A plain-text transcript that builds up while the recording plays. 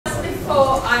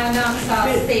before I announce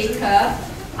our speaker,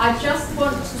 I just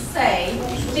want to say,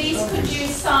 please could you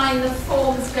sign the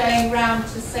forms going round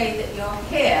to say that you're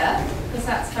here, because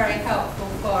that's very helpful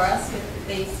for us with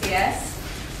the BCS.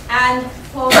 And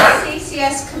for the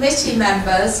CCS committee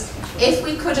members, if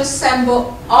we could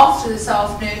assemble after this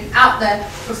afternoon out there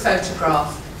for a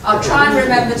photograph. I'll try and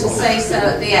remember to say so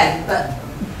at the end, but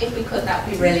if we could, that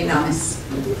would be really nice.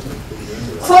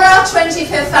 For our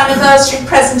 25th anniversary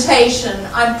presentation,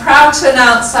 I'm proud to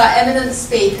announce our eminent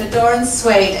speaker, Doron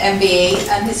Swade, MBE,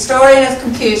 an historian of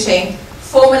computing,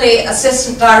 formerly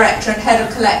Assistant Director and Head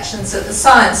of Collections at the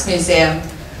Science Museum.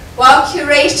 While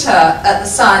curator at the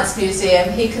Science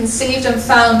Museum, he conceived and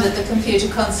founded the Computer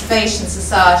Conservation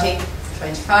Society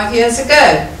 25 years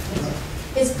ago.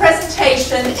 His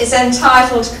presentation is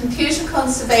entitled Computer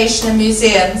Conservation in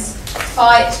Museums,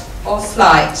 Fight or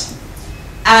Flight.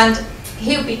 And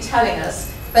he'll be telling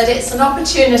us, but it's an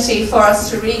opportunity for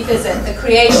us to revisit the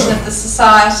creation of the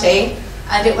Society,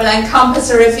 and it will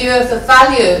encompass a review of the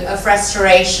value of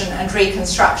restoration and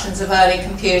reconstructions of early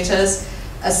computers,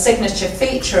 a signature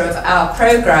feature of our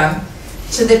programme,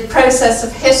 to the process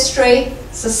of history,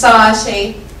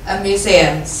 society and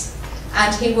museums.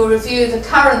 And he will review the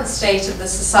current state of the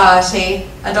Society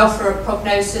and offer a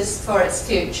prognosis for its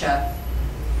future.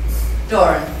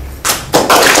 Doron.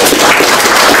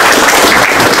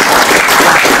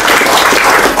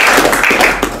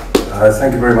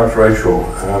 Thank you very much, Rachel.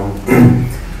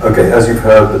 Okay, as you've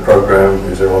heard, the program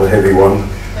is a rather heavy one.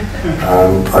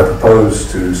 I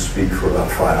propose to speak for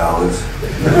about 5 hours.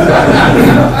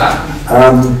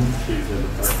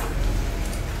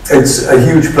 It's a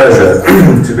huge pleasure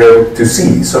to be able to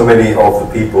see so many of the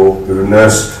people who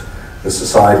nursed the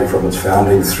Society from its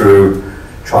founding through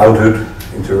childhood,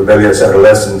 into rebellious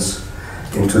adolescence,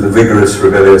 into the vigorous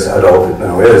rebellious adult it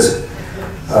now is.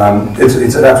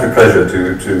 It's an absolute pleasure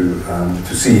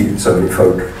to see so many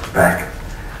folk back.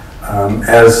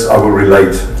 As I will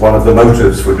relate, one of the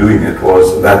motives for doing it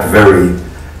was that very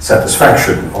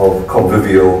satisfaction of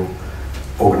convivial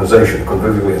organization,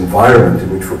 convivial environment in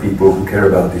which for people who care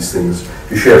about these things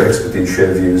to share expertise,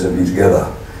 share views and be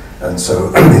together. And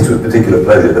so it's with particular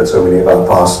pleasure that so many of our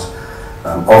past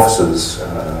officers,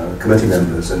 committee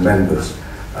members and members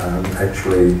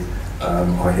actually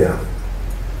are here.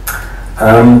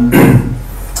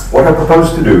 What I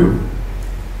propose to do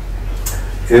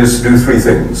is do three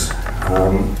things.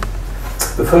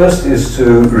 The first is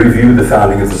to review the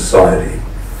founding of the Society.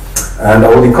 And I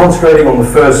will be concentrating on the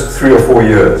first 3 or 4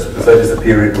 years, because that is the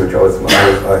period which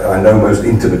I know most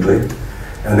intimately.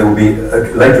 And there will be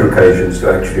later occasions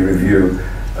to actually review,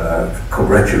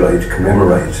 congratulate,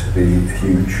 commemorate the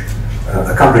huge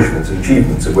accomplishments and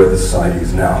achievements of where the Society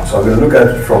is now. So I'm going to look at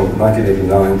it from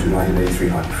 1989 to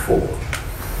 1983-94.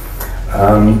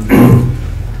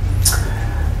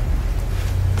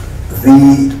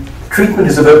 The treatment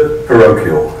is a bit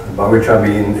parochial, by which I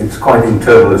mean it's quite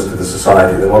internalist to the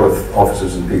Society. There are a lot of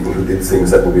officers and people who did things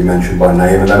that will be mentioned by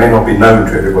name, and they may not be known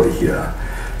to everybody here.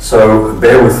 So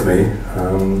bear with me.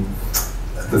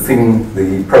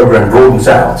 The program broadens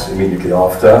out immediately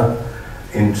after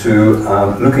into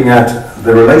looking at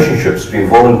the relationships between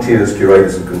volunteers,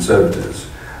 curators, and conservators.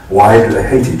 Why do they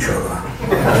hate each other?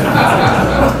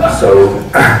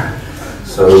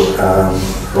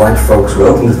 Right, folks,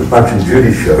 welcome to the Punch and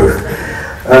Judy show.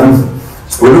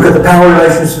 We'll look at the power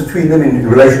relations between them in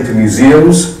relation to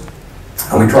museums,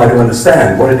 and we try to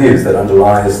understand what it is that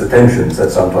underlies the tensions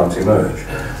that sometimes emerge.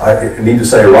 I need to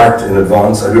say right in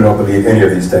advance, I do not believe any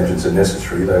of these tensions are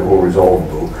necessary. They're all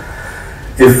resolvable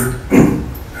if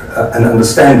an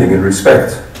understanding and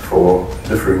respect for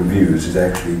differing views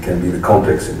can be the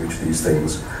context in which these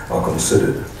things are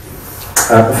considered.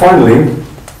 Finally,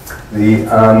 the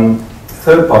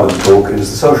third part of the talk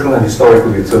is the social and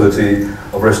historical utility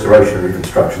of restoration and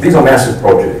reconstruction. These are massive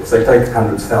projects. They take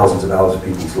hundreds, thousands of hours of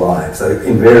people's lives. They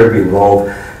invariably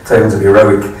involve tales of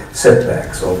heroic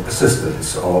setbacks, of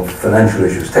persistence, of financial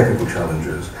issues, technical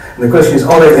challenges. And the question is,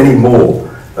 are they any more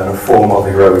than a form of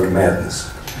heroic madness?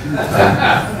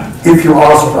 If you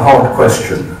ask the hard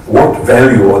question, what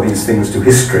value are these things to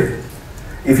history?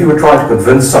 If you were trying to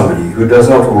convince somebody who does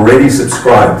not already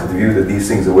subscribe to the view that these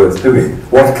things are worth doing,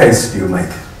 what case do you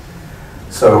make?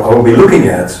 So I will be looking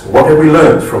at what have we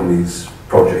learned from these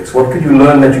projects? What could you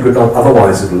learn that you could not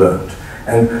otherwise have learned?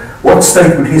 And what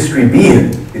state would history be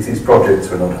in if these projects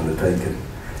were not undertaken?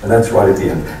 And that's right at the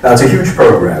end. Now it's a huge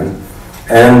program,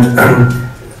 and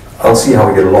I'll see how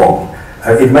we get along.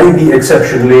 It may be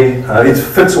exceptionally, it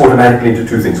fits automatically into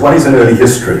two things. One is an early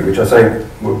history, which I say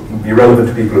will be relevant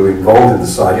to people who are involved in the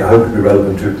society. I hope it will be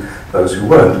relevant to those who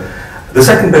weren't. The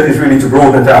second bit is really to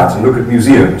broaden it out and look at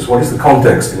museums. What is the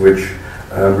context in which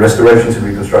restorations and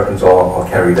reconstructions are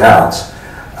carried out?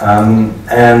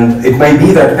 And it may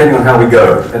be that depending on how we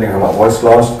go, depending on our voice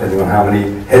loss, depending on how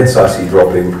many heads I see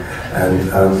dropping, and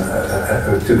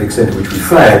to the extent to which we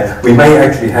flag, we may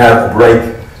actually have a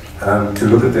break to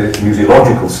look at the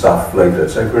museological stuff later.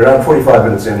 So if we're around 45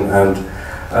 minutes in and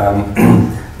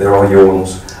there are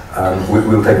yawns,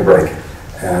 we'll take a break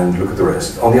and look at the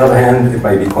rest. On the other hand, it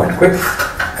may be quite quick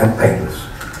and painless.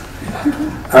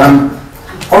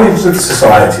 Origins of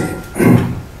society.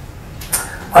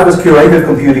 I was curator of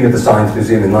computing at the Science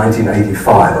Museum in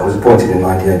 1985. I was appointed in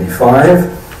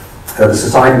 1985. The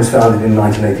Society was founded in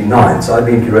 1989, so I'd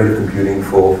been curator of computing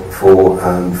for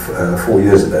 4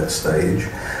 years at that stage.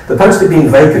 The post had been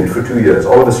vacant for 2 years.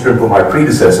 Oliver Strimple, my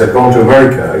predecessor, had gone to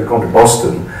America, had gone to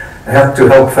Boston, to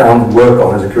help found work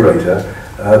on as a curator,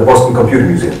 the Boston Computer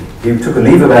Museum. He took a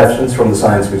leave of absence from the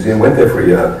Science Museum, went there for a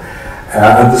year,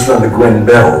 and this was under Gwen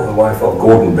Bell, the wife of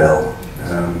Gordon Bell,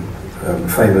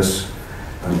 famous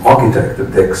architect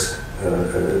of DEC's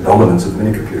dominance of the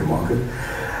mini-computer market.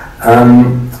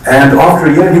 And after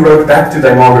a year, he wrote back to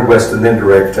Dame Margaret Weston, then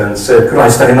director, and said, could I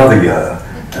stay another year?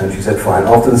 And she said, fine.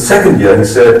 After the second year, he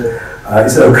said,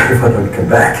 okay, if I don't come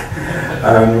back.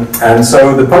 And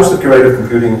so the post of curator of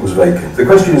computing was vacant. The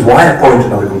question is, why appoint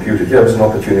another computer? Here was an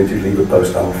opportunity to leave a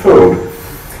post unfilled.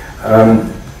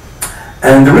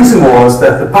 And the reason was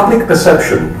that the public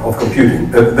perception of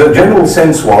computing, the general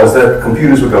sense was that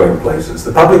computers were going places.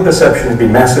 The public perception had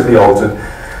been massively altered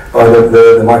by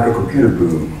the microcomputer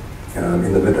boom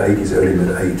in the mid-80s, early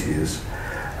mid-80s.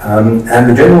 And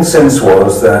the general sense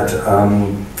was that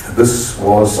this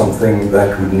was something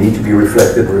that would need to be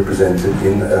reflected and represented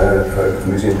in a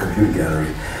museum computer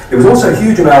gallery. There was also a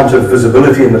huge amount of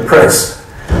visibility in the press.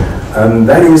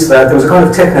 That is that there was a kind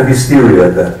of techno-hysteria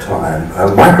at that time.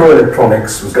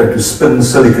 Microelectronics was going to spin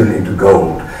silicon into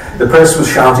gold. The press was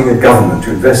shouting at government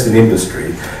to invest in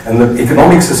industry, and the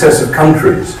economic success of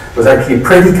countries was actually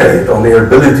predicated on their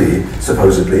ability,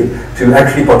 supposedly, to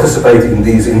actually participate in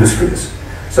these industries.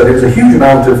 So there was a huge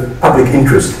amount of public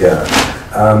interest here,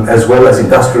 as well as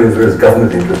industrial as well as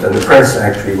government interest, and the press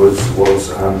actually was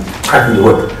cracking the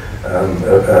whip,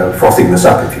 frothing this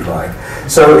up, if you like.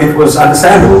 So it was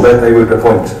understandable that they would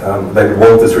appoint, they would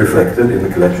want this reflected in the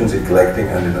collections, in collecting,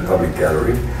 and in the public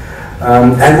gallery.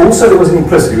 And also there was an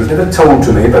implicit, it was never told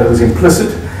to me, but it was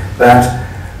implicit that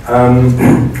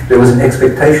there was an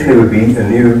expectation there would be a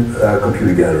new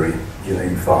computer gallery in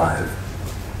 85.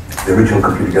 The original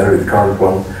computer gallery, the current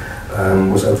one,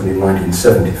 was opened in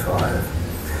 1975.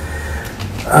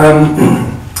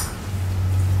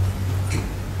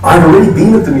 I'd already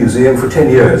been at the museum for 10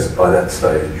 years by that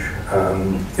stage.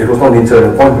 It was not an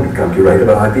internal appointment to become curator,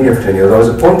 but I'd been here for 10 years. I was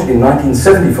appointed in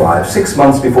 1975, 6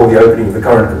 months before the opening of the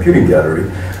current computing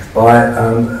gallery, by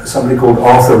somebody called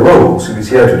Arthur Rolls, who is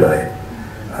here today.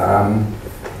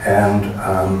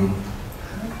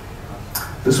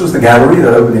 This was the gallery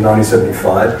that opened in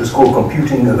 1975. It was called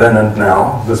Computing Then and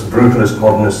Now, this brutalist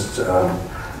modernist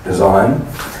design.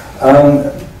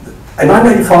 And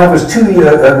 1975 was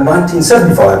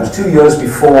 1975 was 2 years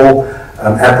before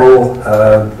Apple,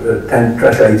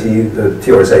 Trash 80, the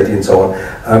TRS-80 and so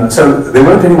on. So there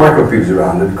weren't any microcomputers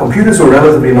around, and computers were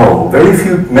relatively novel. Very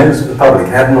few members of the public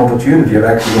had an opportunity of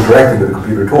actually interacting with a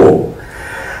computer at all.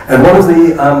 And one of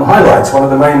the highlights, one of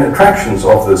the main attractions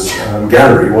of this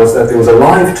gallery was that there was a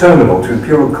live terminal to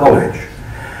Imperial College,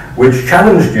 which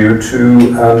challenged you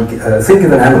to think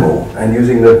of an animal, and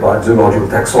using the zoological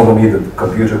taxonomy, the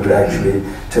computer would actually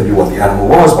tell you what the animal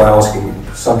was by asking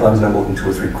sometimes no more than 2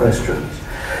 or 3 questions.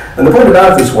 And the point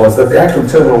about this was that the actual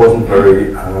terminal wasn't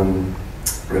very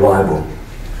reliable.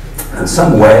 And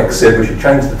some wag said we should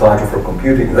change the title from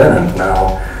Computing Then and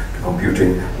Now to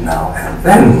Computing Now and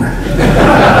Then.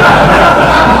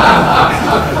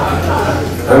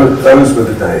 Those were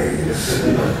the days.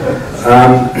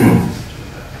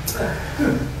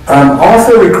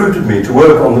 Arthur recruited me to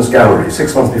work on this gallery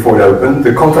 6 months before it opened.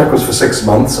 The contract was for 6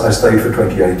 months. I stayed for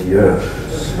 28 years.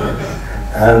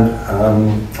 And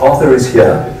Arthur is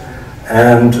here.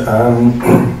 And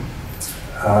the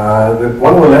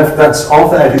one on the left, that's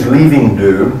Arthur at his leaving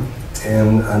do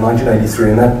in 1983,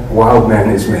 and that wild man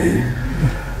is me.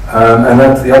 And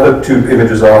that the other 2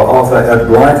 images are Arthur at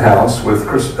Blythe House with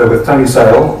Tony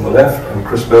Sale on the left and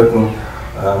Chris Burton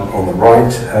on the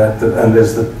right, and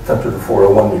there's the touch of the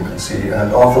 401 you can see.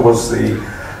 And Arthur was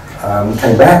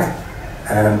came back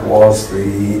and was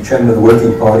the chairman of the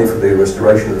working party for the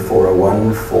restoration of the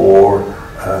 401 for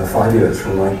 5 years,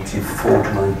 from 94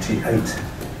 to 98,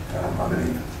 I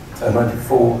believe.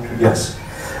 94, yes.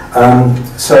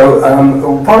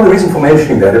 Part of the reason for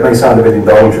mentioning that, it may sound a bit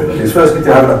indulgent, is firstly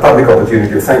to have a public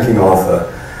opportunity of thanking Arthur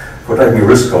for taking a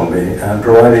risk on me and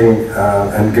providing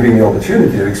and giving me the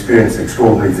opportunity to experience the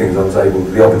extraordinary things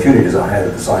the opportunities I had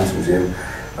at the Science Museum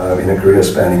in a career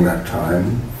spanning that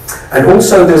time. And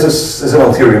also there's an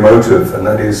ulterior motive, and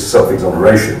that is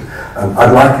self-exoneration.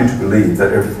 I'd like you to believe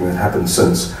that everything that happened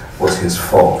since was his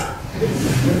fault.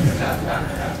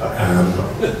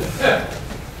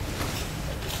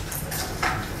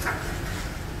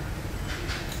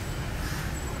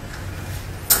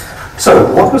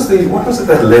 So, what was it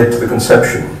that led to the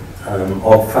conception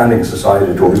of founding a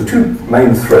society at all? There were two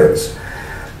main threads.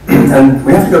 And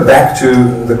we have to go back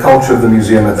to the culture of the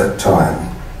museum at that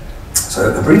time.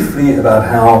 So, briefly about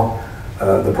how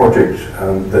the project,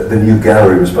 the new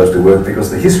gallery was supposed to work,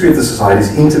 because the history of the society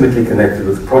is intimately connected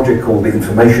with a project called the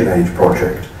Information Age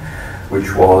Project,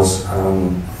 which was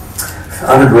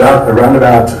founded around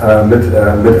about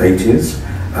mid-80s.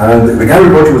 The gallery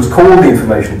project was called the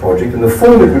Information Project, and the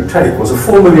form it would take was a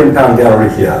 £4 million gallery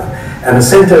here and a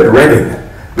centre at Reading,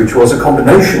 which was a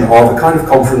combination of a kind of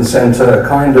conference centre, a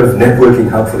kind of networking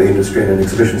hub for the industry, and an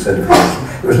exhibition centre.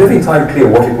 It was never entirely clear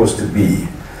what it was to be.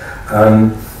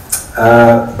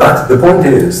 But the point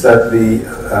is that the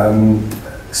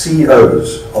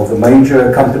CEOs of the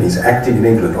major companies acting in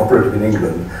England, operating in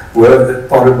England,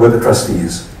 were the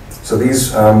trustees. So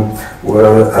these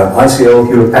were ICL,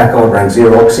 Hewlett-Packard, Rank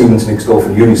Xerox, Siemens, Nixdorf,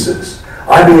 and Unisys.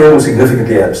 IBM was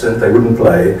significantly absent, they wouldn't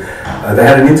play. They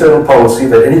had an internal policy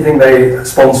that anything they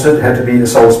sponsored had to be a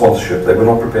sole sponsorship. They were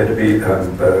not prepared to be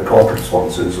cooperative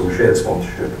sponsors or shared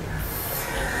sponsorship.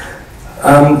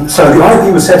 So the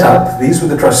IB was set up, these were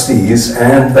the trustees,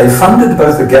 and they funded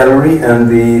both the gallery and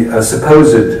the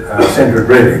supposed centre at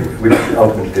Reading, which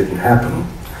ultimately didn't happen.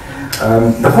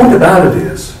 The point about it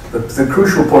is, the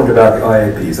crucial point about the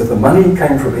IAP is that the money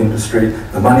came from industry,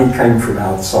 the money came from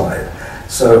outside.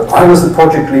 So I was the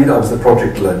project lead, I was the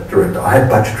project director, I had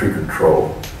budgetary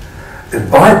control. It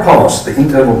bypassed the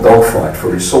internal dogfight for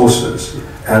resources,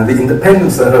 and the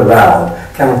independence that allowed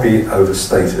cannot be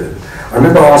overstated. I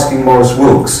remember asking Maurice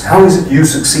Wilkes, how is it you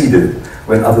succeeded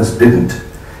when others didn't?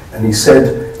 And he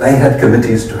said, they had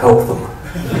committees to help them.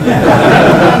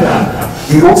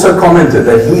 He also commented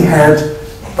that he had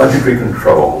budgetary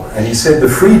control, and he said the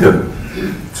freedom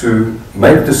to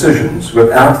make decisions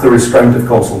without the restraint of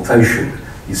consultation,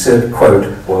 he said, quote,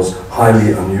 was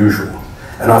highly unusual.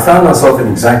 And I found myself in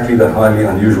exactly that highly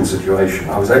unusual situation.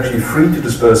 I was actually free to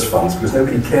disperse funds because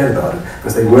nobody cared about it,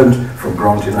 because they weren't from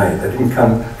grant in aid. They didn't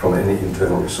come from any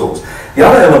internal resource. The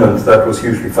other element that was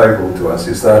hugely favourable to us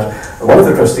is that one of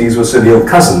the trustees was Sir Neil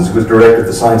Cousins, who was director of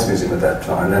the Science Museum at that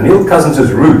time. And Neil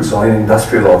Cousins' roots are in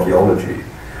industrial archaeology.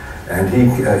 And he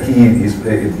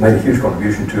made a huge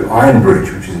contribution to Iron Bridge,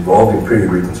 which is involved in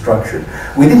period reconstruction.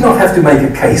 We did not have to make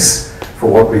a case for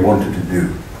what we wanted to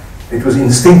do. It was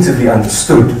instinctively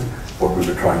understood what we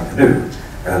were trying to do.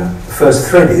 And the first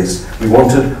thread is, we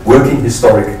wanted working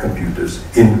historic computers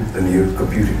in the new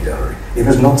computing gallery. It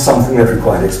was not something that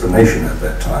required explanation at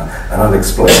that time, and I'll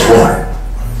explain why.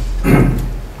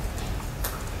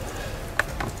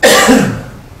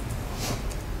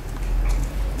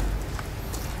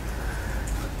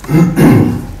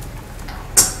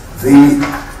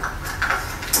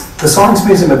 The Science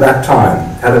Museum at that time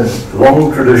had a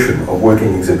long tradition of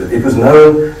working exhibit. It was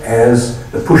known as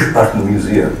the push-button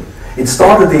museum. It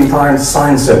started the entire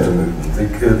Science Centre movement,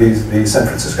 the San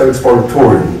Francisco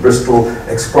Exploratorium, the Bristol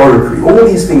Exploratory. All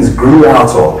these things grew out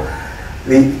of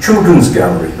the Children's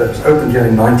Gallery that was opened here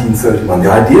in 1931.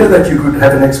 The idea that you could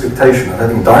have an expectation of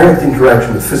having direct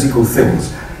interaction with physical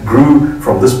things grew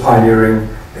from this pioneering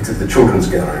exhibit, the Children's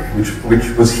Gallery, which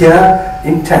was here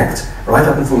intact right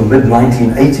up until the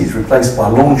mid-1980s, replaced by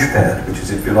Launchpad, which is,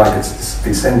 if you like, its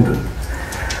descendant.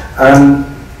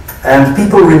 And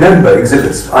people remember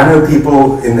exhibits. I know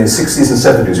people in their 60s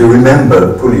and 70s who remember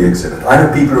the pulley exhibit. I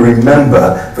know people who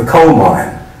remember the coal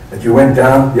mine that you went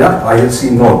down. Yeah, I had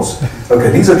seen nods. Okay,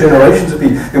 these are generations of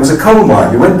people. There was a coal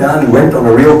mine. You went down, you went on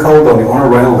a real coal dolly on a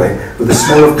railway with the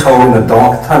smell of coal in a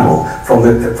dark tunnel from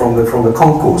the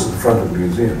concourse at the front of the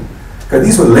museum. Okay,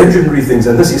 these were legendary things,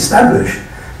 and this established,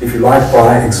 if you like,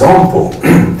 by example,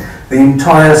 the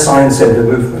entire Science Centre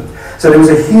movement. So there was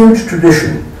a huge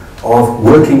tradition of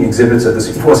working exhibits at this.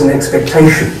 It was an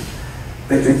expectation.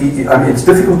 I mean, it's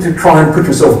difficult to try and put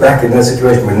yourself back in that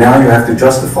situation where now you have to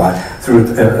justify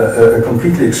through a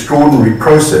completely extraordinary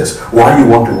process why you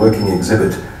want a working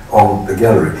exhibit on the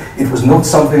gallery. It was not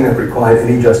something that required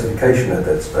any justification at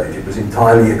that stage. It was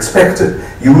entirely expected.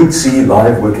 You would see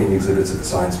live working exhibits at the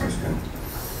Science Museum.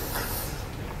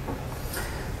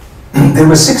 there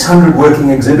were 600 working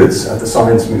exhibits at the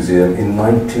Science Museum in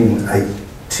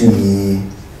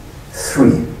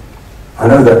 1983. I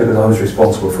know that because I was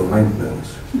responsible for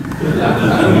maintenance.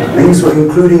 These were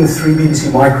including 3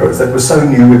 BBC Micros that were so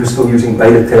new we were still using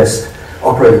beta test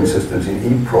operating systems in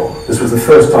EEPROM. This was the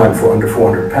first time for under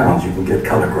 £400 you can get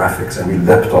colour graphics, and we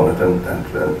leapt on it. And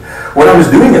what I was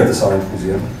doing at the Science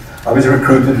Museum, I was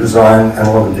recruited to design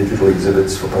analog and digital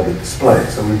exhibits for public display.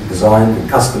 So we designed and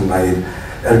custom-made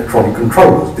electronic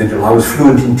controllers, digital. I was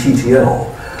fluent in TTL.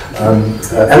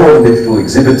 Analog and digital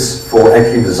exhibits for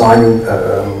actually designing,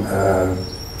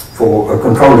 for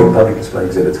controlling public display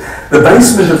exhibits. The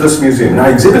basement of this museum, now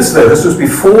exhibits there, this was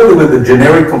before there were the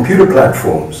generic computer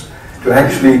platforms to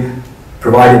actually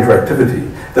provide interactivity.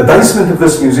 The basement of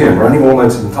this museum, running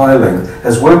almost its entire length,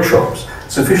 has workshops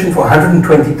sufficient for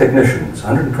 120 technicians,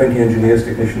 120 engineers,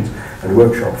 technicians, and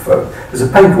workshop folk. There's a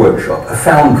paint workshop, a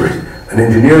foundry, an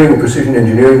engineering, a precision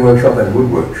engineering workshop, and a wood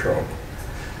workshop.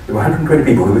 There were 120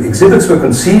 people. The exhibits were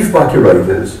conceived by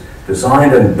curators,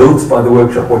 designed and built by the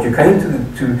workshop. What you came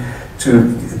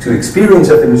to experience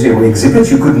at the museum were exhibits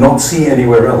you could not see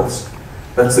anywhere else.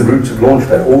 That's the roots of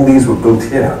Launchpad. All these were built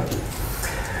here.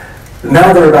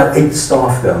 Now there are about 8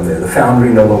 staff down there. The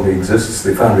foundry no longer exists.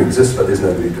 The foundry exists, but there's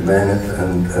nobody to man it,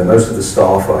 and most of the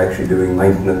staff are actually doing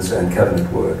maintenance and cabinet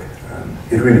work.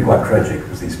 It's really quite tragic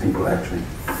because these people actually...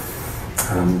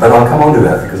 but I'll come on to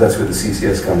that because that's where the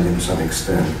CCS comes in to some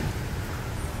extent.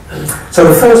 So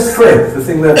the first thread, the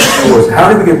thing that was, how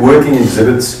do we get working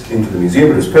exhibits into the museum?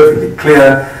 It was perfectly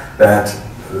clear that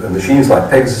machines like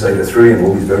Pegasus 803 and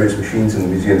all these various machines in the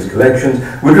museum's collections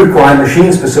would require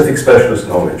machine-specific specialist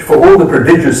knowledge for all the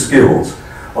prodigious skills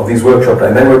of these workshop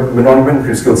days. They were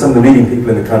non-military skills, some of the leading people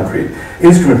in the country.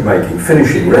 Instrument making,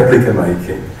 finishing, replica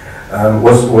making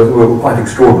were quite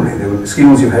extraordinary. There were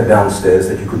skills you had downstairs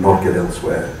that you could not get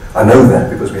elsewhere. I know that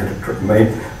because we had to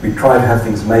we tried to have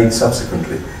things made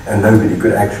subsequently, and nobody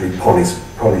could actually polish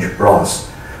brass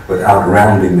without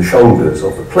rounding the shoulders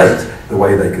of the plate the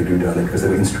way they could do down there because they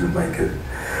were instrument makers.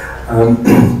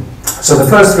 So the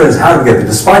first thread is how do we get there?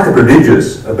 Despite the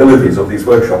prodigious abilities of these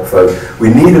workshop folk, we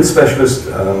needed specialist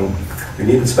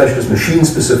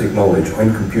machine-specific knowledge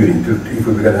in computing if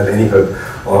we were going to have any hope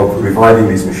of reviving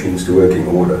these machines to working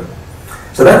order.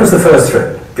 So that was the first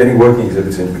thread, getting working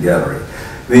exhibits into the gallery.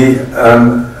 The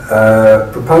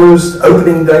proposed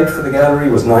opening date for the gallery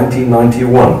was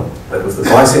 1991. That was the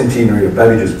bicentenary of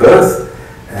Babbage's birth,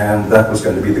 and that was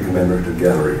going to be the commemorative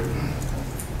gallery.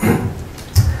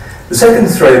 The second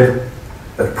thread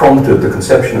that prompted the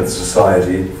conception of the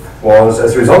society was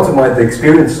as a result of the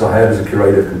experiences I had as a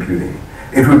curator of computing.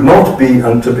 It would not be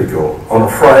untypical on a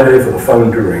Friday for the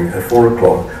phone to ring at 4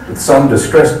 o'clock with some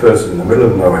distressed person in the middle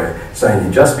of nowhere saying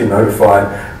he'd just been notified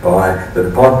by the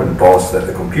department boss that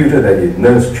the computer that he'd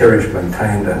nursed, cherished,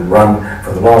 maintained and run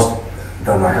for the last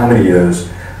don't know how many years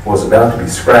was about to be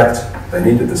scrapped. They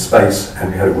needed the space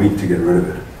and we had a week to get rid of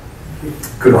it.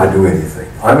 Could I do anything?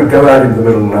 I would go out into the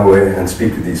middle of nowhere and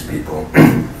speak to these people.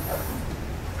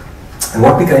 And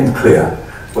what became clear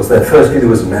was that firstly there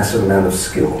was a massive amount of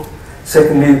skill.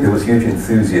 Secondly, there was huge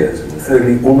enthusiasm. And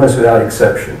thirdly, almost without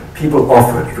exception, people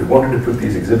offered, if we wanted to put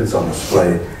these exhibits on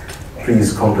display,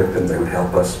 please contact them, they would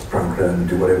help us program and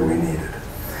do whatever we needed.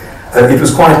 It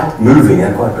was quite moving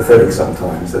and quite pathetic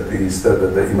sometimes that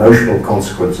the emotional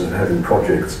consequences of having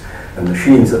projects and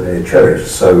machines that they had cherished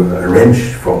so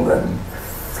wrenched from them.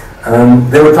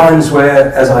 There were times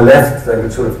where, as I left, they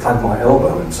would sort of tug my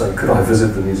elbow and say, could I visit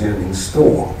the museum in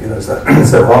store? You know, so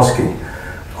asking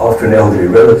after an elderly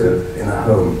relative in a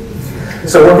home.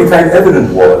 So what became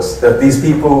evident was that these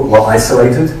people were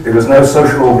isolated. There was no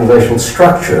social organizational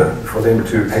structure for them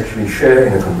to actually share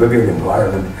in a convivial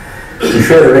environment, to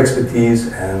share their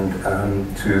expertise and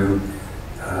to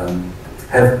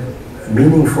have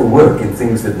meaningful work in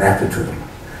things that mattered to them.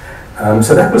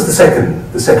 So that was the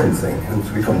second thing, and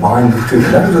we combined the two.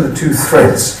 And those were the two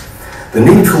threads. The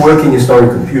need for working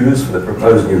historic computers for the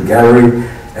proposed new gallery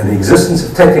and the existence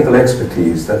of technical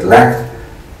expertise that lacked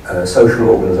a social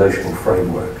organizational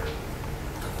framework.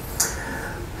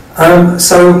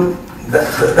 So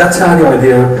that's how the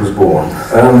idea was born.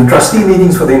 Trustee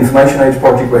meetings for the Information Age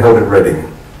project were held at Reading.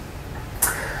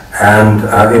 And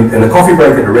in a coffee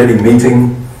break at a Reading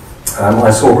meeting,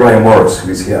 I saw Graham Morris,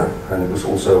 who is here, and it was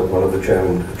also one of the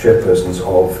chairpersons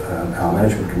of our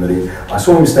management committee. I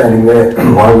saw him standing there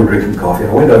while we were drinking coffee,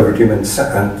 and I went over to him and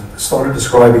started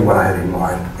describing what I had in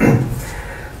mind.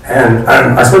 And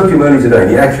I spoke to him earlier today, and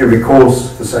he actually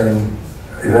recalls the same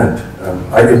event.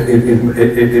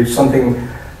 It's something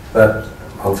that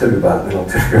I'll tell you about, then I'll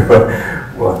tell you about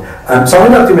what. So I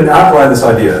went up to him and outlined this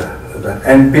idea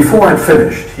And before I'd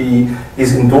finished,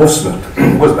 his endorsement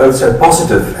was both so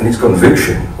positive and his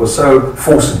conviction was so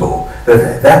forcible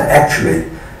that that actually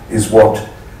is what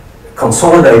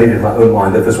consolidated in my own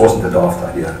mind that this wasn't a daft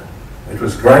idea. It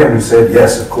was Graham who said,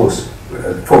 yes, of course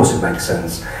it makes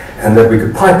sense, and that we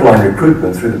could pipeline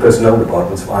recruitment through the personnel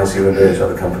departments of ICU and various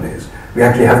other companies. We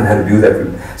actually haven't had to do that.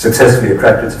 We've successfully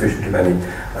attracted sufficiently many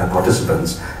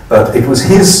participants, but it was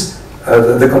his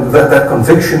that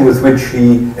conviction with which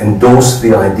he endorsed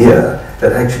the idea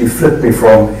that actually flipped me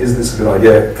from, is this a good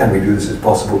idea, can we do this, is it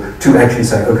possible, to actually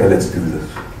saying, okay, let's do this.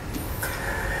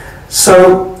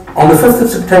 So, on the 5th of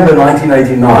September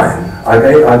 1989,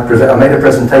 I made a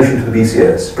presentation to the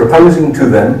BCS, proposing to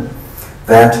them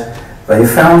that they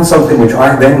found something which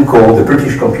I then called the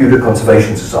British Computer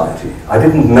Conservation Society. I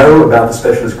didn't know about the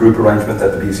specialist group arrangement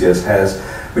that the BCS has,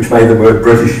 which made the word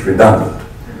British redundant.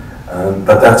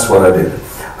 But that's what I did.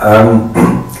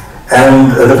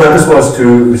 And the purpose was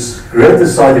to create the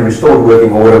society, restore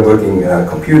working order, working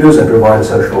computers, and provide a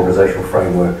social organizational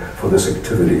framework for this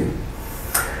activity.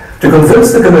 To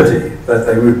convince the committee that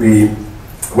they would be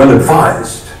well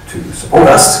advised to support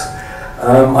us,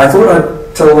 I thought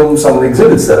I'd tell them some of the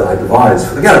exhibits that I devised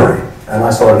for the gallery. And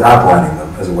I started outlining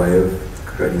them as a way of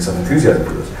creating some enthusiasm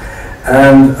for this.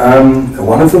 And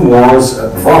one of them was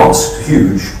vast,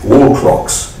 huge wall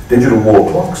clocks, digital wall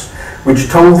clocks, which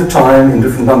told the time in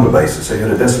different number bases. So you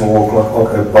had a decimal wall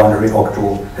clock, a binary,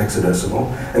 octal, hexadecimal.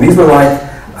 And these were like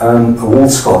a wall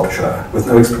sculpture with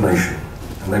no explanation.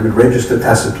 And they would register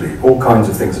tacitly all kinds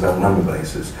of things about number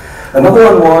bases.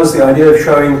 Another one was the idea of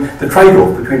showing the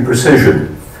trade-off between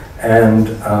precision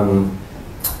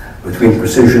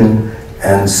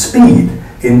and speed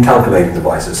in calculating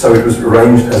devices. So it was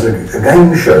arranged as a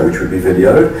game show, which would be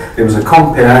videoed. There was a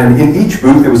compere, and in each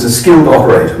booth there was a skilled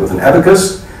operator with an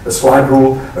abacus, a slide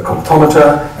rule, a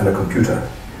comptometer, and a computer.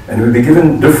 And he would be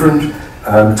given different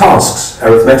tasks,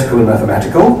 arithmetical and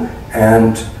mathematical,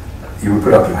 and you would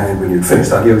put up your hand when you'd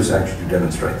finished. The idea was actually to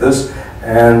demonstrate this.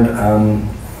 And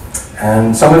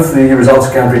some of the results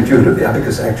are counterintuitive. The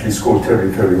abacus actually scored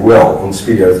terribly, terribly well on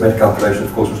speedy arithmetic calculation.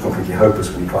 Of course, was completely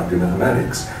hopeless when you tried to do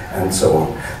mathematics, and so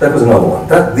on. That was another one.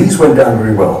 These went down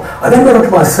very well. I then got on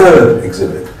to my third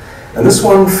exhibit, and this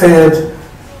one fared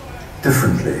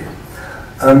differently.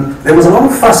 There was a lot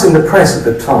of fuss in the press at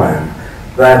the time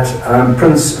that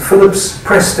Prince Philip's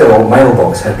Prestel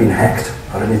mailbox had been hacked.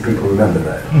 I don't know if people remember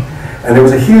that. And there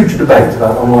was a huge debate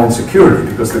about online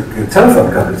security because the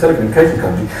telephone company, the telecommunication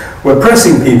company, were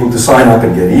pressing people to sign up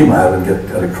and get email and get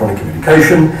electronic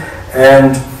communication.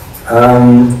 And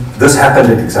this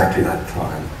happened at exactly that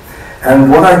time.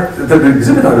 And the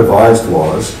exhibit I devised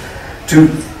was to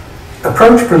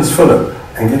approach Prince Philip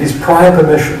and get his prior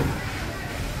permission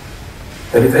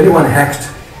that if anyone hacked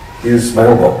his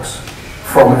mailbox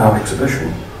from our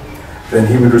exhibition, then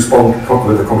he would respond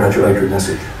with a congratulatory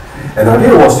message. And the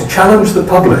idea was to challenge the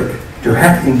public to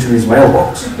hack into his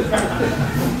mailbox.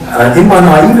 In my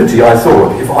naivety, I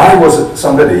thought, if I was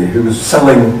somebody who was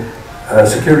selling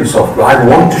security software, I'd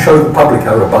want to show the public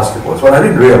how robust it was. What I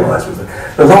didn't realize was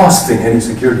that the last thing any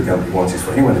security company wants is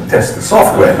for anyone to test the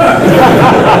software.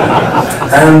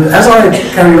 And as I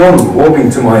carried on walking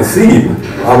to my theme,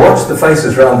 I watched the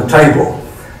faces around the table.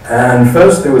 And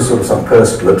first there was sort of some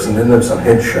pursed lips, and then there was some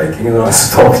head shaking, and then I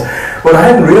stopped. What I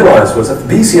hadn't realized was that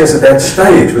the BCS at that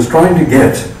stage was trying to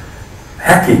get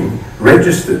hacking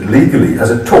registered legally as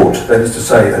a tort, that is to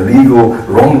say, a legal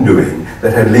wrongdoing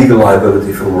that had legal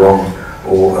liability for wrong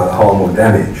or harm or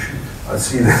damage. I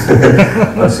see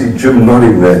I see Jim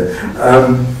nodding there.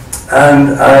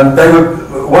 And they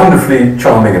were wonderfully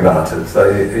charming about it.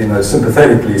 They,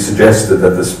 sympathetically suggested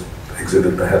that this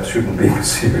exhibit perhaps shouldn't be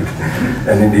pursued,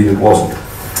 and indeed it wasn't.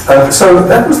 So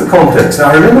that was the context. Now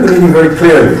I remember the meeting very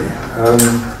clearly,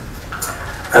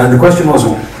 and the question was,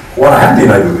 what I have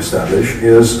been able to establish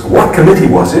is what committee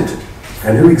was it,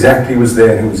 and who exactly was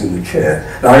there and who was in the chair.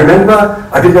 Now I remember,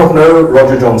 I did not know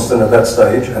Roger Johnston at that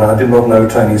stage, and I did not know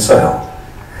Tony Sale.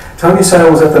 Tony Sale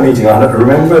was at the meeting. I don't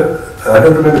remember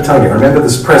Tony. I remember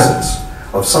this presence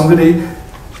of somebody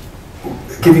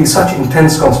giving such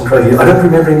intense concentration. I don't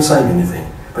remember him saying anything,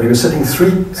 but he was sitting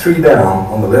three down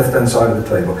on the left-hand side of the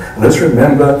table. And let's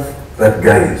remember that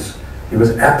gaze. He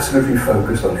was absolutely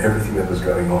focused on everything that was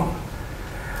going on.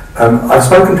 I've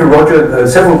spoken to Roger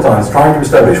several times trying to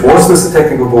establish, was this the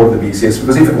technical board of the BCS?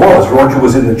 Because if it was, Roger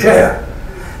was in the chair.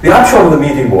 The upshot of the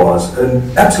meeting was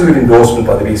an absolute endorsement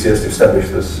by the BCS to establish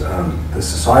this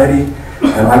society,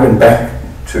 and I went back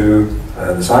to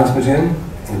the Science Museum,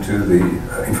 into the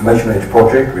Information Age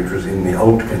project, which was in the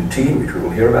old canteen, which we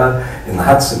will hear about, in the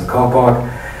huts in the car park,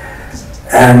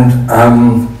 and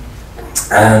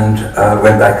and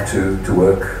went back to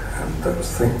work, and that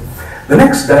was the thing. The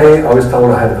next day, I was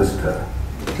told I had a visitor.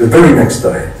 The very next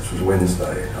day, this was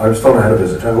Wednesday, I was told I had a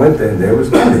visitor. I went there, and there was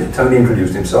Tony. Tony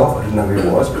introduced himself. I didn't know who he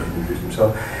was, but he introduced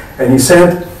himself. And he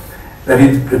said that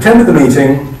he'd attended the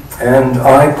meeting, and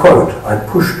I quote, I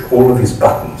pushed all of his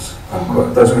buttons,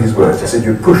 unquote. Those were his words. He said,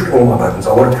 you pushed all my buttons.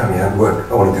 I want to come here and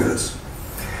work. I want to do this.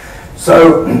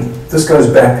 So this goes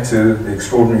back to the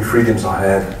extraordinary freedoms I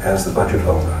had as the budget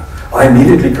holder. I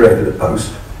immediately created a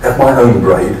post at my own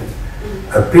grade,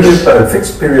 a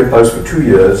fixed period post for 2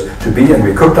 years to be, and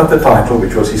we cooked up the title,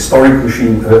 which was Historic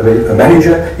Machine,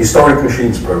 Manager, Historic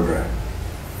Machines Program.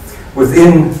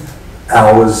 Within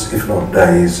hours, if not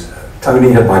days,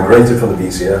 Tony had migrated from the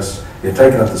BCS, he had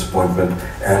taken up this appointment,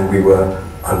 and we were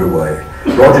underway.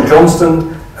 Roger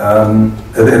Johnston,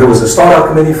 there was a startup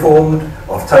committee formed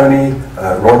of Tony,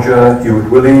 Roger, Hewitt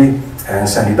Willie, and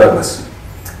Sandy Douglas.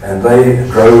 And they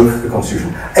drove the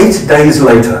Constitution. 8 days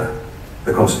later,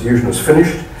 the Constitution was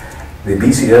finished. The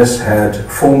BCS had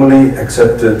formally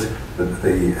accepted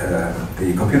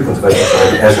the Computer Conservation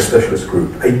Society as a specialist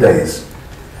group. 8 days,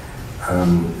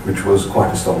 which was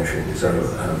quite astonishing. So,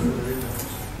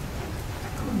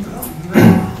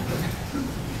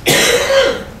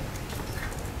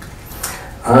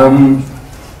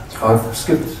 I've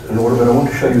skipped an order, but I want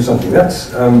to show you something. That's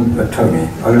Tony.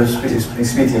 I'm going to be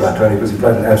speaking about Tony because he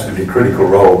played an absolutely critical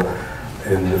role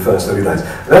in the first 30 days.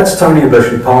 That's Tony of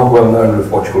Bletchley Park, well known with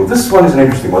what you call. This one is an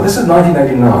interesting one. This is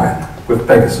 1989 with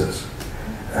Pegasus.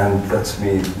 And that's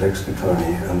me next to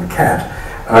Tony and the cat.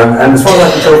 And as far as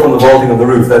I can tell from the vaulting on the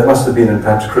roof, that must have been, and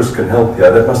perhaps Chris can help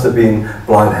here, that must have been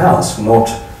Blind House, not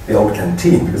the old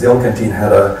canteen, because the old canteen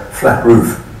had a flat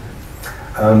roof.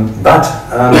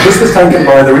 This was taken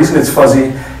by, the reason it's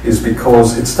fuzzy is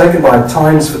because it's taken by a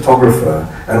Times photographer,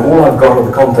 and all I've got are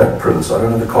the contact prints. I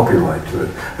don't have the copyright to it.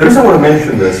 The reason I want to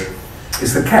mention this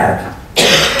is the cat.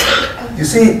 You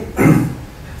see, I'm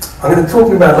going to be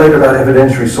talking about later about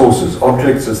evidentiary sources,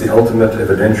 objects as the ultimate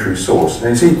evidentiary source. Now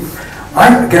you see,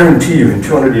 I guarantee you in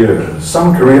 200 years,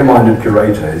 some career-minded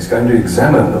curator is going to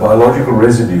examine the biological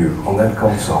residue on that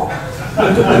console.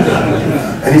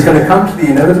 And he's going to come to the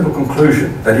inevitable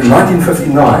conclusion that in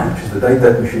 1959, which is the date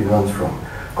that machine runs from,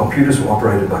 computers were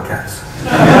operated by cats.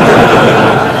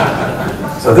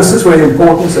 So this is where the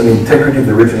importance and the integrity of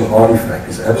the original artifact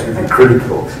is absolutely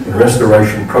critical in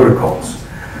restoration protocols.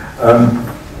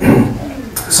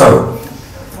 So,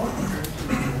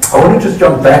 I want to just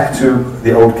jump back to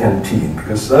the old canteen,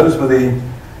 because those were the...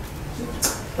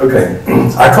 Okay,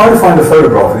 I tried to find a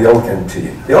photograph of the old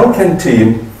canteen. The old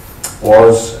canteen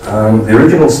was the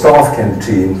original staff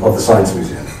canteen of the Science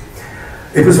Museum.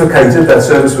 It was vacated, that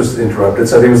service was interrupted,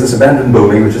 so there was this abandoned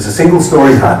building, which is a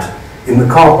single-story hut in the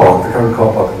car park, the current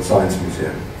car park of the Science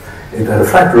Museum. It had a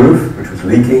flat roof, which was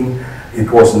leaking.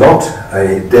 It was not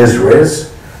a des res,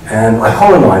 and I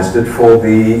colonized it for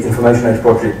the Information Age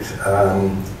project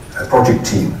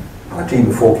team. My team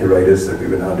of 4 curators that we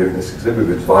were now doing this exhibit,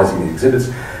 we were devising the exhibits,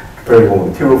 preparing all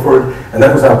the material for it, and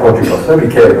that was our project. Nobody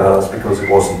cared about us because it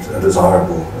wasn't a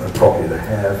desirable property to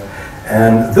have.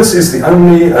 And this is the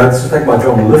only, this was taken by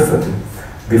John Liffin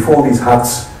before these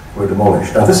huts were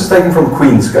demolished. Now this is taken from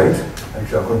Queensgate.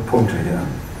 Actually I've got a pointer here.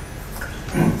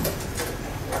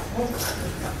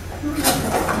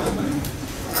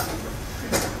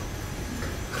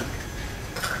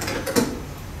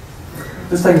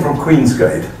 This is taken from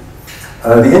Queensgate.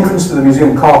 The entrance to the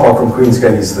museum car park from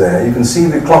Queensgate is there. You can see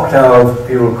the clock tower of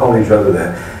Imperial College over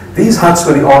there. These huts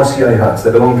were the RCA huts.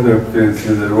 They belong to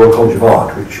the Royal College of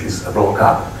Art, which is a block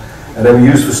up. And they were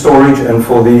used for storage and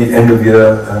for the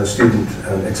end-of-year student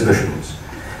exhibitions.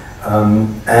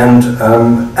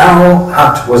 Our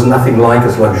hut was nothing like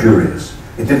as luxurious.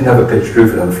 It didn't have a pitched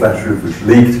roof, it had a flat roof which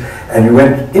leaked. And you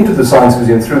went into the Science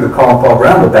Museum through the car park,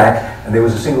 around the back, and there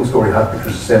was a single-story hut which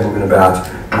was assembled in about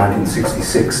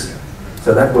 1966.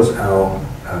 So that was our,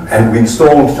 and we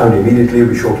installed Tony immediately.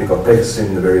 We shortly got Pegasus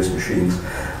in the various machines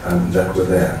that were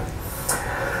there.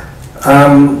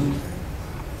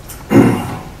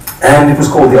 And it was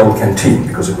called the Old Canteen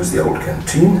because it was the Old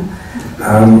Canteen.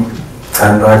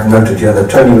 And I've noted here that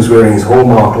Tony was wearing his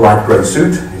hallmark light grey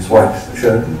suit, his white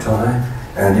shirt and tie,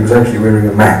 and he was actually wearing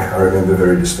a Mac, I remember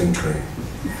very distinctly.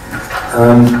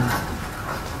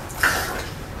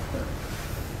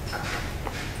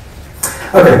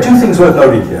 Okay, 2 things worth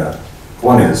noting here.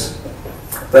 One is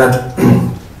that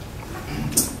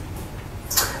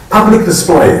public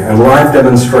display and live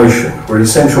demonstration were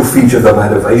essential features of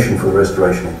motivation for the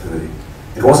restoration activity.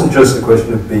 It wasn't just a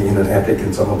question of being in an attic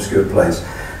in some obscure place.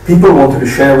 People wanted to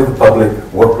share with the public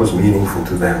what was meaningful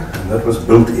to them, and that was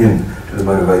built in to the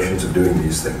motivations of doing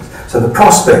these things. So the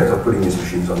prospect of putting these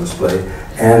machines on display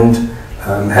and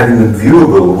having them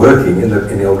viewable working in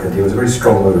the old canteen was a very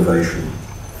strong motivation.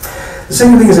 The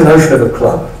second thing is the notion of a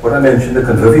club. What I mentioned, a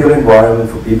convivial environment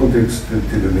for people to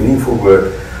do meaningful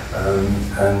work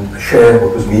and share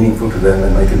what was meaningful to them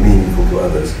and make it meaningful to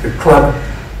others. The club,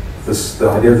 the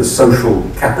idea of the social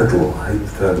capital, I hate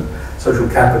the term, social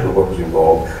capital of what was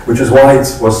involved, which is why it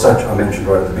was such, I mentioned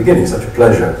right at the beginning, such a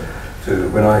pleasure to,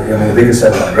 the biggest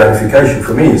gratification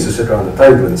for me is to sit around the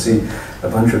table and see a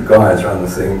bunch of guys around the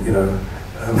thing,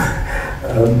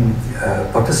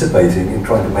 participating in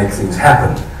trying to make things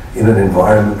happen in an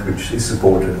environment which is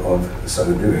supportive of so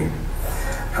doing.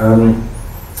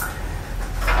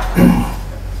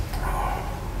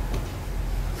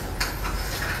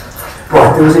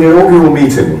 Right, there was an inaugural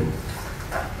meeting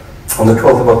on the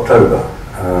 12th of October,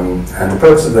 and the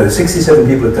purpose of the 67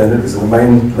 people attended. It was the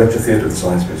main lecture theatre of the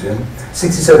Science Museum.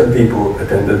 67 people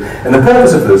attended, and the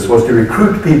purpose of this was to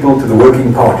recruit people to the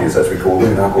working parties, as we call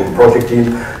them, now called the project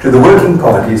team, to the working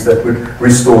parties that would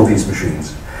restore these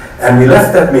machines. And we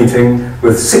left that meeting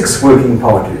with 6 working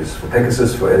parties, for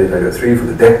Pegasus, for Edit 803, for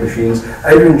the DEC machines.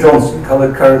 Adrian Johnson,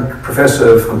 current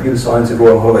professor of computer science at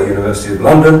Royal Holloway University of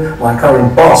London, my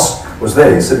current boss, was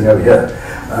there, he's sitting over here.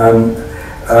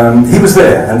 He was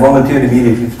there and volunteered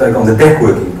immediately to take on the DEC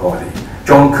working party.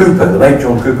 John Cooper, the late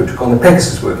John Cooper, took on the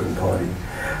Pegasus working party.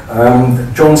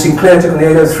 John Sinclair took on the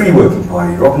 803 working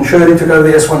party. Robin Shirley took over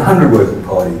the S100 working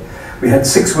party. We had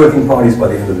 6 working parties by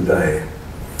the end of the day.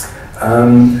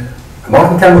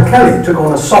 Martin Campbell Kelly took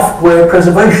on a software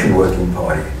preservation working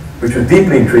party, which was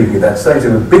deeply intriguing at that stage.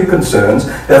 There were big concerns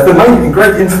that the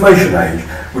great information age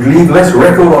would leave less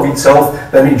record of itself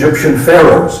than Egyptian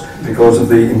pharaohs because of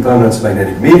the impermanence of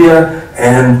magnetic media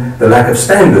and the lack of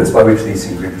standards by which these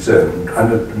things were preserved.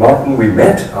 Under Martin we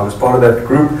met, I was part of that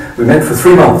group, we met for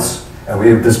 3 months and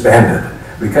we disbanded.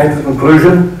 We came to the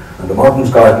conclusion, under Martin's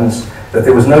guidance, that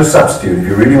there was no substitute. If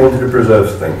you really wanted to preserve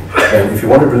something, and if you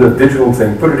wanted to preserve a digital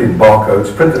thing, put it in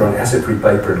barcodes, print it on acid-free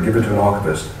paper and give it to an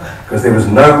archivist. Because there was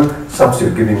no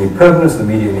substitute giving the impermanence of the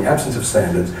media in the absence of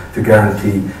standards to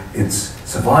guarantee its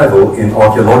survival in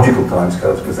archaeological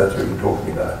timescales, because that's what we're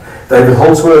talking about. David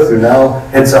Holsworth, who now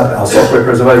heads up our software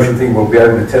preservation thing, will be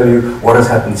able to tell you what has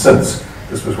happened since.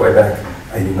 This was way back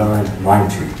 89,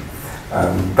 90.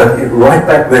 But right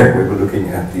back then we were looking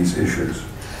at these issues.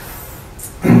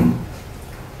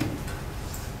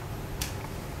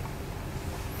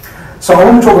 So I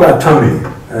want to talk about Tony,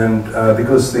 and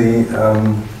because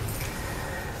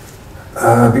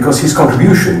his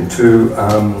contribution to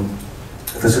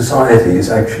the society is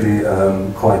actually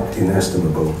quite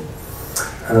inestimable.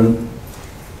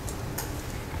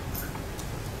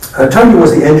 Tony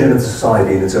was the engine of the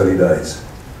society in its early days.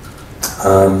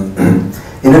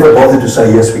 He never bothered to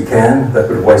say, yes, we can. That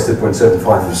would have wasted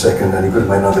 0.75 of a second, and he could have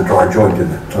made another dry joint in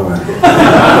that time.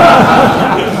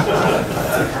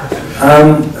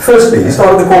 Firstly, he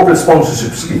started the corporate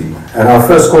sponsorship scheme, and our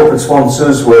first corporate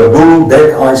sponsors were Bull,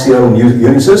 DEC, ICO, and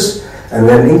Unisys, and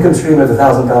we had an income stream of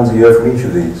 £1,000 a year from each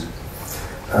of these.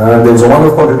 There was a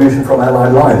one-off contribution from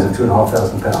Allied Lines of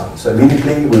 £2,500. So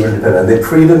immediately we were independent. And the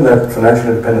freedom that financial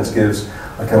independence gives,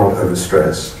 I cannot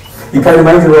overstress. He played a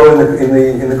major role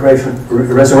in the creation of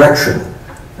Resurrection,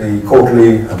 the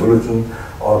quarterly bulletin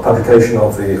or publication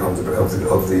of the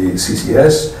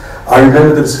CCS. I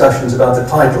remember the discussions about the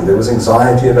title. There was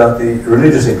anxiety about the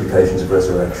religious implications of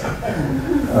resurrection.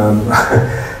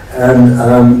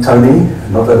 Tony,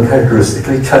 not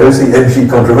uncharacteristically, chose the edgy,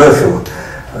 controversial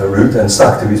route and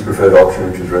stuck to his preferred option,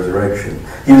 which was resurrection.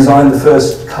 He designed the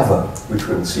first cover, which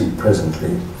we'll see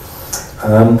presently.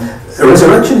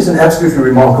 Resurrection is an absolutely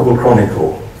remarkable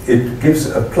chronicle. It gives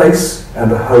a place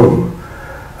and a home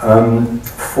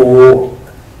for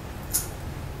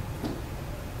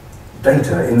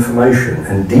data, information,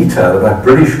 and detail about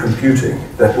British computing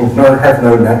that would have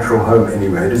no natural home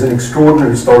anywhere. It is an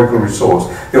extraordinary historical resource.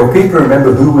 There are people who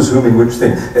remember who was whom in which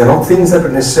thing. They're not things that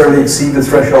would necessarily exceed the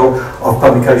threshold of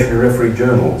publication in referee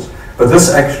journals. But this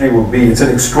actually will be, it's an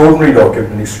extraordinary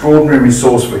document, an extraordinary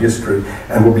resource for history,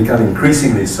 and will become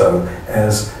increasingly so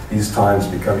as these times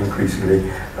become increasingly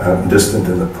distant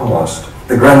in the past.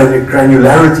 The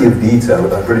granularity of detail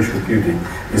about British computing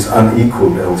is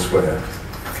unequaled elsewhere.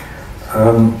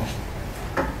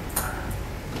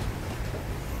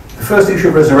 The first issue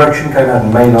of Resurrection came out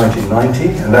in May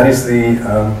 1990, and that is the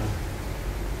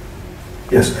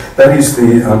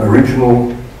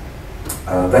original.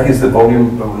 That is the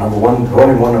volume number one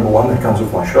that comes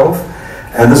off my shelf,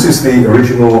 and this is the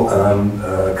original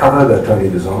cover that Tony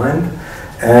designed.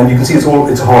 And you can see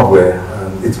it's hardware.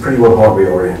 It's pretty well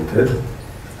hardware oriented.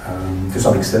 To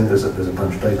some extent, there's a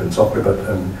bunch of data and software, but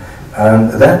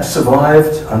and that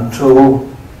survived until.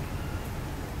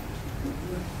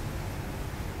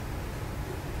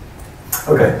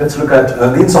 Okay, let's look at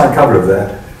the inside cover of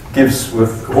that. Gives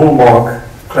with hallmark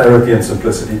clarity and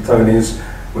simplicity Tony's,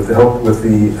 with the help with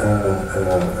the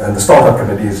and the startup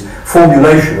committee's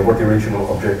formulation of what the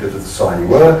original objectives of the society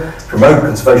were: promote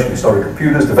conservation of historic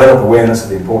computers, develop awareness of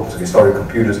the importance of historic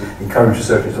computers, encourage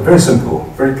research. So very simple,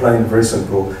 very plain, very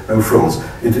simple, no frills.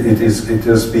 It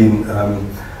has been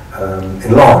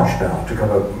enlarged now to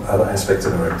cover other aspects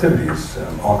of our activities,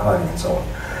 archiving and so on.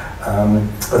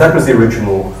 But that was the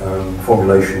original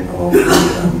formulation of the,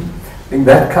 I think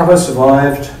that cover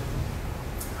survived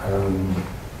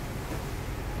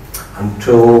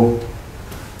until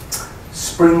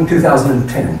spring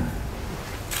 2010,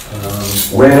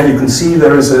 where you can see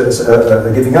there is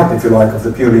a giving up, if you like, of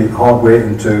the purely hardware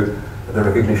into the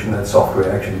recognition that software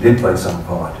actually did play some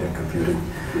part in computing,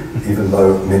 even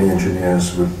though many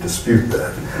engineers would dispute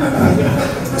that.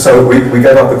 So we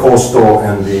gave up the core store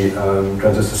and the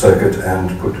transistor circuit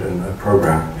and put in a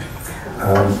program.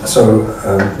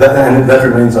 That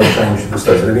remains unchanged to this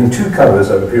day. So there have been two covers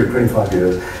over a period of 25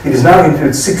 years. It is now into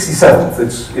its 67th.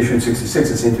 It's issued 66.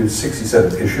 It's into its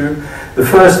 67th issue. The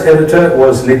first editor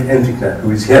was Nick Enticknap, who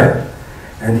is here.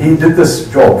 And he did this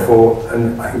job for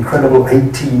an incredible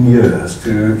 18 years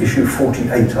to issue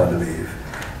 48, I believe.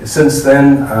 Since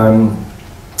then,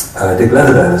 Dick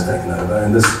Leatherdale has taken over,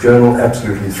 and this journal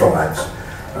absolutely thrives.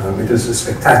 It is a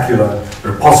spectacular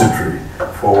repository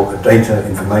for data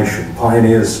information,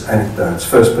 pioneers, anecdotes,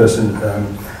 first-person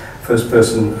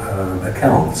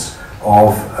accounts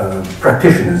of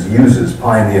practitioners, users,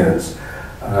 pioneers,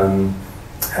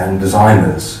 and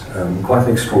designers. Quite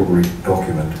an extraordinary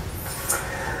document.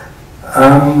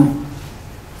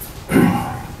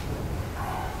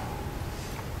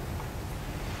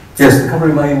 Yes, the cover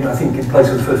remained, I think, in place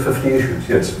for the first 50 issues,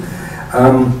 yes.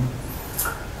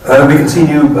 We can see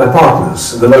new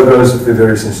partners. The logos of the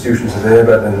various institutions are there,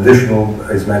 but an additional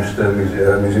is Manchester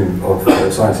Museum of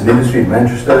Science and Industry in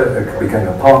Manchester became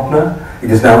a partner. It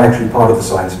is now actually part of the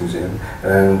Science Museum,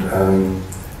 and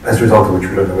as a result of which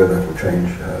we don't know whether that will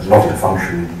change. Not in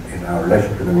function in our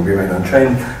relationship with them will remain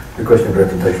unchanged. The question of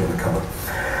representation on the cover.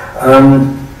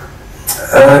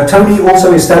 Tony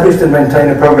also established and maintained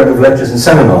a program of lectures and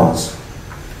seminars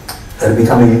that have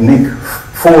become a unique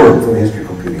forum for the history of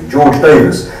computing. George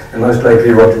Davis, and most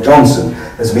lately Roger Johnson,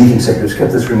 as meeting secretaries,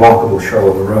 kept this remarkable show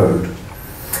on the road.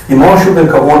 He marshalled and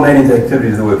coordinated the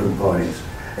activities of the working parties.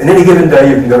 In any given day,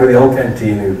 you can go to the old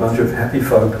canteen, and a bunch of happy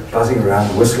folk buzzing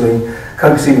around, whistling,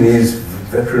 coaxing these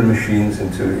veteran machines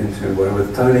into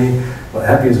with Tony, well,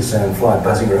 happy as a sandfly,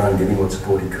 buzzing around, giving what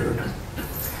support he could.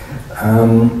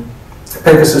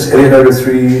 Pegasus, Eleonora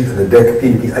 3, the DEC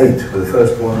PDP-8 were the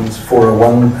first ones.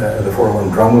 401, the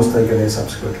 401 drum was taken in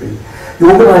subsequently. He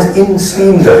organised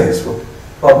in-steam days.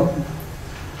 Pardon?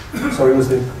 Sorry, was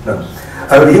there? No.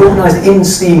 He organised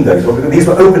in-steam days. These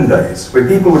were open days where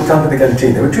people would come to the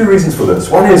canteen. There were two reasons for this.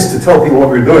 One is to tell people what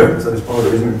we were doing, so that's part of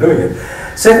the reason we were doing it.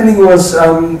 Second thing was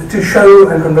to show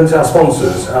and convince our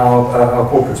sponsors, our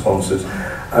corporate sponsors,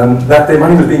 that their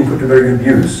money was being put to very good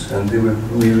use, and we were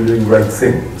doing great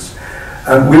things.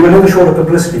 We were never short of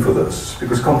publicity for this,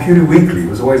 because Computer Weekly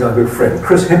was always our good friend.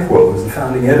 Chris Hipwell was the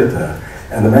founding editor,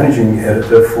 and the managing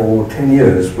editor for 10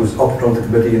 years was opted on the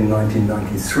committee in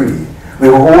 1993. We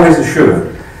were always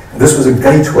assured this was a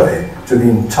gateway to the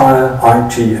entire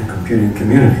IT and computing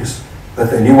communities, that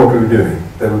they knew what we were doing.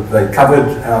 They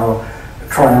covered our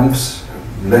triumphs,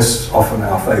 less often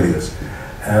our failures.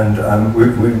 And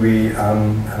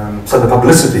so the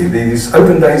publicity, these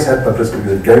open days had publicity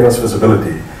that gave us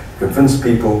visibility, convinced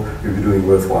people we were doing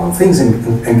worthwhile things, and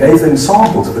gave them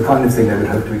samples of the kind of thing they would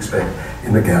hope to expect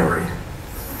in the gallery.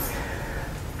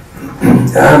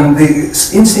 The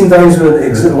in-steam days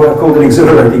were called an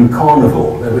exhilarating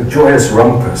carnival. They were joyous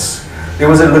rumpus. There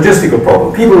was a logistical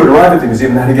problem. People would arrive at the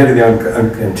museum and had to get to the old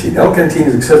canteen. The old canteen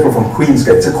is accessible from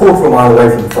Queensgate. It's a quarter of a mile away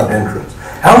from the front entrance.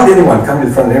 How would anyone come to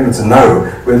the front entrance and know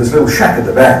where this little shack at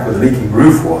the back with a leaking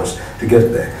roof was to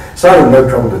get there? So, no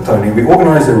trouble to Tony, we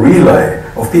organised a relay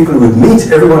of people who would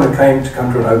meet everyone who came to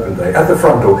come to an open day at the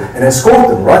front door and escort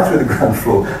them right through the ground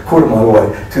floor, quarter mile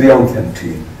away, to the old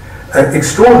canteen.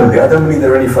 Extraordinarily, I don't believe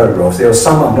there are any photographs. There are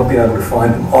some, I've not been able to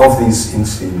find them, of these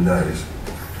in-steam days.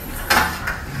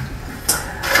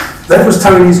 That was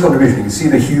Tony's contribution. You can see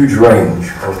the huge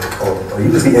range he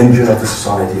was the engine of the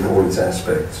society in all its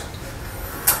aspects.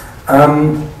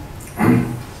 And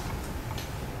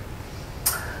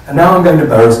now I'm going to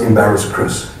embarrass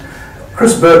Chris.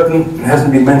 Chris Burton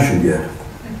hasn't been mentioned yet.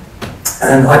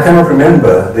 And I cannot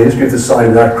remember the history of the society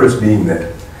without Chris being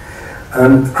there.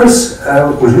 Chris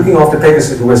was looking after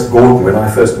Pegasus at West Gorton when I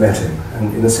first met him.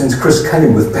 And in a sense, Chris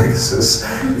came with Pegasus,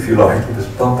 if you like. He was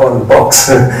part of the box.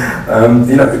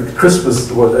 You know,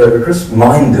 Chris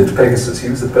minded Pegasus. He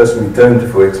was the person we turned to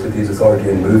for expertise,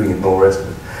 authority, and moving and all the rest of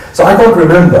it. So I can't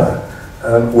remember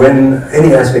when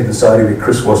any aspect of the society where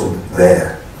Chris wasn't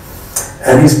there.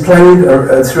 And he's played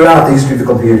throughout the history of the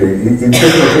computer. He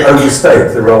typically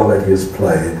overstates the role that he has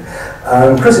played.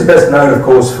 Chris is best known, of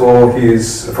course, for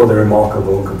the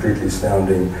remarkable and completely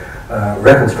astounding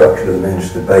reconstruction of the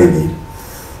Manchester baby.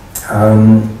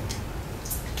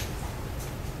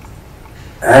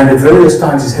 And at various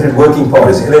times he's headed working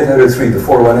parties, 1103, the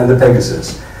 401 and the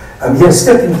Pegasus. He has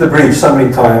stepped into the breach so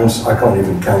many times, I can't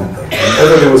even count them.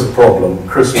 Whenever there was a problem,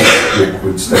 Chris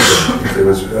would step in. If there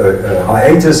was a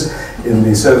hiatus in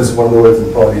the service of one of the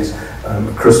working parties,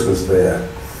 Chris was there.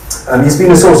 He's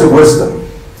been a source of wisdom.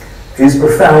 His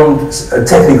profound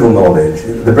technical knowledge,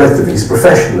 the breadth of it, his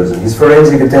professionalism, his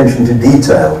forensic attention to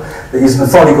detail, his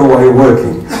methodical way of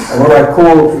working, and what I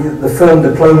call the firm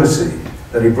diplomacy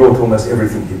that he brought to almost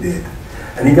everything he did.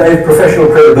 And he gave professional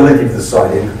credibility to the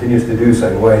society and continues to do so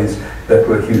in ways that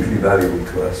were hugely valuable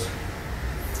to us.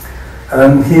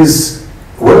 His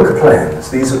work plans,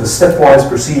 these are the stepwise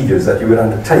procedures that you would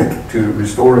undertake to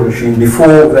restore a machine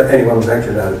before anyone was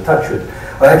actually allowed to touch it,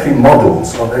 are actually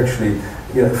models of actually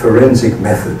forensic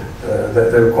method.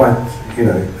 They were quite,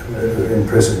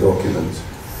 impressive documents.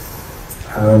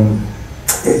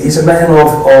 He's a man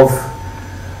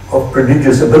of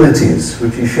prodigious abilities,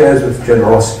 which he shares with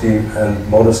generosity and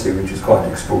modesty, which is quite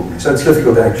extraordinary. So it's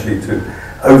difficult actually to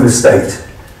overstate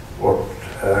what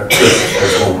Chris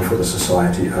has done for the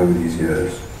society over these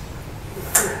years.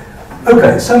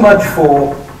 Okay, so much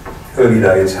for early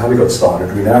days, how we got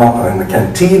started. We now are in the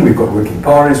canteen, we've got working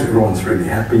parties, everyone's really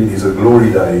happy. These are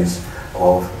glory days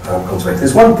of conservation.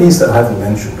 There's one piece that I haven't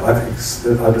mentioned.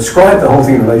 I've described the whole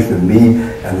thing in relation to me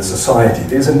and the society.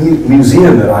 There's a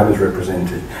museum that I was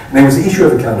representing, and there was the issue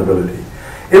of accountability.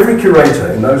 Every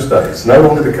curator in those days, no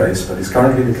longer the case, but is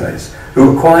currently the case,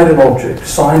 who acquired an object,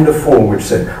 signed a form which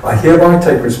said, I hereby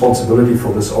take responsibility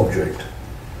for this object.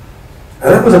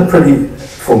 And that was a pretty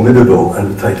formidable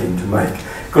undertaking to make,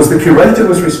 because the curator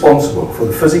was responsible for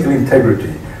the physical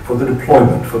integrity, for the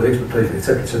deployment, for the exploitation,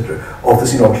 etc., of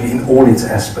this object in all its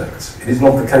aspects. It is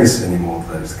not the case anymore.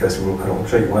 That is the case. I'll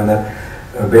show you why that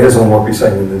bears on what we're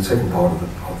saying in the second part of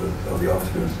the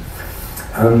afternoon.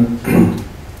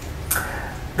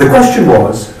 The question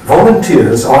was,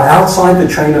 volunteers are outside the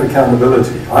chain of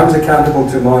accountability. I was accountable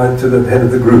to the head of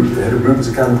the group. The head of the group was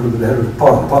accountable to the head of the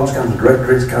department. The department was accountable to the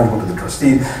director, was accountable to the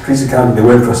trustee, trustees accountable, there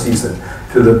weren't trustees then,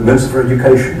 to the Minister for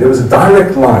Education. There was a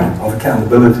direct line of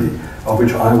accountability, of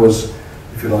which I was,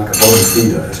 if you like, a bottom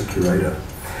feeder as a curator.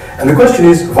 And the question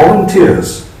is,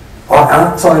 volunteers are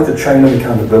outside the chain of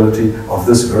accountability of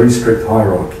this very strict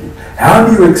hierarchy. How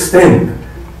do you extend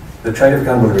the chain of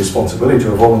accountability responsibility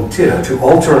to a volunteer to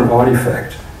alter an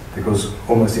artifact? Because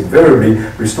almost invariably,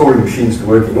 restoring machines to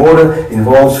working order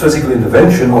involves physical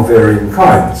intervention of varying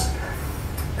kinds.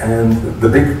 And the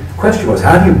big question was,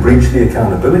 how do you breach the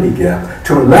accountability gap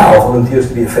to allow volunteers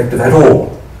to be effective at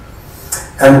all?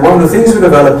 And one of the things we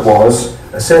developed was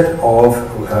a set of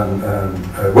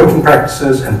working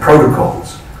practices and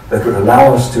protocols that would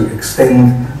allow us to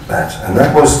extend that. And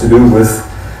that was to do with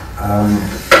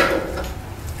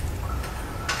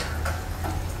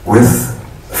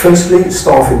firstly,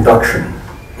 staff induction.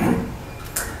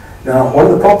 Now, one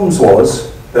of the problems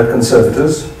was that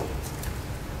conservators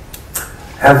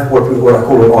have what I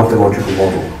call an archaeological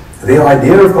model. The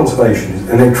idea of conservation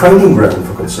and their training ground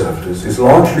for conservators is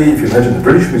largely, if you imagine the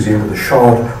British Museum, with a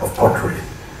shard of pottery.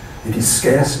 It is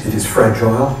scarce, it is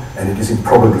fragile, and it is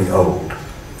improbably old.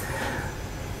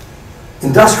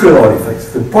 Industrial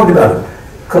artifacts, the point about it,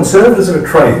 conservators are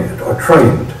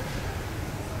trained.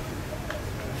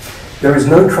 There is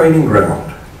no training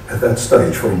ground at that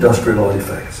stage for industrial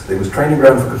artifacts. There was training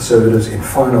ground for conservators in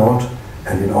fine art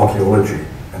and in archaeology,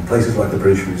 and places like the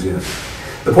British Museum.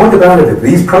 The point about it is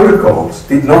these protocols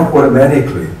did not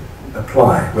automatically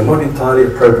apply, were not entirely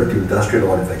appropriate to industrial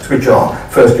artifacts, which are,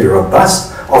 firstly,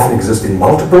 robust, often exist in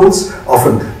multiples,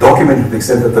 often documented to the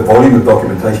extent that the volume of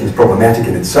documentation is problematic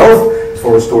in itself, as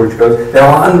far as storage goes. They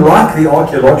are unlike the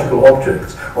archaeological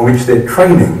objects on which their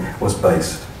training was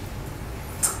based.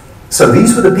 So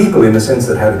these were the people, in a sense,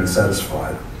 that had to be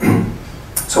satisfied.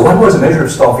 So one was a measure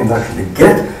of staff induction to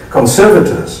get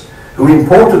conservators who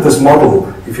imported this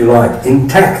model, if you like,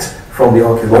 intact from the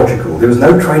archaeological. There was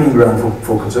no training ground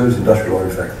for conservative industrial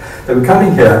artifacts. They were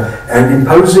coming here and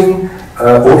imposing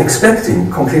or expecting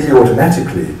completely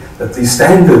automatically that the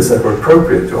standards that were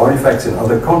appropriate to artifacts in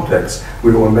other contexts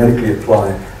would automatically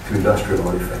apply to industrial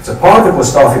artifacts. A part of it was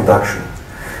staff induction,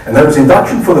 and that was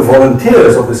induction for the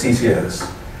volunteers of the CCS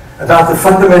about the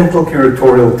fundamental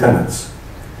curatorial tenets,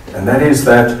 and that is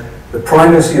that the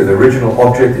primacy of the original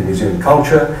object in museum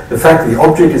culture, the fact that the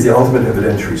object is the ultimate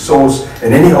evidentiary source,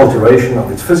 and any alteration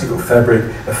of its physical fabric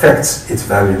affects its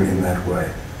value in that way.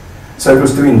 So it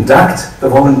was to induct the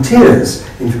volunteers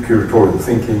into curatorial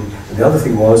thinking, and the other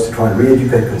thing was to try and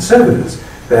re-educate conservators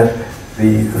that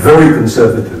the very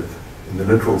conservative, in the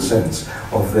literal sense,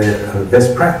 of their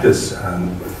best practice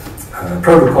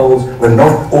protocols were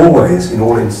not always, in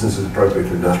all instances, appropriate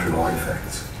to industrial artifacts.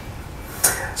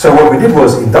 So what we did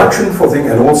was induction for things,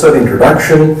 and also the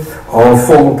introduction of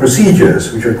formal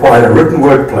procedures, which required a written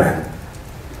work plan,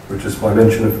 which is my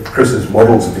mention of Chris's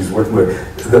models of his written work.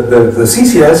 The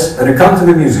CCS had to come to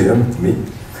the museum, me,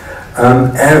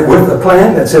 and with a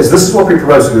plan that says, this is what we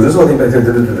propose to do, this is what we're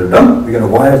going to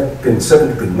wire pin 7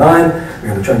 to pin 9, we're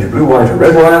going to change a blue wire to a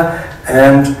red wire,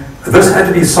 and this had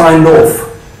to be signed off.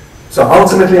 So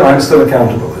ultimately I'm still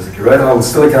accountable. As a curator, I was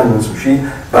still accountable for this machine,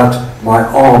 but my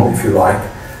arm, if you like,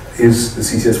 is the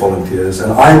CCS volunteers,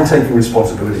 and I'm taking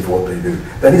responsibility for what they do.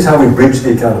 That is how we bridged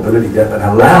the accountability gap and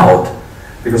allowed,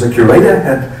 because a curator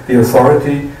had the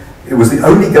authority, it was the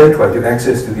only gateway to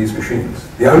access to these machines.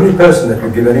 The only person that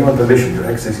could give anyone permission to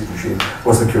access these machines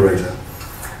was the curator.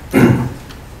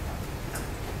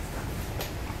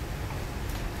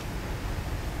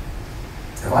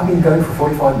 Have I been going for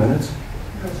 45 minutes?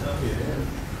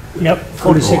 Yep,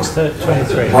 46 to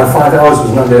 23. My 5 hours was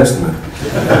an underestimate.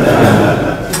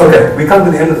 Okay, we come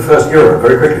to the end of the first era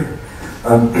very quickly.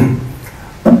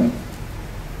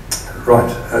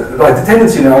 Right, the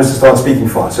tendency now is to start speaking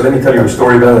fast, so let me tell you a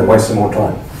story about it and waste some more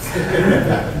time.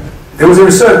 There was a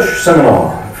research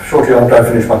seminar shortly after I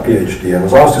finished my PhD, and I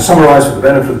was asked to summarize for the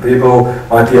benefit of the people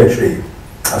my PhD.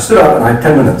 I stood up and I had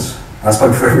 10 minutes. I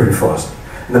spoke very, very fast.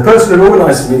 And the person who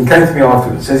organized the meeting came to me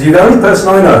afterwards and says, "You're the only person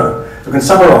I know who can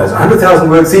summarize a 100,000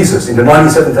 word thesis into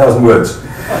 97,000 words.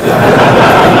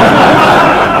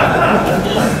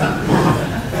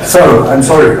 So, I'm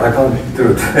sorry, I can't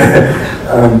do it.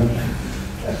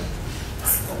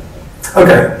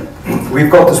 Okay,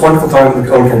 we've got this wonderful time in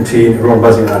the old canteen, everyone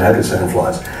buzzing around, happy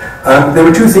sandflies. There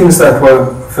were two things that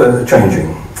were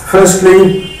changing.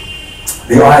 Firstly,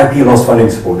 the IIP lost funding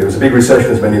support. There was a big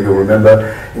recession, as many of you will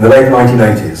remember, in the late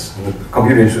 1980s. And the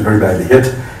computer industry was very badly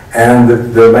hit, and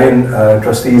the main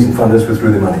trustees and funders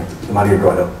withdrew the money. The money had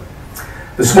dried up.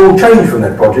 The small change from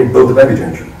that project built the Babbage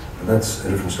engine, and that's a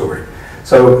different story.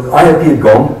 So IIP had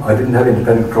gone. I didn't have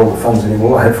independent control of the funds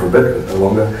anymore. I had for a bit, but no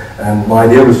longer. And my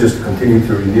idea was just to continue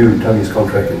to renew Tony's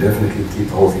contract indefinitely, keep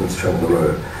the whole thing on the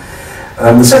road.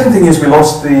 The second thing is we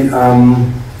lost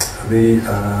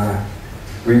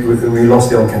we lost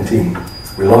the old canteen.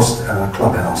 We lost our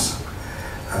clubhouse.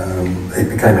 It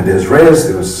became a des res.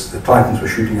 There was, the Titans were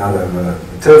shooting out over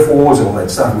turf wars and all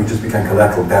that stuff, and we just became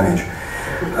collateral damage.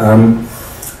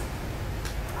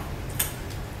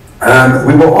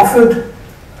 We were offered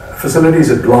facilities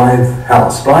at Blythe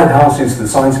House. Blythe House is the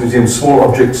Science Museum's small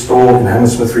object store in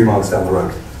Hammersmith, 3 miles down the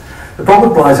road. The problem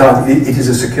with Blythe House, it is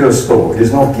a secure store. It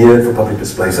is not geared for public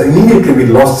display. So immediately we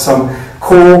lost some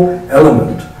core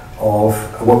element of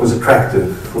what was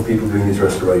attractive for people doing these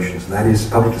restorations, and that is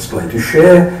public display, to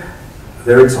share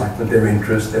their excitement, their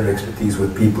interest, their expertise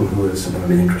with people who are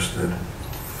similarly interested.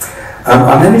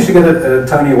 I managed to get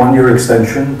Tony a 1-year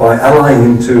extension by allying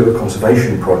him to a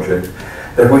conservation project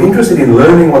that were interested in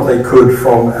learning what they could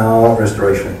from our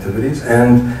restoration activities,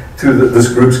 and to this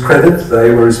group's credit,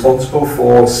 they were responsible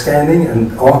for scanning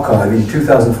and archiving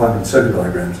 2,500 circuit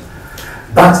diagrams.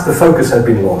 But the focus had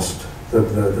been lost.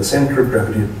 The center of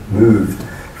gravity had moved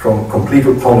from complete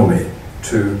autonomy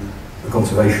to the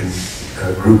conservation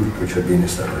group which had been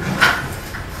established.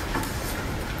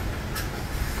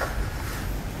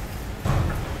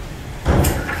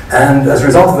 And as a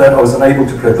result of that, I was unable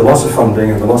to protect the loss of funding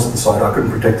and the loss of the site. I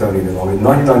couldn't protect Tony any longer. In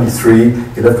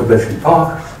 1993, he left for Bletchley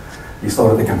Park. He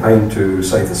started the campaign to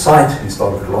save the site. He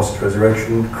started the Lost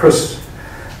Resurrection. Chris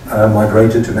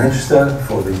migrated to Manchester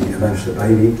for the Manchester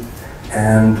Baby.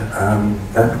 And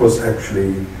that was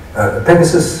actually,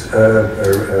 Pegasus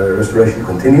restoration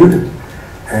continued,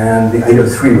 and the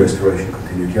 803 restoration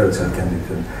continued here at South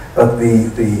Kensington. But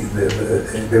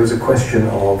there was a question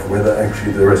of whether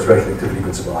actually the restoration activity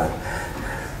could survive.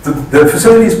 The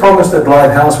facilities promised at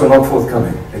Blythe House were not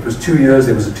forthcoming. It was 2 years,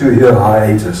 there was a 2-year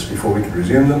hiatus before we could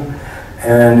resume them,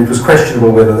 and it was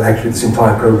questionable whether actually this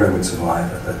entire program would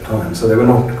survive at that time. So they were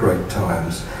not great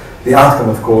times. The outcome,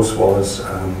 of course, was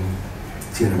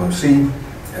TNMOC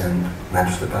and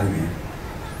Manchester Baby.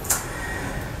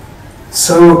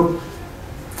 So,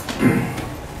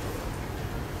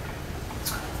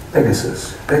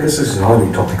 Pegasus. Pegasus is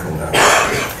highly topical now.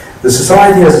 The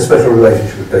Society has a special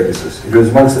relationship with Pegasus. It was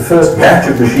amongst the first batch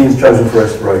of machines chosen for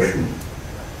restoration.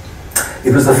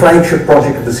 It was the flagship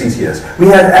project of the CCS. We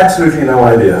had absolutely no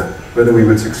idea whether we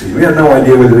would succeed. We had no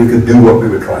idea whether we could do what we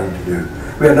were trying to do.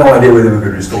 We had no idea whether we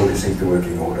could restore these things to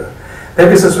working order.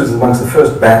 Pegasus was amongst the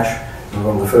first batch, and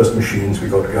one of the first machines we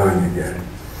got going again.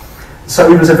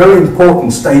 So it was a very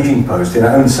important staging post in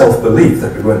our own self-belief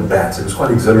that we weren't bats. It was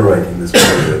quite exhilarating, this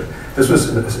period. This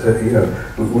was,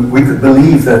 we could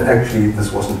believe that actually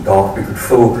this wasn't dark. We could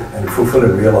fulfill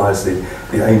and realize the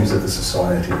aims of the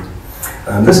society.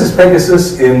 This is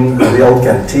Pegasus in the old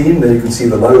canteen. There you can see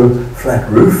the low, flat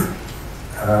roof.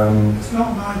 It's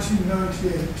not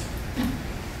 1998.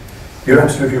 You're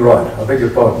absolutely right. I beg your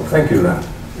pardon. Thank you, Lam.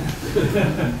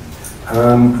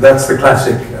 That's the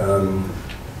classic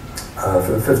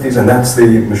 50s, and that's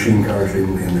the machine currently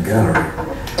in the gallery.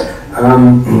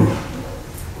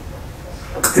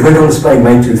 It went on display in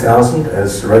May 2000,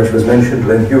 as Rachel has mentioned.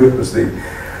 Len Hewitt was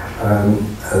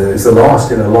is the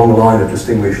last in a long line of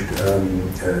distinguished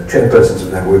chairpersons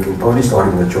of that working party,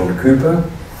 starting with John Cooper.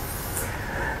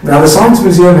 Now, the Science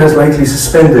Museum has lately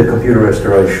suspended computer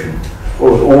restoration,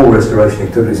 or all restoration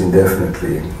activities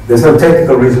indefinitely. There's no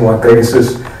technical reason why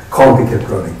Pegasus can't be kept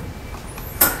running.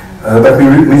 But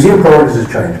museum priorities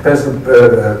have changed.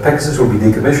 Pegasus will be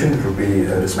decommissioned, it will be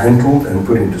dismantled and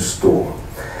put into store.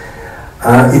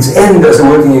 Its end as a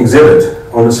working exhibit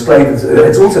on display,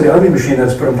 it's also the only machine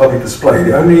that's put on public display.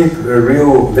 The only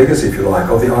real legacy, if you like,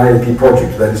 of the IAP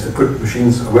project, that is to put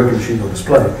machines, working machines on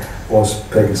display, was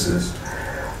Pegasus.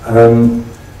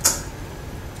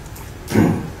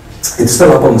 It's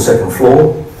still up on the second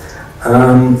floor.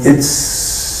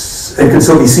 It can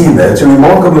still be seen there. It's a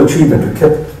remarkable achievement to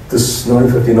keep this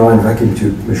 959 vacuum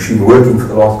tube machine working for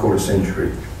the last quarter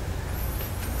century.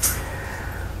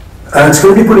 It's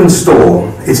going to be put in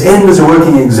store. Its end as a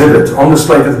working exhibit on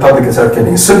display to the public at South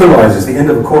Kensington symbolises the end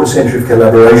of a quarter century of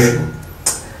collaboration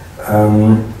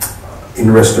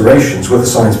in restorations with the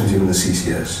Science Museum and the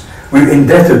CCS. We're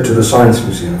indebted to the Science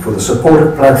Museum for the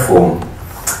supportive platform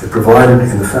it provided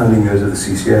in the founding years of the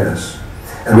CCS.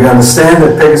 And we understand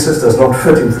that Pegasus does not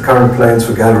fit into the current plans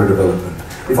for gallery development.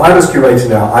 If I was curator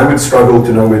now, I would struggle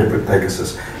to know where to put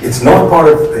Pegasus. It's not part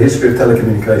of the history of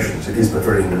telecommunications. It is, but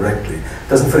very indirectly. It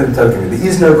doesn't fit into telecommunications. There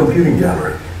is no computing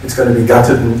gallery. It's going to be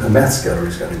gutted and a maths gallery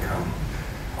is going to come.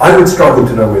 I would struggle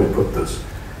to know where to put this.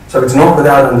 So it's not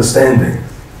without understanding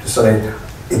to say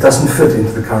it doesn't fit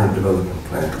into the current development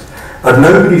plans. But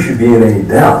nobody should be in any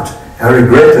doubt how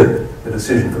regretted the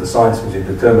decision for the Science Museum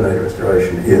to terminate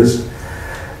restoration is,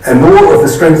 and more of the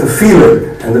strength of feeling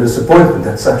and the disappointment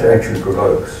that such action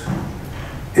provokes.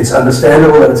 It's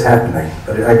understandable that it's happening,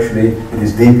 but it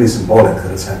is deeply symbolic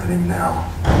that it's happening now.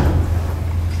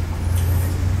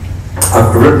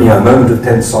 I've written here a moment of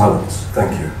tense silence.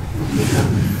 Thank you.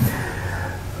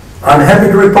 I'm happy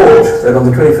to report that on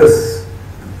the 25th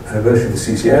anniversary of the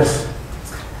CCS,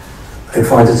 it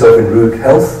finds itself in rude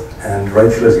health, and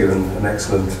Rachel has given an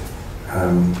excellent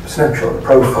snapshot, a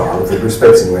profile of the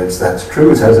respects in which that's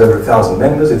true. It has over 1,000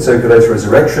 members. It circulates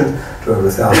resurrection to over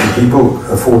 1,000 people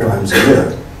 4 times a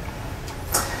year.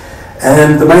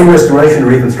 And the main restoration and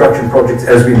reconstruction projects,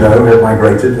 as we know, have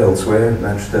migrated elsewhere,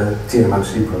 Manchester,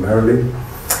 TNMOC primarily.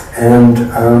 And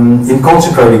in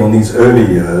concentrating on these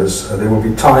early years, there will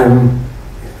in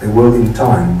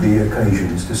time be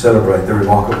occasions to celebrate the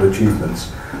remarkable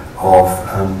achievements of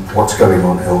what's going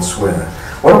on elsewhere.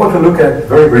 What I want to look at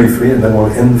very briefly, and then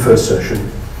we'll end the first session,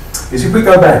 is if we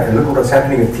go back and look at what's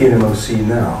happening at TNMOC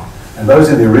now, and those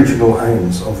are the original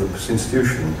aims of this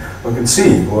institution, one can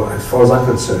see, well, as far as I'm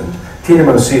concerned,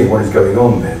 TNMOC and what is going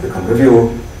on there, the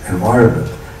convivial environment,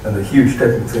 and the huge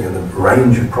technical thing, and the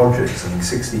range of projects, I think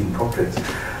 16 projects,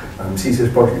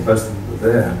 CCS projects, most of them were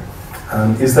there,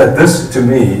 is that this, to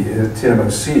me,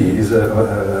 TNMOC is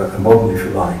a modern, if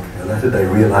you like, a latter-day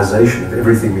realization of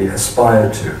everything we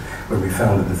aspired to when we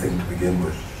founded the thing to begin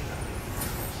with.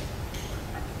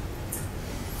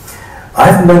 I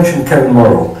haven't mentioned Kevin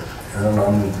Morrill, and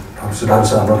I'm about to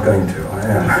say I'm not going to, I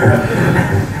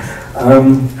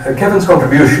am. Kevin's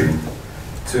contribution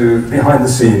to behind the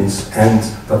scenes and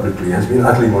publicly has been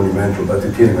utterly monumental, both to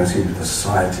TNMOC and to the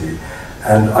society.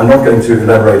 And I'm not going to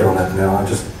elaborate on that now, I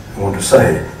just want to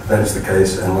say that is the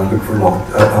case, and I look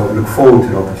forward to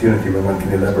an opportunity when one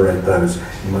can elaborate those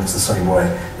in much the same way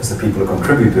as the people who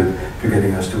contributed to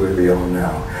getting us to where we are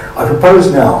now. I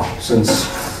propose now, since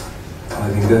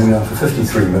I've been going now for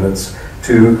 53 minutes,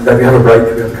 that we have a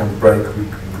break, we have to come to break. We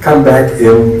come back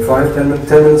in 10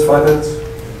 minutes, 5 minutes?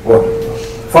 What?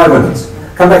 5 minutes.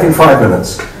 Come back in 5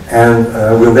 minutes, and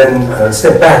we'll then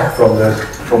step back from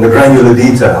the granular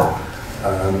detail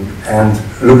and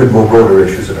look at more broader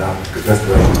issues about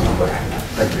restoration and operation.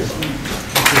 Thank you.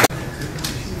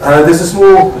 There's a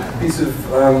small piece of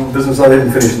business I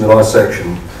didn't finish in the last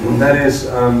section, and that is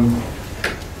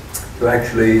to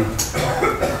actually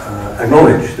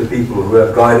acknowledge the people who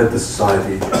have guided the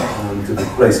society to the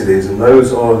place it is, and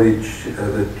those are the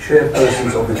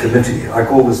chairpersons of the committee. I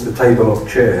call this the table of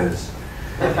chairs.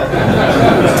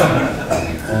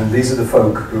 And these are the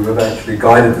folk who have actually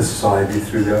guided the society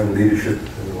through their own leadership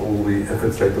and all the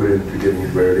efforts they put into getting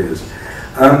it where it is.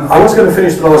 I was going to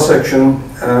finish the last section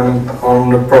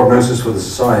on the prognosis for the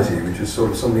society, which is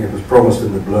sort of something that was promised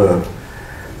in the blurb.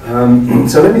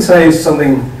 So let me say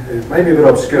something maybe a bit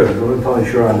obscure. I'm not entirely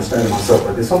sure I understand it myself,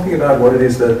 but there's something about what it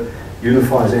is that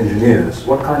unifies engineers,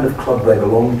 what kind of club they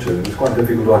belong to. It's quite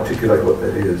difficult to articulate what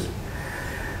that is.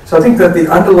 So I think that the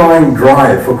underlying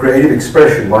drive for creative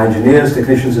expression by engineers,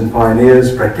 technicians and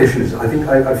pioneers, practitioners, I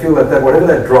feel that whatever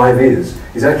that drive is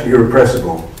actually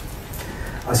irrepressible.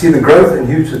 I see the growth and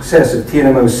huge success of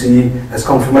TNMOC as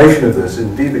confirmation of this,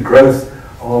 indeed the growth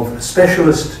of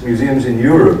specialist museums in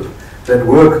Europe that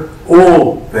work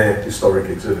all their historic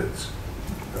exhibits.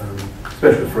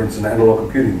 Especially, for instance, the Analog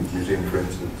Computing Museum, for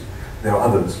instance. There are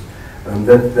others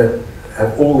that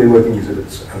have all their working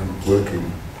exhibits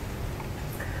working.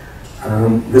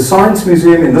 The Science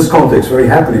Museum, in this context, very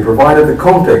happily provided the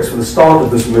context for the start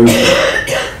of this movement,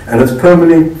 and it's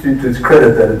permanently to its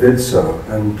credit that it did so,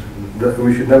 and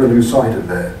we should never lose sight of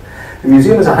that. The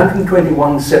museum has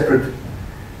 121 separate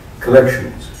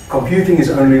collections. Computing is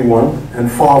only one,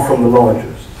 and far from the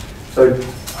largest. So it's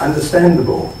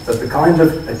understandable that the kind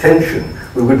of attention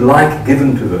we would like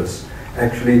given to this,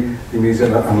 actually the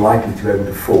museum are unlikely to be able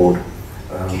to afford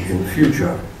in the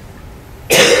future.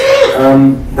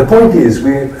 The point is,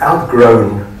 we've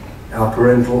outgrown our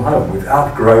parental home. We've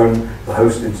outgrown the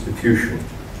host institution.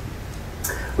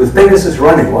 With Pegasus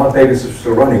running, while Pegasus was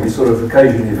still running, we sort of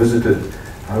occasionally visited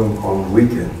home on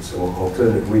weekends or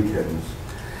alternate weekends.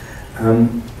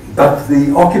 But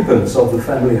the occupants of the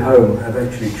family home have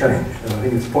actually changed, and I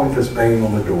think it's pointless banging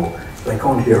on the door. They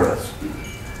can't hear us.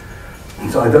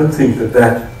 And so I don't think that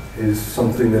that is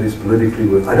something that is politically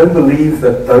worth. I don't believe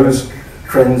that those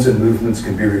trends and movements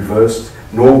can be reversed,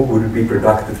 nor would it be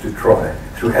productive to try,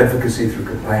 through advocacy, through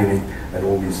campaigning, and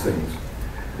all these things.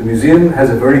 The museum has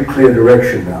a very clear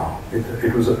direction now. It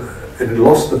had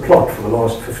lost the plot for the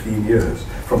last 15 years,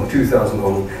 from 2000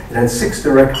 on. It had 6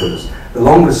 directors, the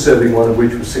longest serving one of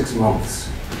which was 6 months.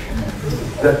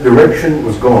 That direction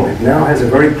was gone. It now has a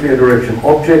very clear direction.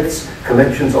 Objects,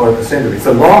 collections are at the center. It's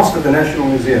the last of the National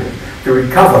Museum to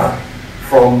recover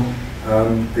from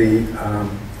the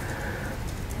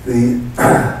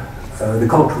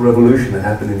Cultural Revolution that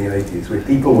happened in the 80s, where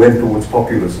people went towards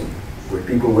populism, where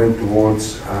people went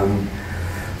towards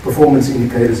performance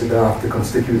indicators about the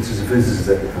constituencies of visitors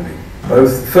that were coming.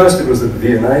 First it was the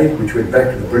V&A, which went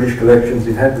back to the British collections.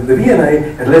 The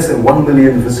V&A had less than 1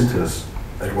 million visitors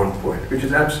at one point, which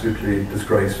is absolutely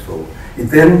disgraceful. It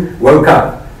then woke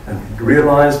up and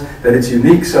realized that its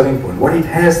unique selling point, what it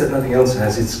has that nothing else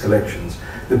has, its collections.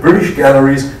 The British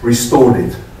galleries restored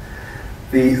it.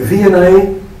 The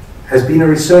V&A has been a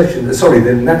research,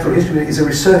 the Natural History is a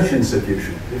research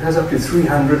institution. It has up to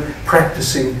 300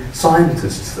 practicing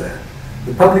scientists there.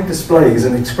 The public display is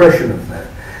an expression of that.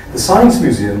 The Science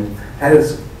Museum I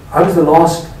was the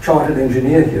last chartered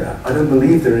engineer here. I don't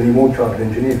believe there are any more chartered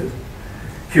engineers.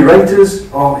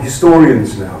 Curators are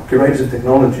historians now. Curators of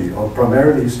technology are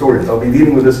primarily historians. I'll be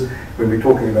dealing with this when we're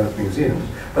talking about museums.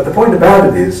 But the point about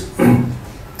it is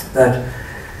that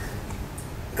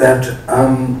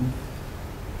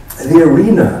the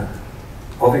arena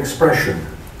of expression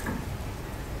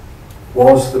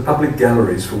was the public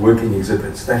galleries for working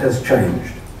exhibits. That has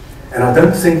changed. And I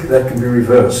don't think that can be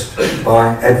reversed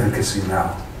by advocacy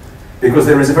now. Because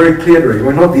there is a very clear direction.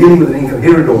 We're not dealing with an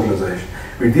incoherent organization.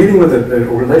 We're dealing with an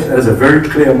organization that has a very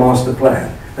clear master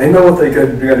plan. They know what they're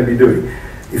going to be doing.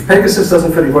 If Pegasus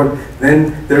doesn't fit in,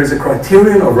 then there is a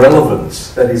criterion of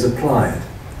relevance that is applied.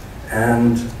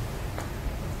 And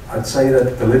I'd say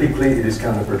that politically it is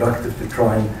counterproductive to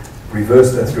try and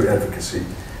reverse that through advocacy.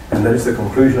 And that is the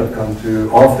conclusion I've come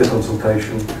to after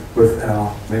consultation with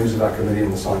our members of our committee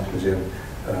in the Science Museum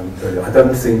earlier. I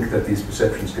don't think that these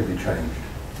perceptions can be changed.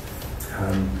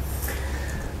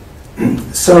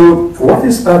 So what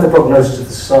is about the prognosis of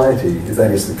the society, if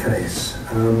that is the case?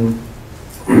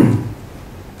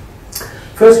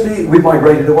 Firstly, we've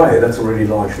migrated away. That's already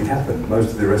largely happened. Most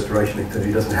of the restoration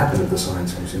activity doesn't happen at the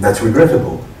Science Museum. That's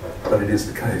regrettable, but it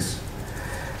is the case.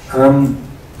 And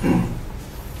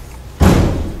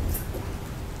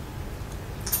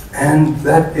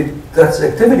that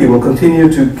activity will continue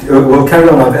to, will carry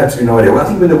on, I have absolutely no idea. Well, I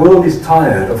think when the world is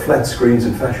tired of flat screens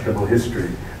and fashionable history,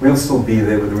 we'll still be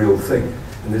there with the real thing.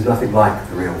 And there's nothing like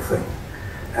the real thing.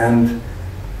 And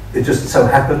it just so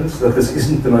happens that this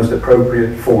isn't the most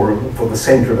appropriate forum for the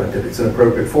centre of activity. It's an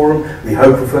appropriate forum. We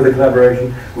hope for further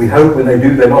collaboration. We hope when they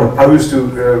do, they're not opposed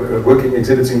to working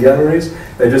exhibits in galleries.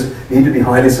 They just need to be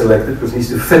highly selected because it needs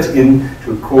to fit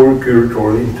into a core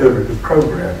curatorial interpretive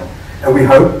program. And we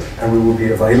hope, and we will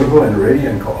be available and ready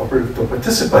and cooperative to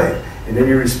participate in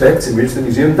any respects in which the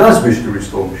museum does wish to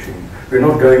restore machine. We're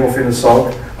not going off in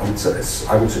assault. I would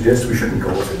suggest we shouldn't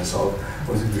go off in assault,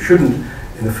 because we shouldn't,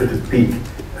 in a fit of pique,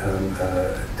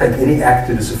 take any act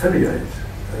to disaffiliate.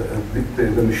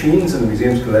 The machines and the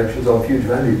museum's collections are of huge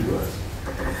value to us.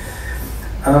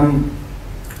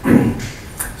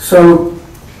 So,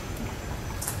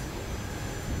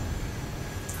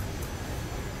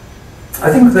 I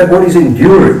think that what is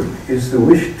enduring is the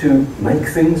wish to make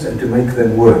things and to make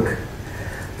them work.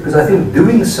 Because I think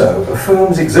doing so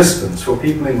affirms existence for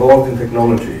people involved in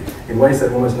technology in ways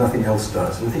that almost nothing else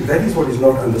does. And I think that is what is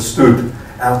not understood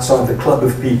outside the club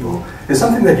of people. There's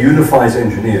something that unifies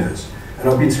engineers. And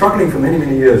I've been struggling for many,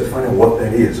 many years to find out what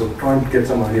that is, or trying to get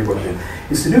some idea what it is.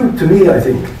 It's to do, to me, I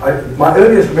think, my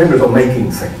earliest memories are making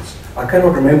things. I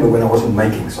cannot remember when I wasn't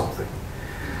making something.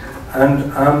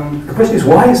 And the question is,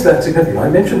 why is that significant? I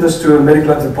mentioned this to a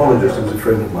medical anthropologist who was a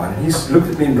friend of mine. He looked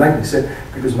at me in blank and said,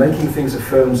 because making things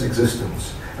affirms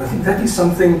existence. And I think that is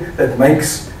something that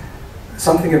makes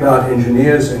something about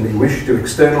engineers and the wish to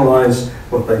externalize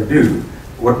what they do,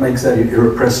 what makes that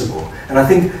irrepressible. And I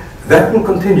think that will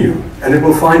continue, and it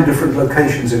will find different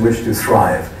locations in which to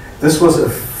thrive. This was a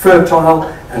fertile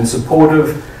and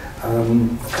supportive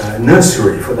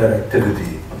nursery for that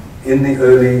activity in the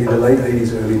late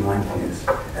 80s, early 90s.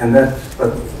 And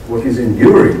but what is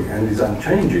enduring and is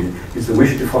unchanging is the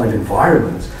wish to find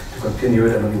environments to continue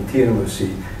it, and I mean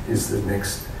TNMOC is the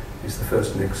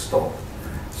first next stop.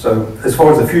 So as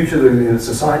far as the future of the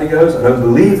society goes, I don't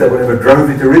believe that whatever drove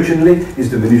it originally is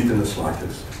diminished in the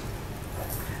slightest.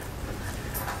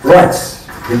 Right,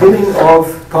 beginning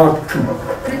of part 2.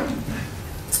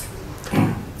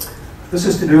 This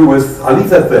is to do with, I'll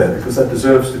leave that there because that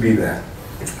deserves to be there.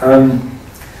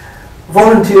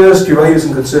 Volunteers, curators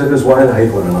and conservators, why do they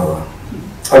hate one another?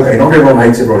 Okay, not everyone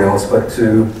hates everyone else, but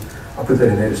I'll put that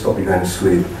in there to stop you going to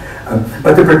sleep.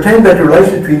 But to pretend that the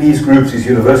relation between these groups is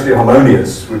universally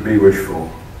harmonious would be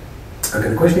wishful. Okay,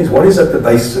 the question is, what is at the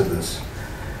basis of this?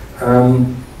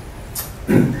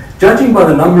 Judging by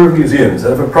the number of museums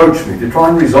that have approached me to try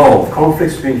and resolve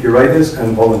conflicts between curators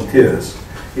and volunteers,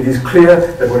 it is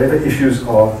clear that whatever issues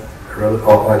are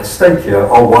at stake here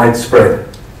are widespread.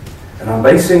 And I'm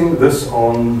basing this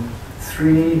on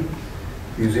 3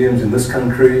 museums in this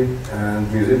country and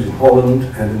museums in Holland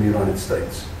and in the United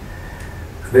States.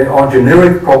 There are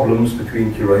generic problems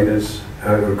between curators,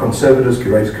 conservators,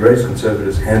 curators,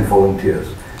 conservators, and volunteers.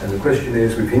 And the question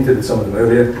is, we've hinted at some of them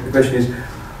earlier, the question is,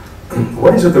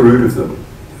 what is at the root of them?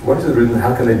 What is at the root of them,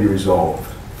 how can they be resolved?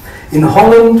 In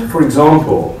Holland, for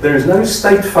example, there is no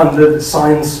state-funded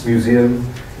science museum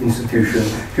institution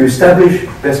to establish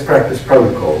best practice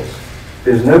protocols.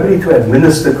 There's nobody to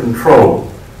administer control,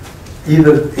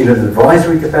 either in an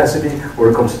advisory capacity or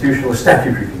a constitutional or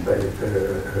statutory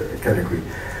category.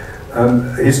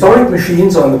 Historic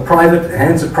machines are in the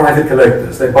hands of private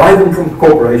collectors. They buy them from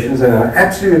corporations and are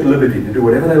absolutely at liberty to do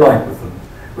whatever they like with them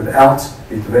without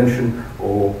intervention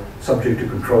or subject to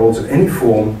controls of any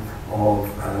form of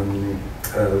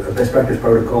best practice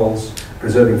protocols,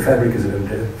 preserving fabric as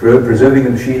preserving the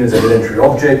machine as an evidentiary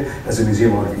object, as a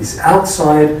museum object. It's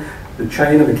outside the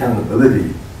chain of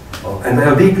accountability. And they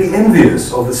are deeply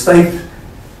envious of the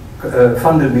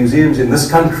state-funded museums in this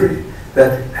country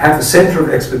that have a center of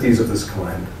expertise of this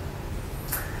kind.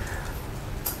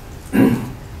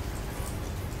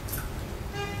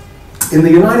 In the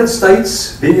United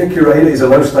States, being a curator is a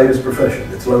low-status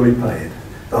profession. It's lowly paid.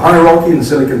 The hierarchy in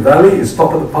Silicon Valley is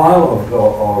top of the pile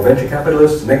of venture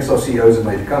capitalists. Next are CEOs of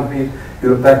major companies,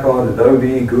 Hewlett-Packard,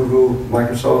 Adobe, Google,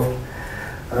 Microsoft.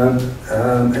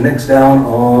 And next down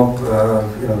are,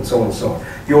 and so on and so on.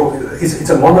 It's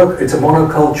a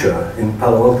monoculture in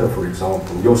Palo Alto, for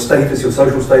example. Your status, your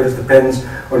social status depends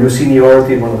on your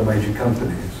seniority in one of the major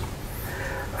companies.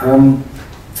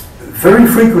 Very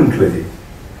frequently,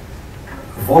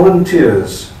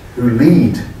 volunteers who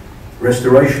lead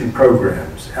restoration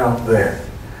programs out there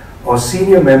are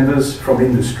senior members from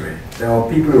industry. There are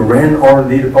people who ran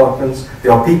R&D departments.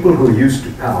 There are people who are used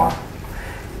to power.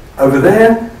 Over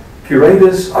there,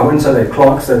 curators, I wouldn't say they're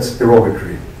clerks, that's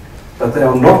derogatory, but they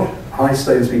are not high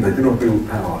status people. They do not wield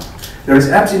power. There is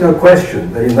absolutely no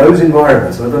question that in those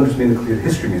environments, and I don't just mean the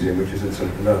History Museum, which is in sort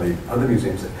of the other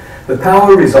museums, the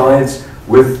power resides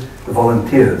with the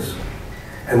volunteers.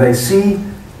 And they see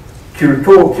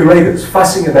curators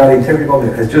fussing about integrity of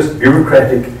object as just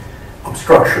bureaucratic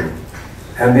obstruction.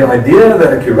 And the idea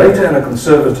that a curator and a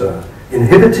conservator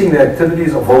inhibiting the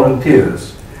activities of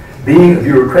volunteers being a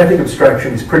bureaucratic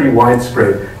abstraction is pretty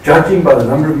widespread, judging by the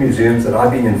number of museums that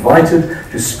I've been invited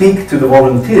to speak to the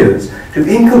volunteers, to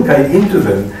inculcate into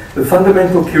them the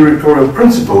fundamental curatorial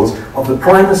principles of the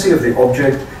primacy of the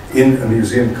object in a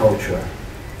museum culture.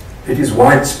 It is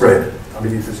widespread. I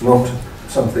mean, it is not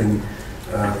something,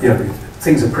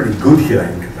 things are pretty good here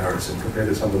in comparison compared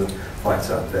to some of the fights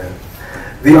out there.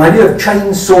 The idea of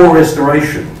chainsaw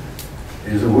restoration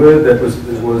is a word that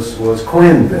was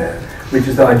coined there, which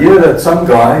is the idea that some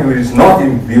guy who is not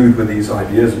imbued with these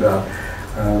ideas about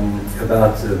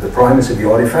the primacy of the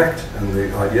artifact and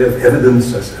the idea of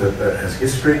evidence as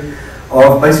history,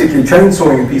 of basically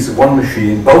chainsawing a piece of one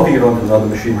machine, bolting it onto another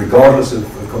machine, regardless of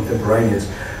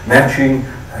contemporaneous matching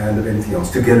and of anything else,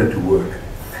 to get it to work.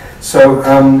 So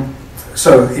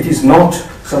it is not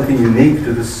something unique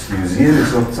to this museum,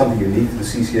 it's not something unique to the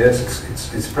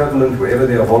CCS, it's prevalent wherever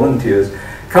there are volunteers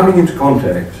coming into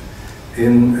contact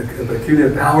in a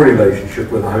peculiar power relationship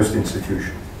with the host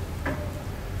institution.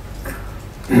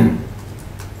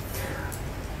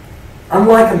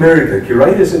 Unlike America,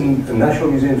 curators in national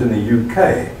museums in the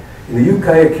UK,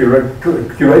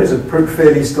 curators are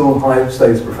fairly still high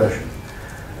status profession.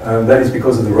 That is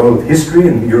because of the role of history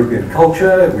in European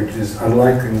culture, which is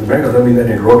unlike in America. I don't mean that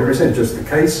in a derogatory sense, it's just the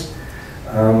case.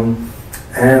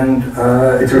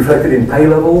 It's reflected in pay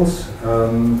levels,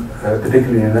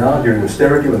 particularly now during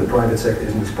austerity when the private sector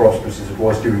isn't as prosperous as it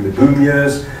was during the boom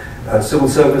years. Civil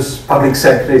service, public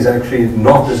sector is actually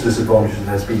not as disadvantaged as it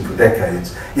has been for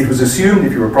decades. It was assumed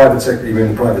if you were a private sector, you were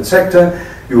in the private sector,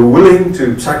 you were willing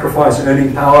to sacrifice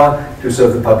earning power to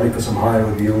serve the public for some higher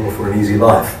ordeal or for an easy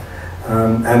life.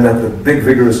 And that the big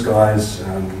vigorous guys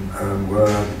were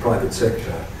the private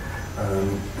sector.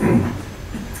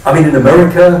 I mean, in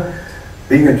America,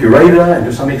 being a curator and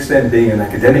to some extent being an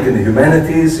academic in the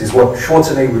humanities is what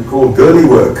Schwarzenegger would call girly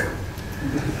work.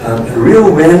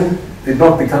 Real men did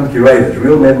not become curators.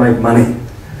 Real men make money.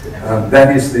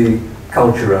 That is the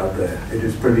culture out there. It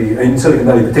is pretty, in Silicon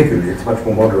Valley particularly, it's much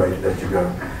more moderated as you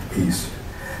go east.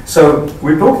 So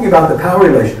we're talking about the power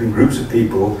relation between groups of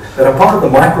people that are part of the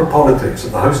micropolitics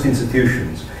of the host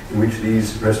institutions in which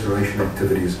these restoration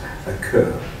activities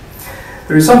occur.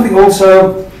 There is something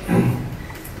also,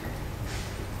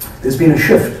 there's been a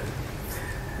shift.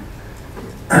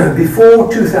 Before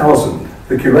 2000,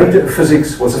 the curator of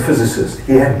physics was a physicist.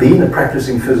 He had been a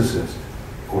practicing physicist,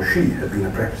 or she had been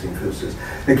a practicing physicist.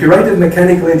 The curator of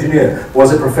mechanical engineer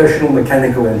was a professional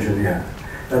mechanical engineer.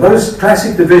 Now those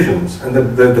classic divisions, and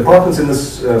the departments in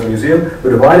this museum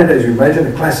were divided, as you imagine,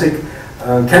 a classic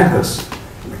campus.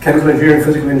 Chemical engineering,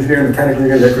 physical engineering, mechanical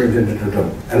engineering, electrical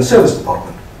engineering, and a service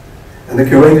department. And the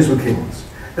curators were kings.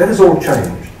 That has all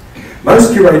changed.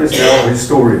 Most curators now are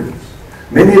historians.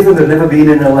 Many of them have never been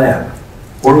in a lab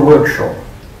or a workshop.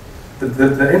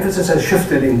 The emphasis has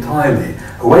shifted entirely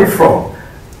away from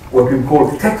what we call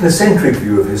the technocentric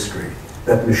view of history,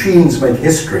 that machines make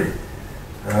history.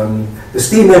 The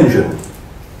steam engine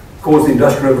caused the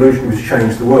Industrial Revolution, which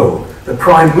changed the world. The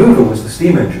prime mover was the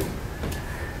steam engine.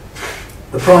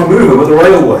 The prime mover were the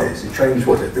railways. It changed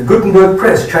what? The Gutenberg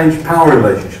press changed power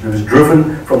relationship. It was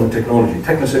driven from the technology,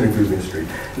 technocentric view of history.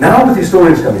 Now with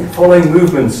historians coming, following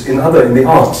movements in the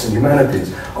arts and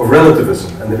humanities of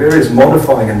relativism and the various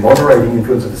modifying and moderating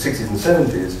influence of the 60s and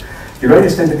 70s,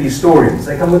 curators tend to be historians.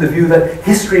 They come with the view that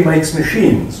history makes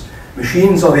machines.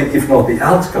 Machines are, if not the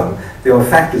outcome, they are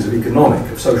factors of economic,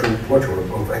 of social,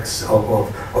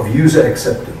 of user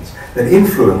acceptance that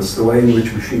influence the way in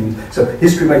which machines, so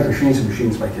history makes machines and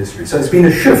machines make history. So it's been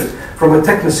a shift from a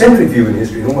technocentric view in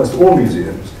history in almost all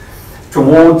museums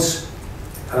towards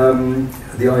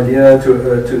the idea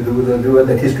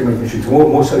that history makes machines,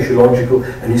 more sociological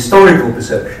and historical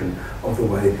perception of the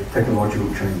way technological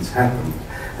changes happen.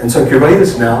 And so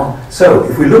curators now, so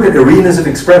if we look at arenas of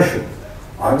expression,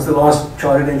 I was the last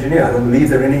chartered engineer. I don't believe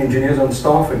there are any engineers on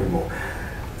staff anymore.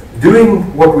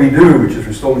 Doing what we do, which is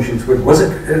restore machines, was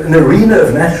an arena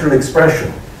of natural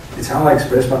expression. It's how I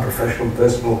express my professional,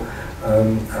 personal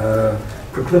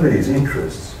proclivities,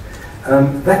 interests.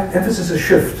 That emphasis has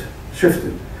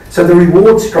shifted. So the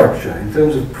reward structure, in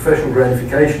terms of professional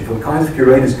gratification for the kinds of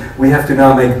curators we have to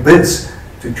now make bids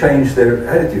to change their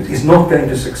attitudes, is not going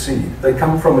to succeed. They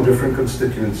come from a different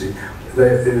constituency.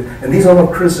 And these are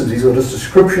not criticisms, these are just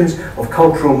descriptions of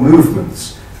cultural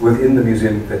movements within the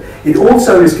museum. It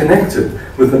also is connected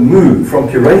with the move from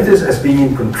curators as being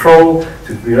in control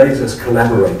to curators as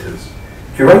collaborators.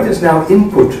 Curators now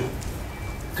input,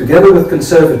 together with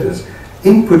conservators,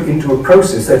 input into a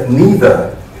process that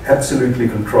neither absolutely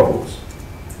controls.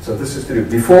 So this is to do.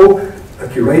 Before, a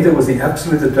curator was the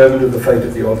absolute determinant of the fate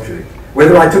of the object.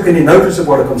 Whether I took any notice of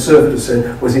what a conservator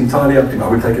said was entirely up to me. I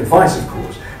would take advice, of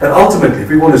course. And ultimately, if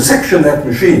we want to section that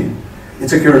machine,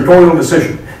 it's a curatorial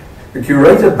decision. The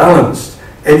curator balanced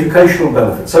educational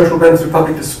benefits, social benefits of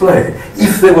public display,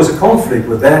 if there was a conflict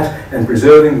with that and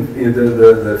preserving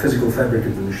the physical fabric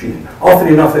of the machine.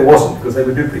 Often enough there wasn't, because they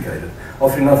were duplicated.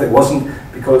 Often enough there wasn't,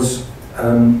 because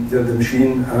the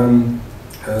machine,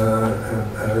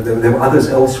 there were others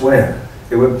elsewhere.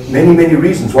 There were many, many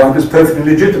reasons why it was perfectly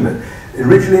legitimate.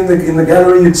 Originally in the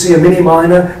gallery you'd see a mini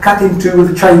miner cut in two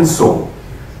with a chainsaw.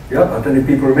 Yep, I don't know if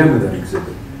people remember that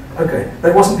exhibit. Okay,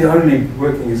 that wasn't the only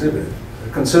working exhibit. A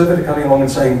conservator coming along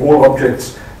and saying all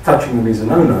objects touching them is a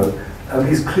no-no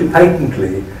is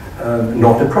patently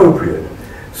not appropriate.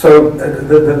 So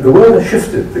the world has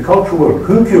shifted, the cultural world.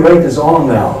 Who curators are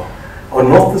now are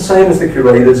not the same as the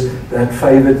curators that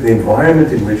favoured the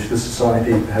environment in which the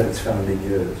society had its founding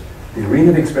years. The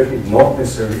arena of expression is not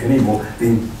necessarily anymore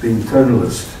the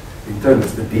internalist,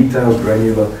 the detailed,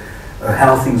 granular,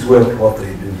 how things work, what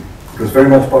they do. It was very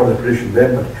much part of the tradition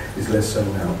then, but is less so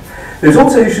now. There's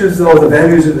also issues of the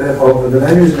values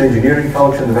of engineering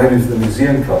culture and the values of the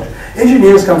museum culture.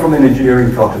 Engineers come from an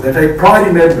engineering culture. They take pride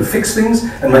in being able to fix things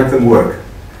and make them work.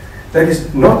 That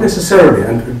is not necessarily,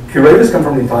 and curators come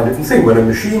from an entirely different thing. When a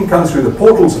machine comes through the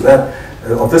portals of that,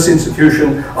 of this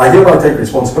institution, I hereby take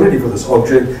responsibility for this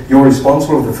object. You're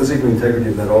responsible for the physical integrity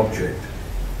of that object.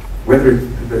 Whether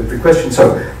the question,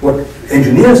 so what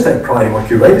engineers take pride in, what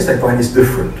curators take pride in is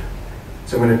different.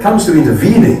 So when it comes to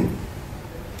intervening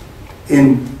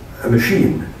in a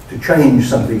machine to change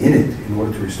something in it in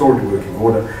order to restore it to working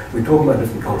order, we're talking about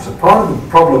different cultures. So part of the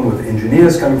problem with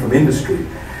engineers coming from industry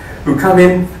who come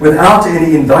in without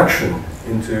any induction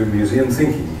into museum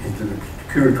thinking, into the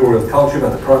curatorial culture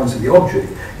about the primacy of the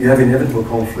object, you have inevitable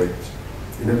conflicts.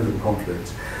 Inevitable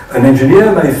conflicts. An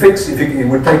engineer may fix, if he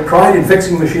would take pride in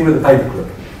fixing a machine with a paperclip.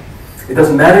 It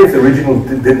doesn't matter if the original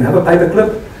didn't have a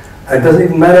paperclip. It doesn't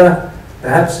even matter,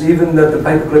 perhaps even that the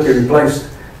paperclip he replaced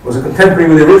was a contemporary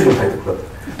with the original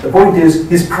paperclip. The point is,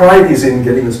 his pride is in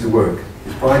getting this to work.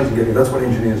 His pride is in getting, that's what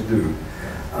engineers do.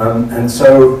 And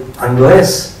so,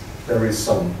 unless there is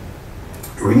some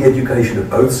re-education of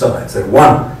both sides, that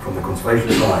one, from the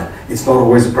conservation side, it's not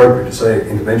always appropriate to say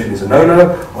intervention is a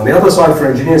no-no. On the other side, for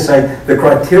engineers, saying the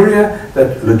criteria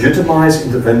that legitimize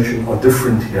intervention are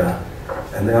different here,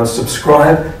 and they are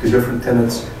subscribed to different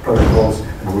tenets, protocols,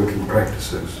 and working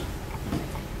practices.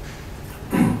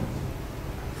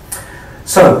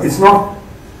 So it's not.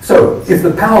 So if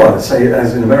the power, say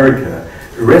as in America,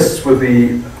 rests with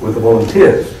the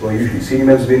volunteers, well, usually senior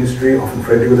members of the industry, often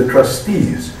friendly with the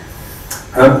trustees,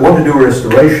 want to do a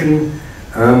restoration,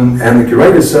 and the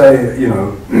curators say, you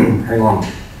know, hang on,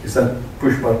 is that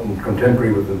push button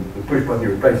contemporary with the push button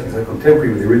you're replacing, is that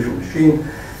contemporary with the original machine?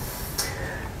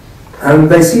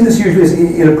 They see this usually as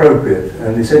inappropriate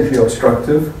and essentially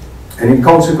obstructive, and in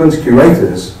consequence,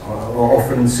 curators are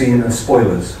often seen as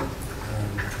spoilers.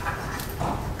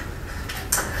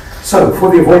 So,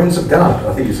 for the avoidance of doubt,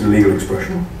 I think it's a legal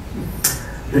expression,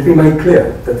 let me make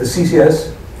clear that the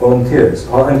CCS volunteers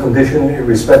are unconditionally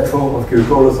respectful of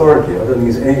curatorial authority. I don't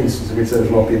think there's any instance in which that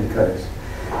has not been the case.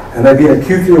 And they've been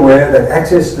acutely aware that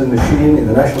access to the machine in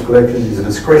the national collections is a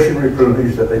discretionary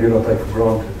privilege that they do not take for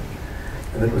granted.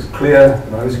 And it was clear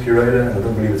when I was a curator, and I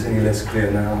don't believe it's any less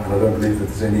clear now, and I don't believe that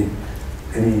there's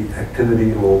any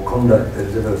activity or conduct that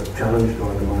has ever challenged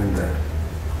or undermined that.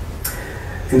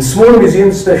 In smaller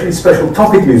museums, especially special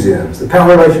topic museums, the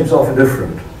power relationships are often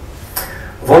different.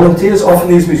 Volunteers, often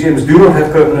these museums do not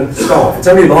have permanent staff. It's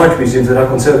only large museums that have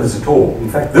conservators at all. In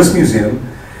fact, this museum,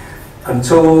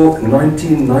 until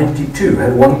 1992,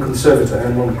 had one conservator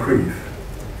and one crief.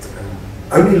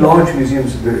 Only large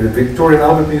museums, the Victoria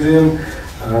and Albert Museum,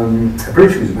 a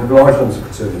British museum, have large numbers of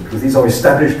conservators, because these are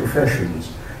established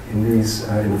professions in these,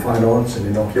 in the fine arts and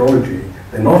in archaeology.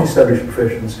 They're not established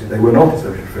professions. They were not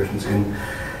established professions in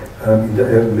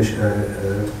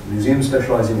museums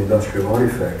specializing in industrial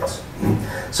artifacts.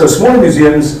 So smaller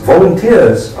museums,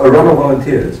 volunteers are run by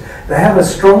volunteers. They have a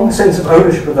strong sense of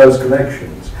ownership of those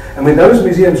collections. And when those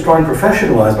museums try and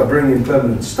professionalize by bringing in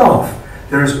permanent staff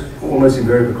there is almost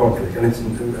invariable conflict. And it's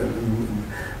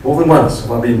more than once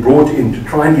have I been brought in to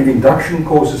try and give induction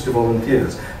courses to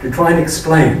volunteers, to try and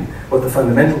explain what the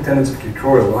fundamental tenets of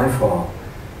curatorial life are,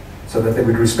 so that they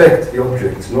would respect the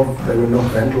objects, they would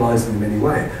not vandalize them in any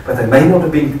way, but they may not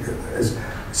have been as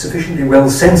sufficiently well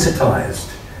sensitized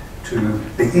to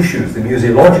the issues, the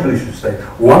museological issues.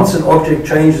 Once an object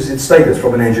changes its status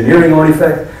from an engineering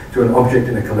artifact to an object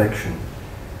in a collection,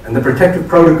 and the protective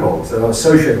protocols that are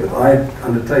associated with, I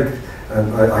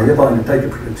hereby undertake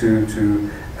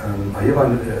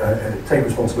take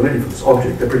responsibility for this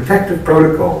object. The protective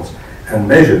protocols and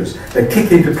measures that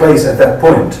kick into place at that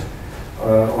point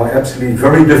are absolutely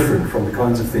very different from the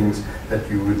kinds of things that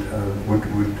you would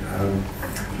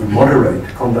moderate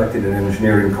conduct in an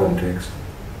engineering context.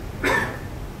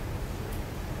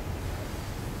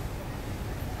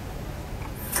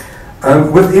 I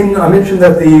mentioned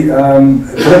that the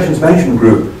collections management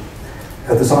group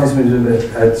at the Science Museum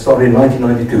had started in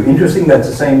 1992. Interesting, that's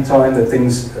the same time that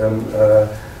things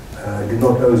did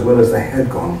not go as well as they had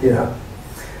gone here.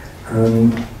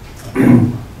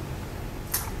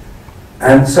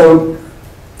 And so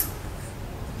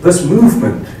this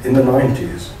movement in the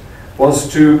 90s was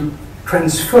to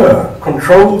transfer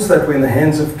controls that were in the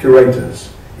hands of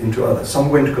curators into others. Some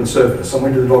went to conservators, some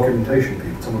went to the documentation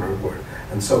people, some were,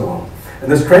 and so on.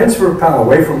 And this transfer of power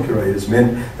away from curators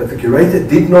meant that the curator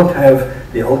did not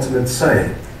have the ultimate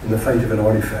say in the fate of an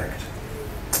artifact.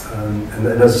 And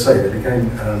as I say, it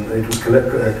became, it was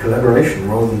collaboration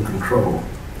rather than control.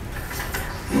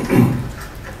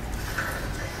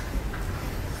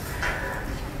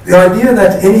 The idea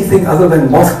that anything other than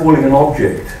mothballing an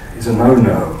object is a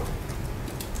no-no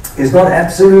is not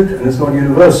absolute and it's not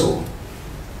universal.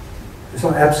 It's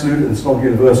not absolute and it's not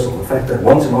universal. The fact that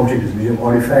once an object is a museum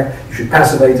artifact, you should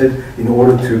passivate it in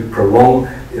order to prolong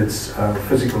its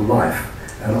physical life.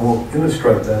 And I will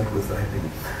illustrate that with a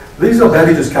thing. These are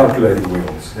Babbage's calculating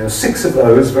wheels. There are 6 of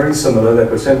those, very similar, that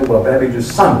were assembled by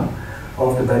Babbage's son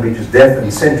after Babbage's death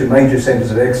and sent to major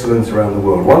centers of excellence around the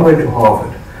world. One went to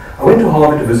Harvard. I went to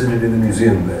Harvard to visit it in the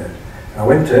museum there. I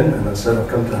went in and I said, I've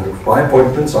come to by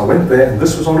appointments. I went there and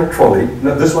this was on a trolley.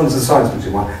 No, this one's the Science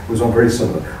Museum one. It was on very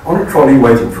similar. On a trolley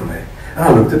waiting for me. And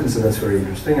I looked at it and said, that's very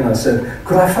interesting. And I said,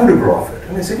 could I photograph it?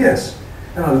 And they said, yes.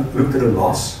 And I looked at a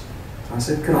loss. I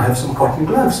said, can I have some cotton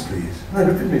gloves, please? And they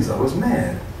looked at me as I was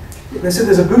mad. And they said,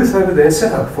 there's a booth over there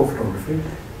set up for photography.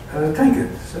 Take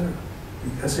it. So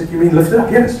I said, you mean lift it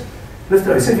up? Yes. Lift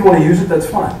it up. He said, you want to use it? That's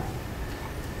fine.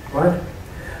 Right?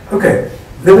 Okay.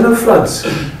 There were no floods.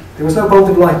 There was no bolt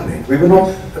of lightning.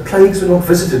 The plagues were not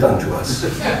visited unto us.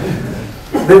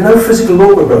 No physical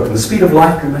law were broken. The speed of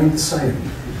light remained the same.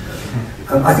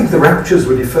 I think the raptures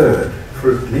were deferred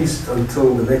for at least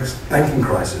until the next banking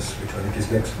crisis, which I think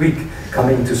is next week,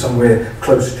 coming to somewhere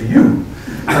close to you.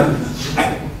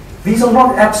 These are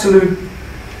not absolute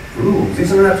rules.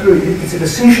 These are not absolute. It's a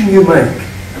decision you make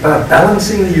about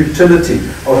balancing the utility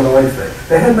of an artifact.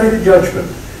 They had made a judgment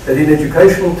that in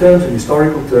educational terms and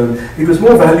historical terms, it was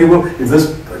more valuable if this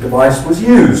device was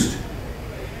used.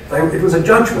 It was a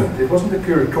judgment. It wasn't a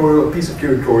piece of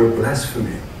curatorial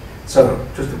blasphemy. So,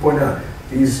 just to point out,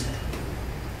 these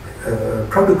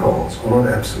protocols are not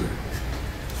absolute.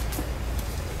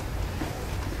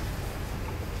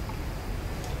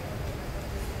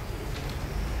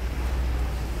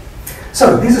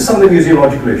 So, these are some of the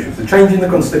museological issues. The change in the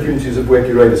constituencies of where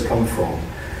curators come from.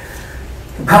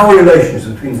 The power relations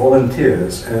between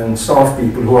volunteers and staff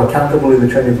people who are accountable in the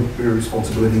chain of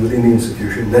responsibility within the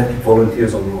institution, that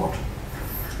volunteers are not.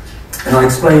 And I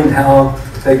explained how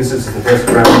Pegasus is the test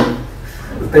ground.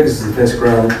 With Pegasus as the test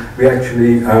ground, we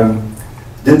actually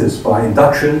did this by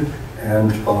induction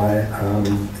and by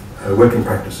working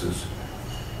practices.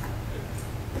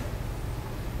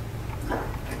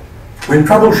 When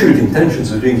troubleshooting tensions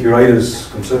between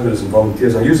curators, conservators, and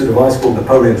volunteers, I use a device called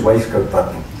Napoleon's waistcoat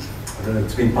button. I don't know,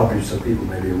 it's been published, so people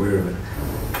may be aware of it.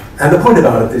 And the point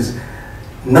about it is,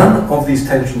 none of these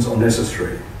tensions are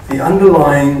necessary. The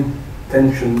underlying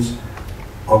tensions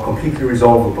are completely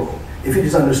resolvable if it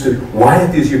is understood why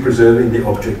it is you're preserving the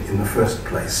object in the first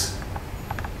place.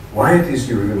 Why it is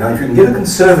you. Now, if you can get a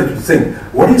conservative to think,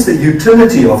 what is the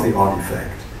utility of the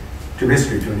artifact to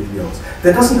history, to anything else?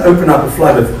 That doesn't open up a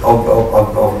flood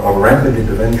of rampant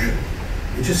intervention.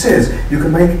 It just says you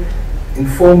can make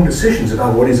informed decisions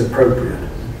about what is appropriate.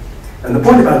 And the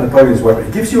point about Napoleon's weapon,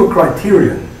 it gives you a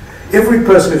criterion. Every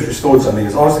person who's restored something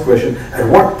is asked the question, at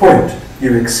what point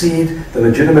you exceed the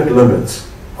legitimate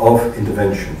limits of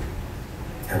intervention?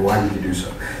 And why would you do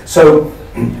so? So,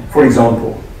 for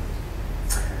example,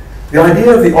 the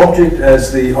idea of the object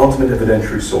as the ultimate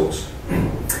evidentiary source.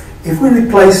 If we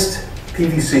replaced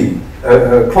PVC,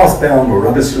 cloth-bound or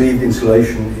rubber-sleeved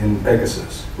insulation in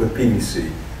Pegasus with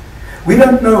PVC. We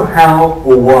don't know how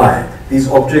or why these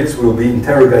objects will be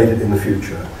interrogated in the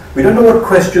future. We don't know what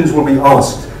questions will be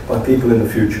asked by people in the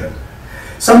future.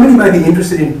 Somebody may be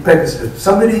interested in Pegasus.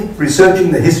 Somebody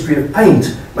researching the history of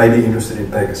paint may be interested in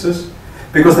Pegasus,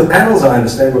 because the panels, I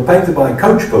understand, were painted by a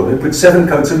coach builder who put 7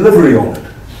 coats of livery on it.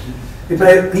 It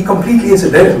may be completely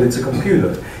incidental, it's a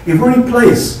computer. If we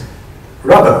replace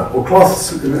rubber or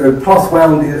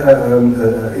cloth-wound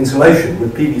insulation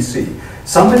with PVC,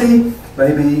 somebody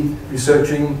may be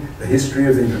researching the history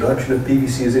of the introduction of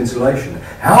PVC as insulation.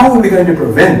 How are we going to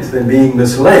prevent them being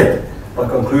misled by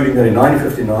concluding that in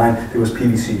 1959 there was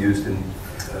PVC used in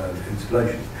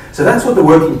insulation? So that's what the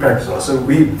working practice are. So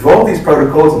we evolve these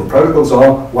protocols, and the protocols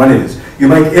are, one is, you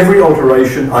make every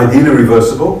alteration ideally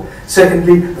reversible.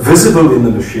 Secondly, visible in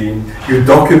the machine. You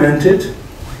document it,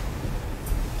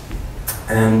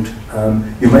 and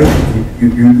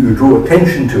you draw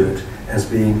attention to it as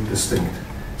being distinct.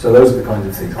 So those are the kinds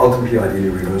of things. Ultimately, ideally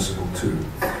reversible too.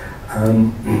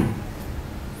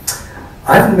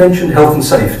 I haven't mentioned health and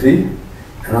safety,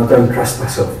 and I don't trust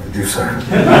myself to do so.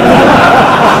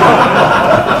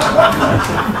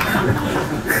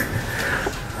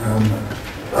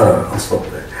 I'll stop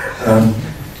there.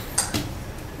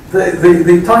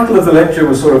 The title of the lecture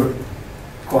was sort of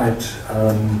quite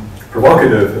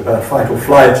provocative about fight or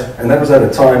flight, and that was at a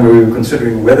time where we were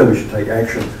considering whether we should take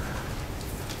action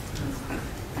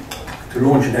to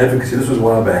launch an advocacy. This was a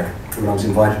while back when I was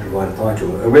invited to write a title,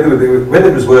 whether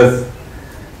it was worth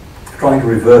trying to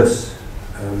reverse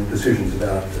decisions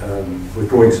about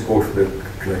withdrawing support for the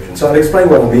collection. So I'll explain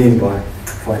what I mean by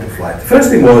fight or flight. The first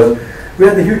thing was, we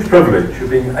had the huge privilege of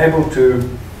being able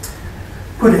to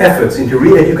put efforts into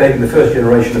re-educating the first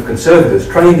generation of conservators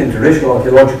trained in traditional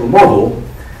archaeological model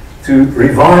to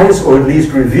revise or at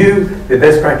least review their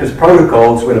best practice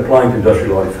protocols when applying to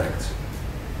industrial artifacts.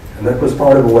 And that was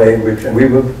part of a way in which, and we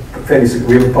were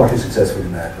partly successful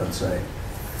in that, I'd say.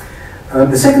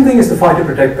 The second thing is to fight to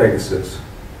protect Pegasus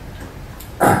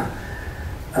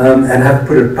and have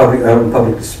put it on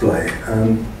public display.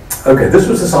 Okay, this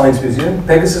was the Science Museum.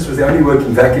 Pegasus was the only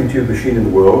working vacuum tube machine in the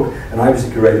world, and I was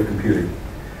the curator of computing.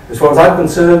 As far as I'm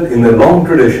concerned, in the long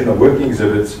tradition of working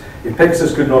exhibits, if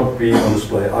Pegasus could not be on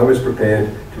display, I was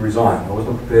prepared to resign. I was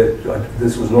not prepared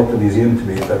this was not the museum to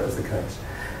me if that was the case.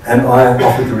 And I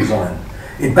offered to resign.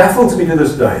 It baffles me to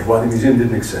this day why the museum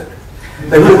didn't accept.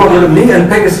 They would have got rid of me and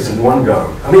Pegasus in one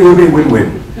go. I mean, it would be a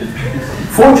win-win.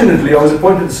 Fortunately, I was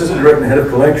appointed assistant director and head of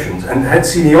collections and had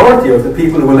seniority of the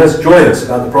people who were less joyous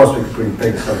about the prospect of putting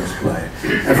Pegasus on display.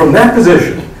 And from that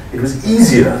position, it was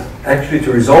easier actually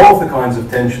to resolve the kinds of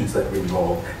tensions that were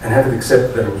involved and have it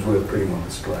accept that it was worth putting on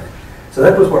display. So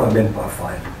that was what I meant by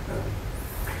fight.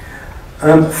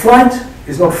 Flight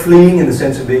is not fleeing in the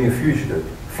sense of being a fugitive.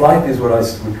 Flight is what I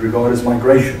would regard as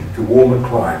migration to warmer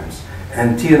climes,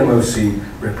 and TNMOC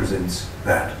represents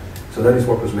that. So that is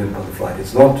what was meant by the flight.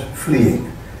 It's not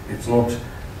fleeing. It's not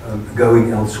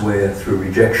going elsewhere through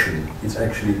rejection. It's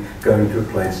actually going to a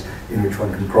place in which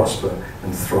one can prosper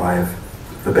and thrive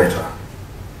the better.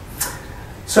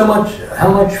 So much,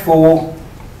 how much for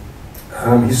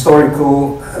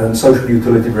historical and social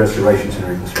utility restorations and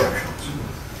reconstructions?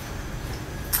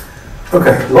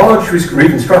 Okay, large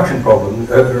reconstruction problems,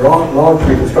 large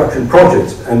reconstruction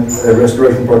projects and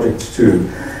restoration projects too,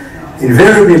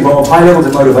 invariably involve high levels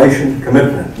of motivation,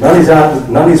 commitment.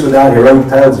 None is without heroic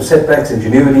tales of setbacks,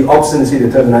 ingenuity, obstinacy,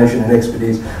 determination, and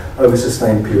expertise over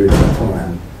sustained periods of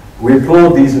time. We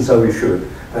applaud these, and so we should.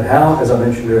 But how, as I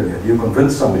mentioned earlier, do you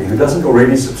convince somebody who doesn't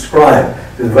already subscribe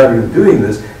to the value of doing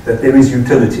this that there is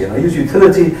utility? And I use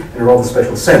utility in a rather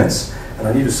special sense. And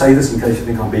I need to say this in case you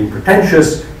think I'm being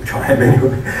pretentious, which I am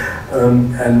anyway,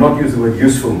 and not use the word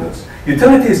usefulness.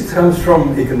 Utility comes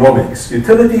from economics.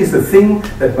 Utility is the thing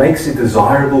that makes it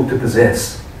desirable to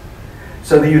possess.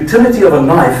 So the utility of a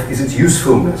knife is its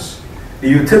usefulness. The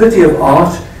utility of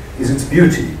art is its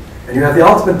beauty. And you have the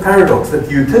ultimate paradox that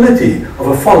the utility of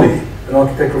a folly, an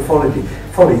architectural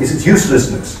folly is its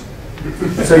uselessness.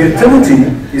 So utility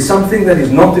is something that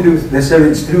is not to do with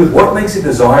necessarily, it's to do with what makes it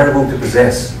desirable to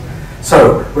possess.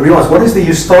 So when we ask, what is the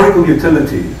historical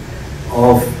utility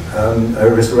of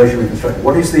restoration reconstruction?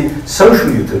 What is the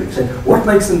social utility? So what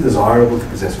makes them desirable to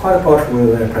possess, quite apart from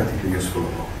whether they're practically useful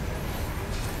or not?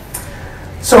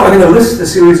 So I'm going to list a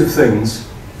series of things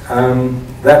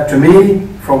that to me,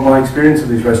 from my experience of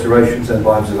these restorations and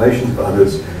by observations of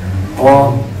others,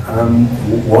 are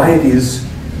why it is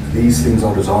these things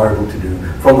are desirable to do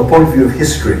from the point of view of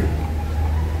history.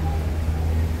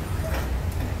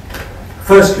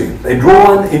 Firstly, they're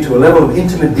drawn into a level of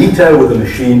intimate detail with the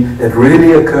machine that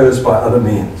rarely occurs by other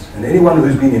means. And anyone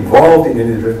who's been involved in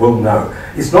it will know.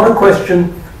 It's not a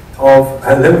question of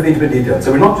a level of intimate detail.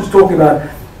 So we're not just talking about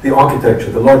the architecture,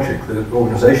 the logic, the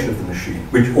organization of the machine,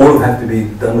 which all have to be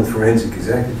done with forensic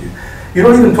exactitude. You're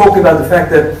not even talking about the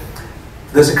fact that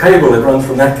there's a cable that runs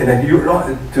from that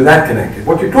connector to that connector.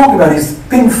 What you're talking about is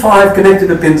pin 5 connected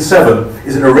to pin 7.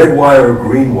 Is it a red wire or a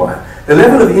green wire? The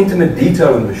level of intimate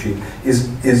detail in the machine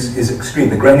is extreme.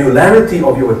 The granularity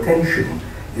of your attention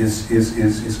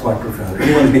is quite profound.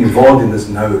 Anyone who's been involved in this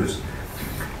knows.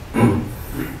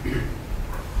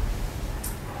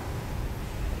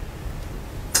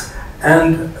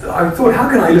 And I thought, how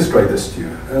can I illustrate this to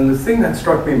you? And the thing that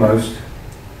struck me most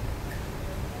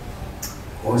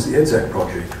was the EDSAC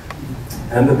project.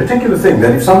 And the particular thing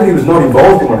that if somebody was not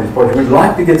involved in one of these projects would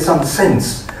like to get some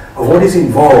sense of what is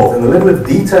involved and the level of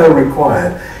detail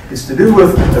required, is to do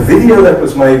with a video that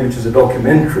was made, which is a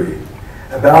documentary,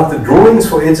 about the drawings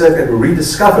for EDSAC that were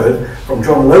rediscovered from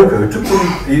John Loco. Took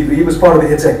them, he was part of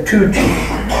the EDSAC 2 team.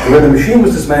 And when the machine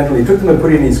was dismantled, he took them and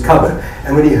put it in his cupboard.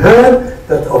 And when he heard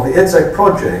that of the EDSAC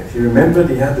project, he remembered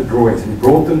he had the drawings, and he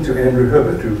brought them to Andrew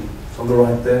Herbert, who's on the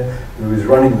right there, who was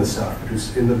running the stuff,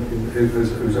 who's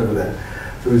over there,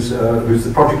 who's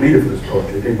the project leader for this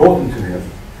project. He brought them to him.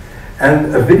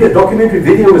 And a documentary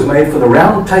video was made for the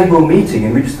round table meeting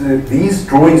in which these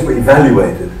drawings were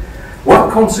evaluated.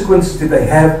 What consequences did they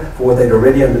have for what they'd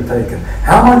already undertaken?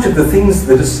 How much of the things,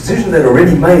 the decisions they'd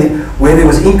already made, where there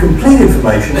was incomplete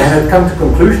information and had come to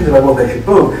conclusions about what they should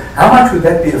build, how much would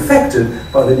that be affected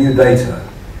by the new data?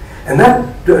 And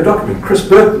that document, Chris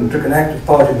Burton took an active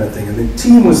part in that thing, and the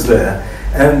team was there,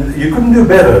 and you couldn't do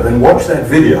better than watch that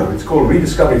video. It's called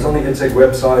Rediscovery, it's on the EDSAC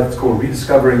website, it's called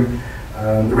Rediscovering,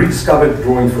 the Rediscovered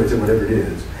Drawings for EDSAC, whatever it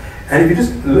is. And if you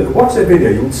just watch that video,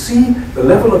 you'll see the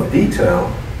level of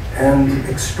detail and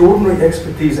extraordinary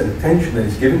expertise and attention that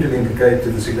is given to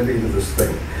the significance of this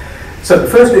thing. So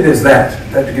firstly there's that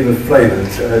to give a flavour.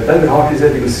 David Hartley's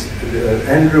there because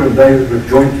Andrew and David were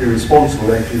jointly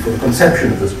responsible actually for the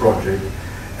conception of this project,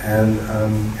 and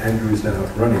Andrew is now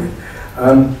running it.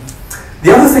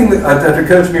 The other thing that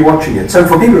occurred to me watching it, so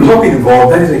for people who have not been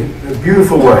involved, that is a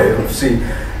beautiful way of seeing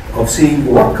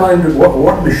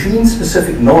what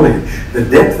machine-specific knowledge, the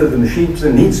depth of the machine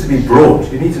needs to be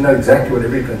brought. You need to know exactly what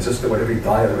every transistor, what every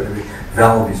diode, what every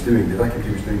valve is doing. The vacuum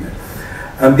tube is doing that.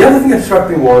 The other thing that struck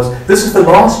me was this is the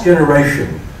last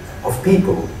generation of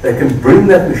people that can bring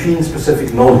that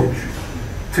machine-specific knowledge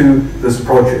to this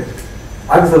project.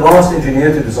 I was the last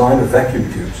engineer to design the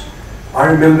vacuum tubes. I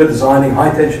remember designing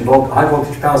high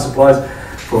voltage power supplies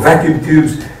for vacuum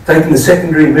tubes, taking the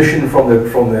secondary emission from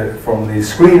the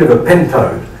screen of a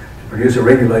pentode to produce a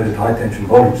regulated high tension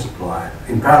voltage supply.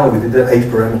 In parallel, we did the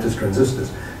 8 parameters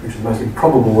transistors, which is the most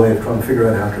improbable way of trying to figure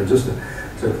out how a transistor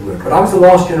circuit works. But I was the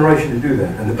last generation to do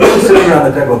that, and the people sitting around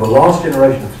the table are the last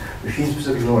generation of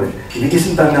machine-specific knowledge. If it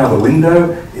isn't done now, the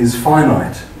window is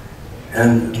finite.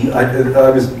 And I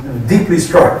was deeply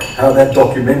struck how that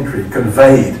documentary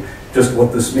conveyed just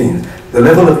what this means. The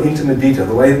level of intimate detail,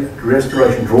 the way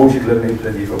restoration draws you to level of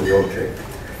intimate detail of the object.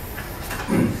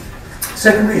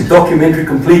 Secondly is documentary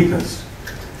completeness.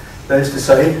 That is to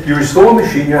say, you restore a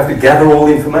machine, you have to gather all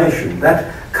the information.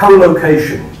 That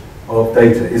co-location of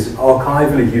data is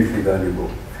archivally hugely valuable.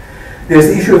 There's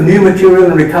the issue of new material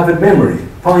and recovered memory.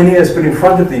 Pioneers put in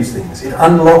front of these things. It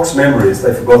unlocks memories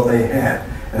they forgot they had.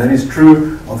 And that is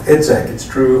true of EDSAC, it's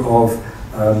true of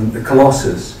the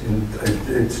Colossus,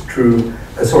 it's true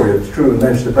of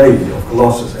Manchester Baby, of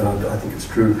Colossus, and I think it's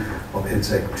true of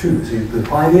EDSAC too. See, the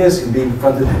pioneers in being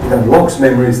confronted, it unlocks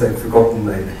memories they've forgotten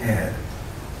they'd had.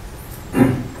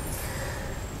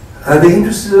 The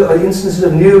instances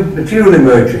of new material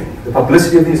emerging, the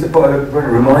publicity of these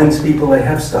reminds people they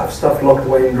have stuff locked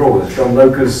away in drawers. John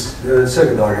Loker's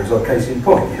circuit diagrams are a case in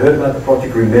point. He heard about the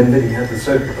project, remembered he had the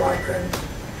circuit diagrams.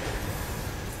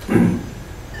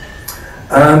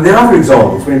 There are other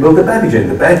examples. When he built the Babbage engine,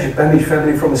 the Babbage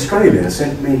family from Australia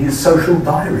sent me his social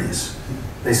diaries.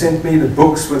 They sent me the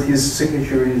books with his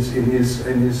signature Babbage's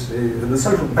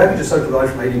social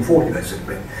diaries from 1840 they sent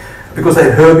me, because they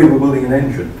had heard we were building an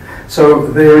engine. So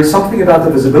there is something about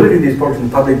the visibility of these projects in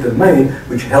the public domain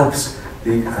which helps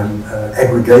the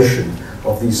aggregation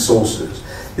of these sources.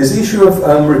 There's the issue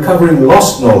of recovering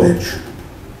lost knowledge.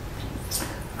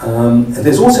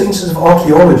 There's also instances of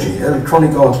archaeology,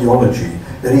 electronic archaeology,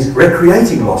 that is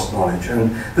recreating lost knowledge.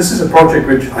 And this is a project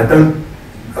which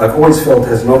I've always felt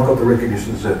has not got the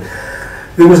recognition deserved.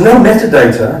 There was no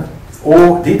metadata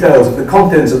or details of the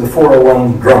contents of the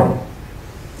 401 drum.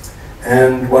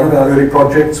 And one of our early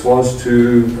projects was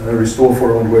to restore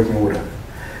 401 working order.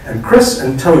 And Chris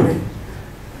and Tony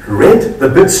read the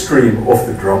bit stream off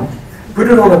the drum, put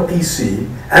it on a PC,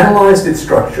 analyzed its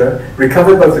structure,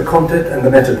 recovered both the content and the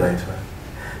metadata.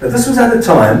 Now, this was at a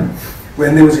time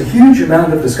when there was a huge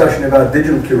amount of discussion about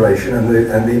digital curation and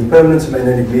the impermanence of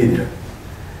magnetic media.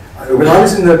 When I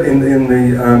was in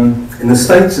the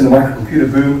States in the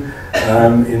microcomputer boom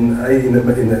in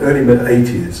the early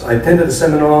mid-80s, I attended a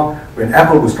seminar when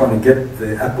Apple was trying to get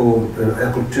the Apple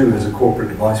II as a corporate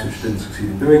device, which didn't succeed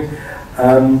in doing.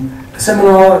 A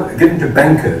seminar given to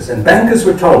bankers, and bankers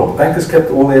were told, bankers kept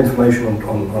all their information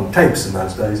on tapes in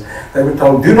those days, they were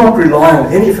told, do not rely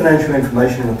on any financial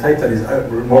information on a tape that is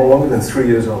more longer than 3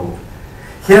 years old.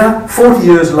 Here, 40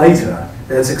 years later,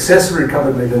 they had successfully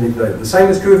recovered magnetic data. The same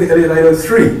is true of the Elliott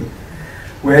 803,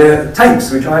 where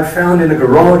tapes, which I had found in a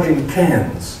garage in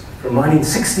Cairns from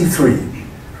 1963,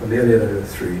 from the Elliott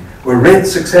 803, were read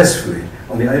successfully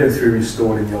on the 803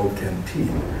 restored in the old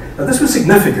canteen. Now, this was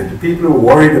significant to people who were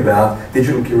worried about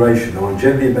digital curation, the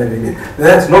longevity of magnetic media. Now,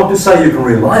 that's not to say you can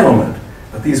rely on it,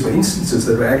 but these were instances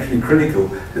that were actually critical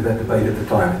to that debate at the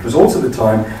time. It was also the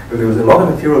time where there was a lot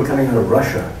of material coming out of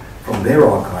Russia from their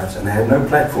archives, and they had no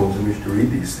platforms in which to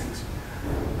read these things.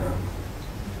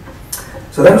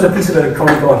 So that was a piece of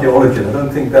electronic archaeology, and I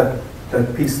don't think that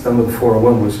piece done with the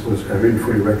 401 was really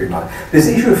fully recognized. There's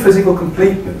the issue of physical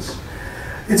completeness.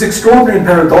 It's extraordinary and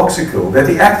paradoxical that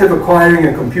the act of acquiring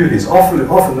a computer is often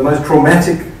the most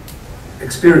traumatic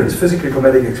experience, physically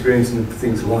traumatic experience in the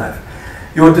thing's life.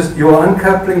 You're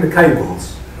uncoupling the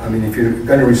cables. I mean, if you're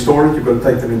going to restore it, you've got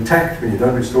to take them intact. When you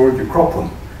don't restore it, you crop them.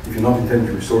 If you're not intending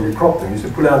to restore it, you crop them. You used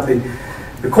to pull out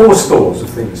the core stores of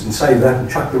things and save that and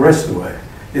chuck the rest away.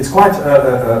 It's quite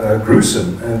a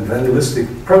gruesome and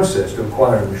vandalistic process to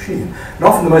acquire a machine. And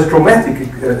often the most traumatic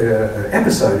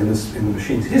episode in the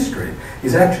machine's history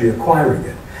is actually acquiring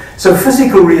it. So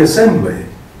physical reassembly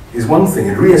is one thing,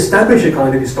 and re-establish a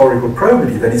kind of historical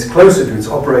probity that is closer to its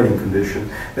operating condition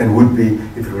than would be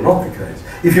if it were not the case.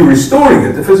 If you're restoring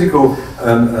it, the physical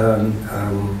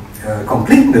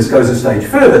completeness goes a stage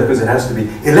further because it has to be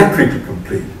electrically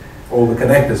complete. All the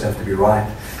connectors have to be right,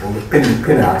 all the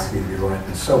pin-outs need to be right,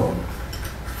 and so on.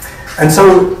 And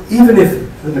so, even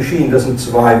if the machine doesn't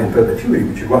survive in perpetuity,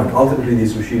 which it won't, ultimately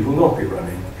these machines will not be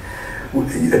running,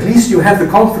 at least you have the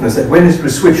confidence that when it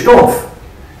was switched off,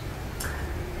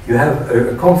 you have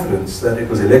a confidence that it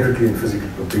was electrically and physically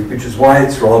complete, which is why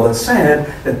it's rather sad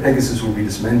that Pegasus will be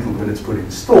dismantled when it's put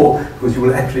in store, because you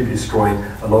will actually be destroying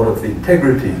a lot of the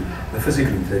integrity, the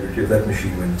physical integrity of that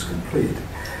machine when it's complete.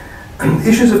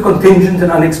 Issues of contingent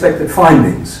and unexpected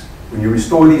findings. When you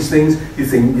restore these things,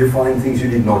 you find things you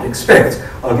did not expect.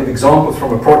 I'll give examples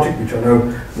from a project which I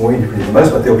know more intimately than most,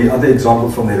 but there'll be other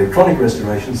examples from the electronic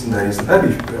restorations, and that is the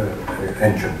Babbage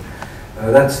engine.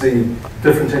 That's the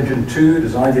Difference Engine 2,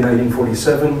 designed in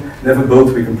 1847, never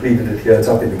built. We completed it here. It's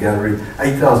up in the gallery.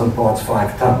 8,000 parts,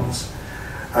 5 tons.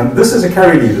 This is a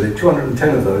carry lever. There are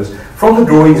 210 of those. From the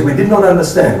drawings, we did not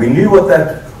understand. We knew what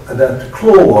that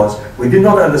claw was. We did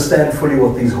not understand fully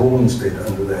what these horns did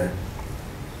under there.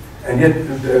 And yet,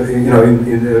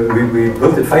 we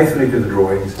built it faithfully to the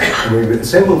drawings, and we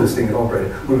assembled this thing and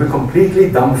operated. We were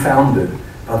completely dumbfounded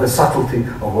by the subtlety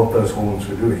of what those horns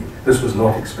were doing. This was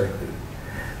not expected.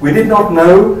 We did not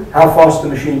know how fast the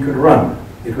machine could run.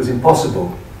 It was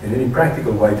impossible in any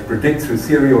practical way to predict through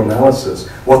theory or analysis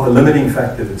what the limiting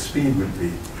factor of its speed would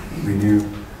be. We knew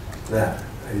that.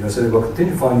 So they will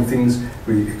continue finding things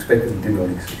we expected and did not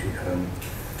exceed.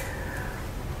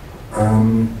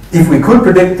 If we could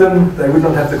predict them, they would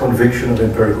not have the conviction of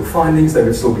empirical findings. They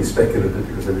would still be speculative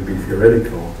because they would be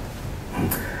theoretical.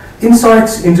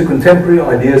 Insights into contemporary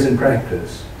ideas and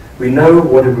practice. We know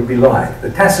what it would be like.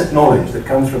 The tacit knowledge that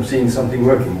comes from seeing something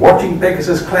working. Watching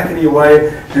Pegasus clackety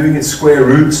away, doing its square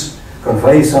roots,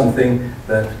 convey something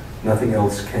that nothing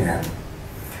else can.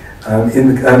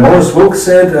 Morris Wilks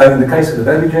said, in the case of the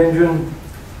Babbage engine,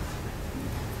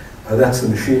 that's the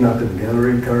machine up in the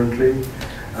gallery currently.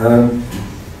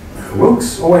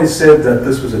 Wilks always said that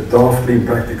this was a daftly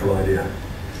impractical idea.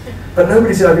 But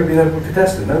nobody's ever been able to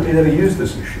test it. Nobody's ever used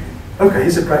this machine. Okay,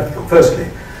 is it practical? Firstly,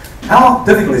 how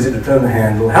difficult is it to turn the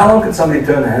handle? How long can somebody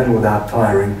turn the handle without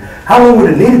tiring? How long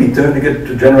would it need to be turned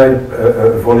to generate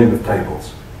a volume of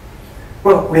tables?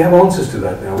 Well, we have answers to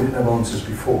that now. We didn't have answers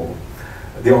before.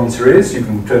 The answer is you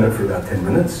can turn it for about 10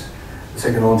 minutes. The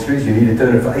second answer is you need to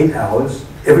turn it for 8 hours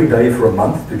every day for a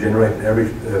month to generate an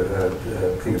average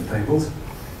thing of tables.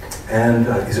 And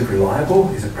is it reliable?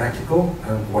 Is it practical?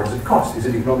 What does it cost? Is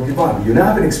it economically viable? You now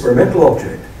have an experimental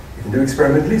object. You can do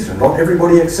experimental history. Not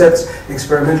everybody accepts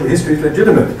experimental history is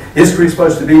legitimate. History is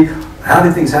supposed to be how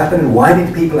did things happen and why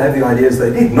did people have the ideas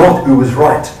they did, not who was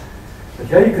right. But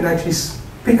here you can actually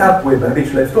pick up where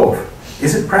Babbage left off.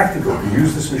 Is it practical to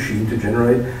use this machine to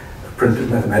generate printed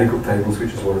mathematical tables,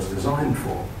 which is what it's designed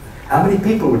for? How many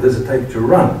people does it take to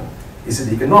run? Is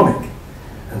it economic?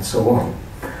 And so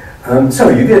on. So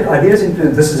you get ideas into,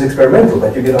 this is experimental,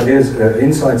 but you get ideas,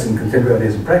 insights in contemporary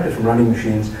ideas and practice from running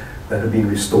machines that have been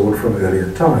restored from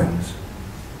earlier times.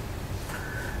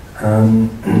 I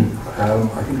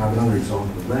think I have another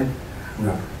example of that.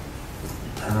 No.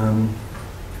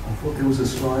 I thought there was a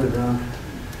slide about,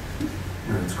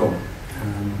 no, it's gone.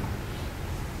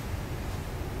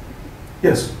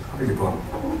 Yes, I beg your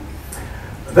pardon.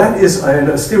 That is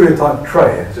a stereotype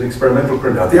tray. It's an experimental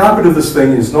printout. The output of this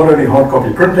thing is not only hard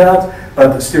copy printout,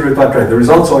 but a stereotype tray. The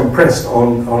results are impressed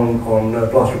on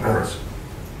plaster of Paris.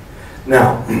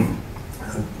 Now,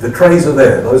 the trays are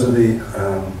there. Those are the,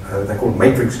 they're called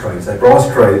matrix trays. They're brass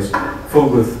trays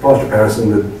filled with plaster of Paris,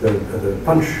 and the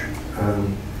punch,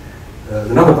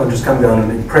 the number punches come down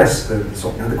and impress the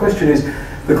salt. Now the question is,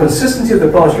 the consistency of the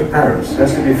plaster of Paris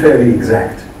has to be fairly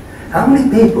exact. How many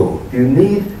people do you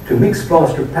need to mix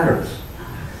plaster of Paris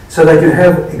so that you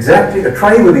have exactly a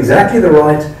tray with exactly the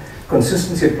right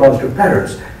consistency of plaster of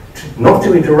Paris, not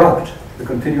to interrupt the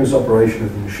continuous operation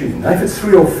of the machine? Now if it's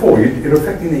 3 or 4, you're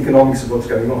affecting the economics of what's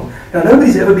going on. Now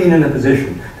nobody's ever been in a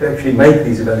position to actually make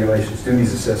these evaluations, do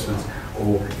these assessments,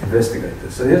 or investigate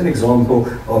this. So here's an example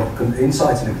of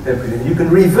insights in a contemporary, and you can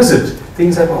revisit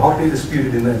things that were hotly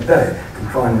disputed in that day and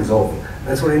try and resolve them.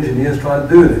 That's what engineers try to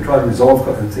do. They try to resolve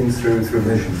things through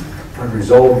measurement, try to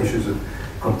resolve issues of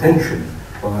contention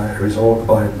by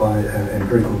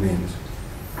empirical means.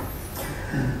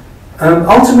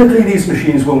 Ultimately, these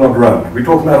machines will not run. We're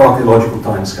talking about archaeological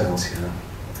timescales here.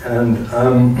 And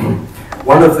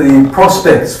one of the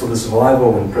prospects for the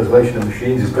survival and preservation of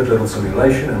machines is bit-level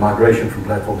simulation and migration from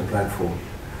platform to platform.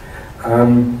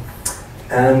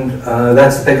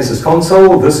 That's the Pegasus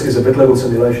console. This is a bit-level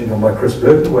simulation done by Chris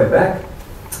Burton way back.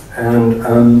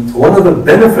 And one of the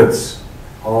benefits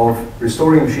of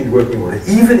restoring a machine to working order,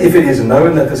 even if it is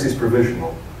known that this is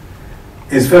provisional,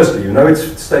 is firstly, you know its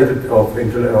state of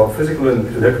physical and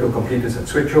electrical completeness at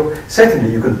switch off.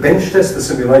 Secondly, you can bench test the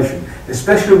simulation,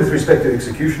 especially with respect to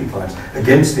execution times,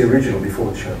 against the original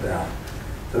before it's shut down.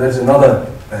 So that's another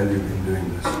value in doing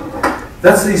this.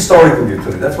 That's the historical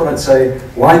utility. That's what I'd say,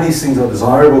 why these things are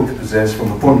desirable to possess from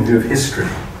the point of view of history.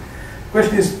 The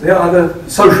question is, there are other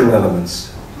social elements.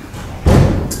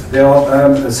 There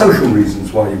are social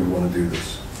reasons why you would want to do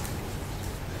this.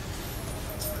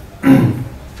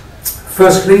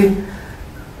 Firstly,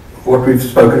 what we've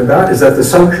spoken about is that the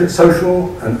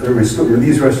social and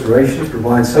these restorations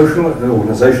provide social and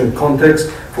organizational context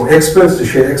for experts to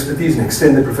share expertise and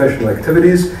extend their professional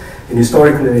activities in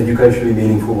historical and educationally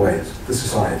meaningful ways to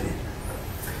society.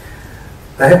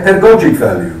 They have pedagogic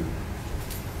value,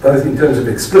 both in terms of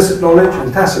explicit knowledge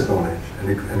and tacit knowledge.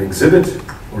 An exhibit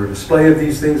or a display of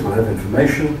these things will have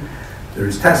information. There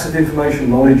is tacit information,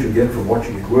 knowledge you get from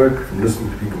watching it work, from listening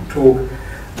to people talk.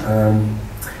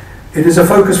 It is a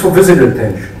focus for visitor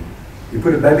attention. You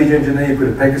put a Babbage engine there, you put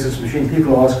a Pegasus machine,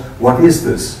 people ask, what is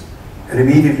this? And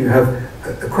immediately you have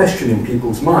a question in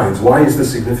people's minds. Why is this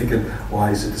significant?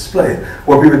 Why is it displayed?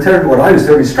 What I was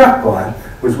terribly struck by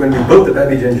was when we built the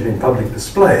Babbage engine in public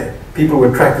display, people were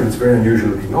attracted to this very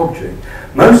unusual looking object.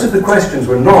 Most of the questions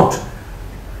were not,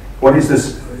 what is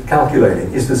this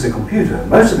calculating? Is this a computer?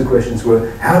 Most of the questions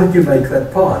were, how did you make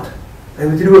that part? They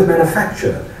were to do with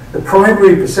manufacture. The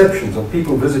primary perceptions of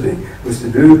people visiting was to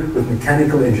do with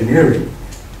mechanical engineering.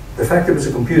 The fact that it was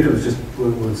a computer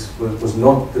was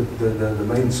not the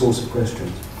main source of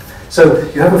questions. So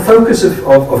you have a focus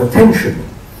of attention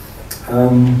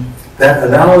that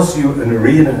allows you an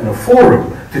arena and a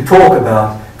forum to talk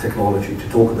about technology, to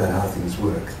talk about how things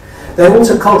work. They're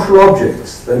also cultural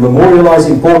objects. They memorialize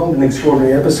important and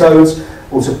extraordinary episodes,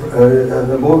 also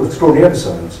more extraordinary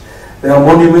episodes. They are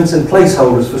monuments and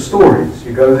placeholders for stories.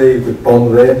 You go there, you put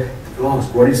bomb there, you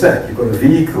ask, what is that? You've got a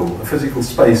vehicle, a physical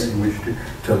space in which to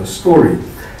tell a story.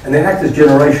 And they act as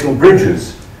generational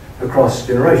bridges across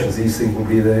generations. These things will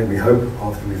be there, we hope,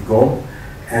 after we've gone.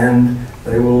 And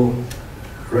they will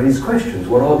raise questions.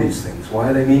 What are these things? Why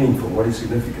are they meaningful? What is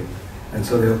significant? And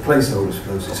so they are placeholders for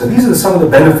those things. So these are some of the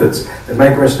benefits that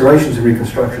make restorations and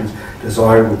reconstructions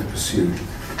desirable to pursue.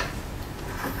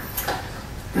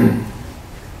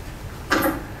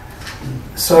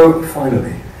 So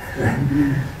finally,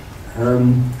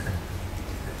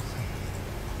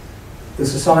 the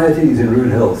society is in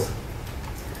rude health.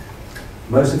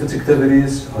 Most of its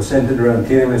activities are centered around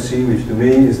TMSC, which to me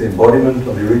is the embodiment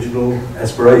of the original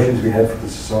aspirations we had for the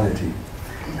society.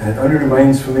 And it only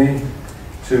remains for me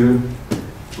to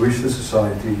wish the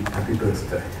society happy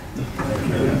birthday. Thank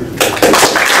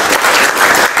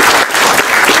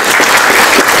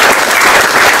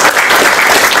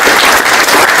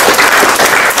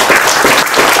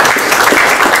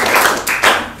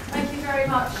you very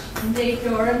much indeed,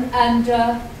 Doron, and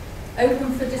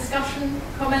open for discussion,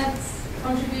 comments,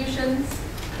 contributions.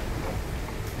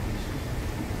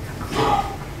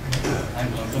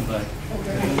 Hang on, come back.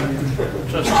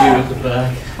 Trust you at the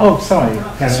back. Oh, sorry,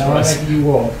 Kevin, I'll make you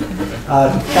walk.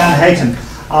 Dan Hayton.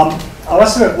 I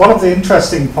must admit, one of the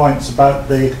interesting points about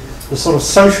the sort of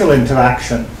social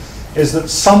interaction is that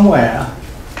somewhere,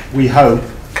 we hope,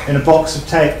 in a box of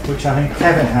tape, which I think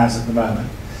Kevin has at the moment,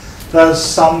 there's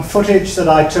some footage that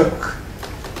I took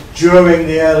during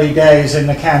the early days in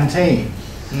the canteen.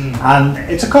 And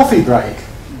it's a coffee break.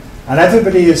 And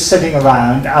everybody is sitting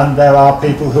around, and there are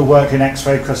people who work in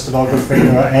X-ray crystallography,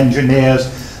 there are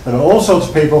engineers, there are all sorts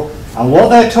of people, and what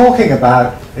they're talking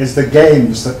about is the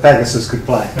games that Pegasus could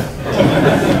play.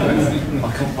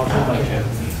 I'll come back here.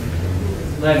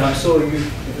 Len, I saw you.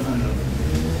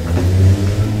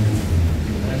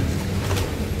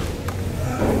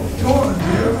 Doron, do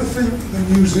you ever think the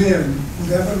museum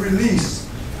would ever release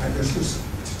Pegasus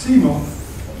to Timor?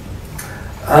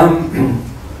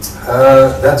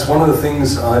 That's one of the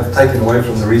things I've taken away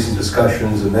from the recent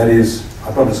discussions, and that is,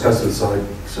 I've not discussed it,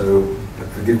 so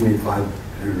forgive me if I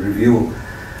reveal.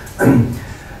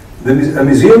 A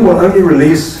museum will only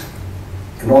release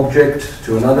an object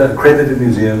to another accredited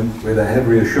museum where they have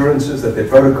reassurances that their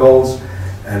protocols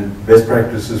and best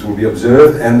practices will be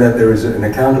observed, and that there is an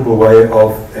accountable way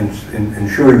of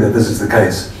ensuring that this is the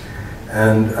case.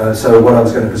 And so what I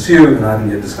was going to pursue, and I haven't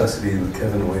yet discussed it either with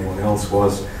Kevin or anyone else,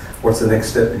 was what's the next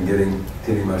step in getting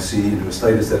TNMOC into a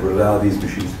status that will allow these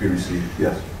machines to be received?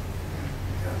 Yes.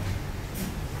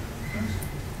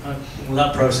 Well,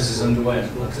 that process is underway,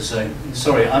 I'd like to say.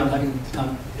 Sorry, I'm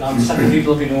setting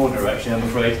people up in order, actually, I'm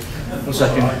afraid. 1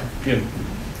 second, Jim.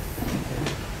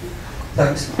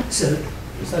 Thanks. So,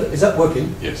 is that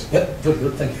working? Yes. Yep,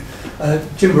 good, thank you.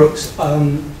 Jim Brooks,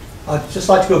 I'd just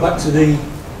like to go back to the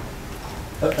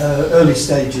early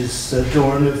stages,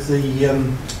 Doron, of the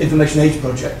Information Age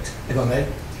project, if I may.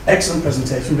 Excellent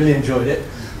presentation, really enjoyed it.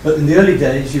 But in the early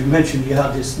days, you mentioned you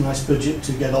had this nice budget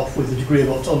to get off with a degree of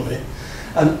autonomy.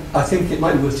 And I think it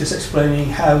might be worth just explaining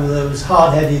how those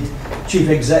hard-headed chief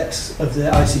execs of the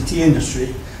ICT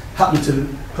industry happened to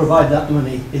provide that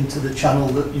money into the channel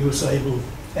that you were so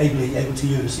ably able to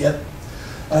use, yeah?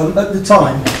 At the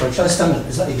time, shall I stand up,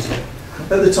 is that easier?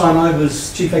 At the time I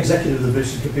was Chief Executive of the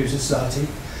British Computer Society.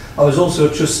 I was also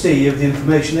a trustee of the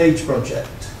Information Age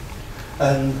project.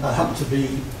 And I happened to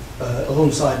be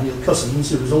alongside Neil Cousins,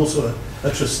 who was also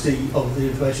a trustee of the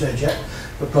Information Age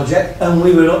project, and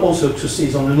we were also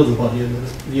trustees on another body,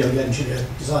 the Young Engineer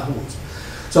Design Awards.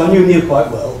 So I knew Neil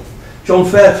quite well. John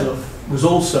Fairclough was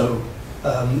also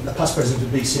a past president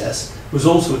of BCS, was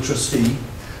also a trustee,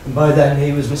 and by then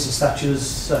he was Mrs.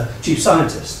 Thatcher's chief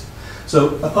scientist.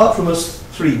 So apart from us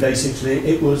three, basically,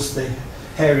 it was the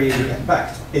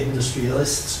hairy-backed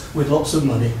industrialists with lots of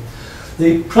money.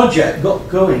 The project got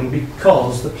going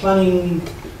because the planning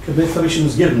permission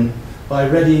was given by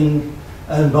Reading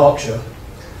and Berkshire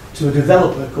to a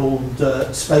developer called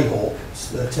Spayhawk,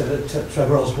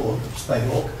 Trevor Osborne of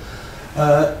Spayhawk.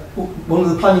 One of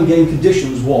the planning game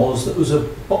conditions was that there was a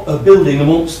building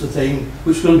amongst the thing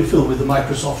which was going to be filled with the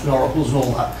Microsoft and Oracles and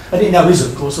all that. And it now is,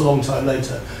 of course, a long time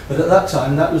later. But at that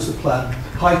time, that was the plan.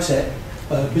 High-tech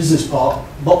business park,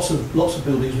 lots of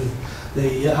buildings with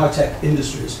the high-tech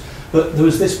industries. But there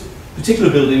was this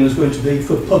particular building was going to be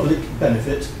for public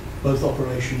benefit, both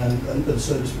operation and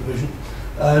service provision.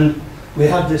 And we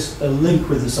had this link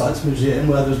with the Science Museum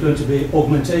where there was going to be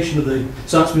augmentation of the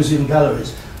Science Museum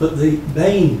galleries. But the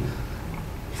main,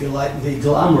 if you like, the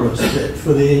glamorous bit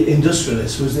for the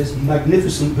industrialists was this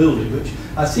magnificent building, which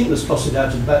I think was costed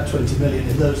out at about 20 million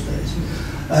in those days.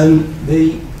 And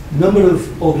the number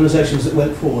of organisations that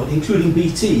went forward, including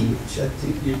BT, which I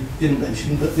think you didn't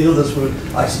mention, but the others were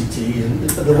ICT and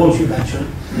the ones you mentioned.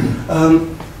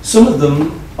 Some of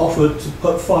them offered to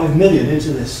put 5 million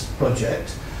into this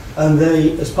project, and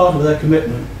they, as part of their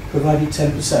commitment, provided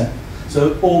 10%.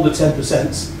 So all the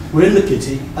 10% were in the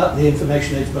kitty at the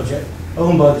Information Age project,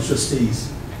 owned by the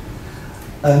trustees.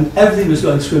 And everything was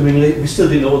going swimmingly. We still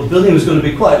didn't know what the building was going to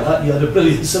be quite like. You had a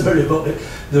brilliant summary about it.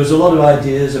 There was a lot of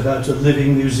ideas about a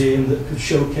living museum that could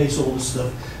showcase all the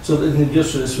stuff so that the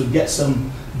industrialists would get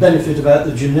some benefit about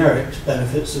the generic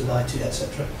benefits of IT,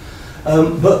 etc.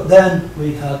 But then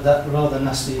we had that rather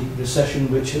nasty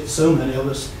recession which hit so many of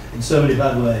us in so many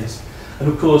bad ways. And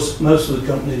of course, most of the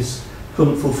companies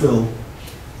couldn't fulfill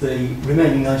the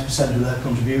remaining 90% of their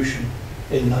contribution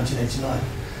in 1989.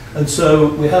 And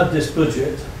so we had this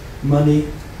budget, money,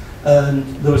 and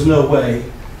there was no way.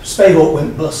 Spayhawk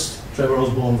went bust. Trevor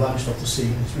Osborne vanished off the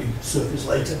scene as we surfaced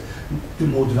later, do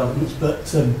more developments. But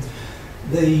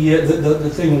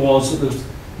the thing was that there was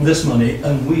this money,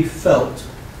 and we felt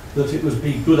that it would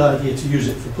be a good idea to use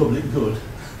it for public good.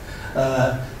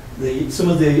 Some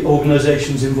of the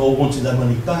organisations involved wanted their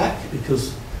money back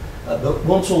because but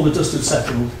once all the dust had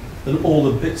settled and all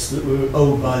the bits that were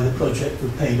owed by the project were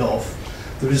paid off,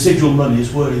 the residual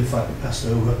monies were in fact passed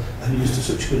over and used to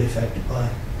such good effect by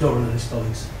Doron and his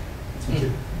colleagues. Thank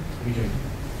you. Thank you.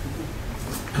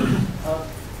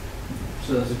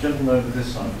 So there's a gentleman over this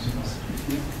side.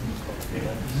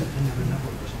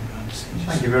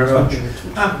 Thank you very much.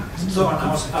 Doron,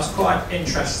 I was quite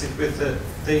interested with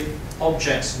the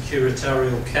objects and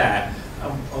curatorial care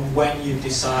and when you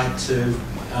decide to,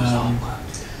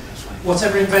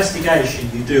 whatever investigation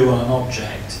you do on an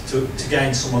object to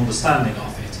gain some understanding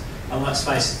of it, and let's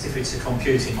face it, if it's a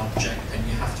computing object then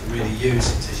you have to really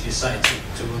use it, as you say,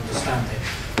 to understand it.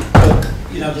 But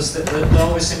you know, there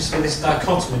always seems to be this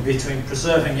dichotomy between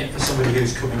preserving it for somebody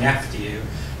who's coming after you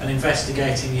and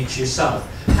investigating it yourself.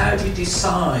 How do you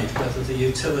decide whether the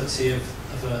utility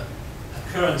of a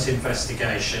current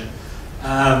investigation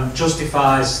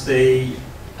justifies the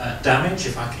damage,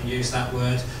 if I can use that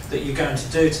word, that you're going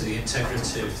to do to the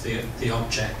integrity of the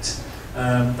object?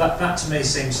 That to me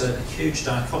seems a huge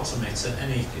dichotomy to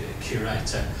any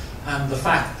curator, and the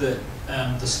fact that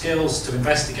the skills to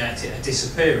investigate it are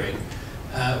disappearing,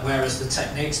 whereas the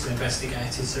techniques to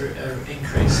investigate it are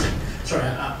increasing. Sorry,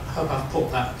 I hope I've put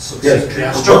that succinctly.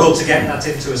 I've struggled to get that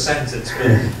into a sentence,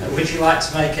 but would you like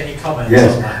to make any comments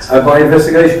on that? By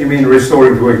investigation you mean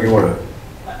restoring to working order?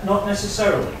 Not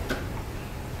necessarily.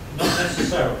 Not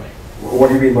necessarily. What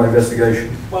do you mean by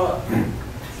investigation? Well,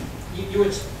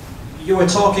 you were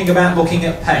talking about looking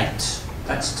at paint.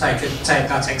 Let's take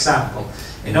that example.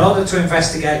 In order to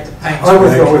investigate the paint I'm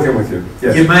with you.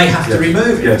 Yes. You may have to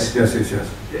remove it. Yes.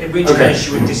 In which case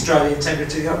you would destroy the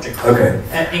integrity of the object.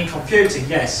 Okay. In computing,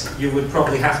 yes, you would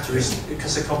probably have to,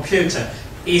 because a computer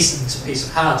isn't a piece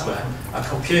of hardware. A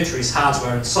computer is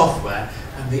hardware and software,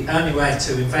 and the only way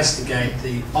to investigate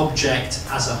the object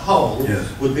as a whole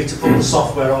would be to put the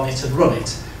software on it and run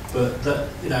it. But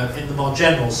you know, in the more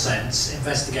general sense,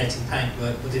 investigating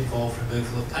paintwork would involve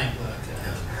removal of paintwork.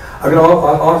 I'm going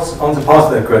to answer part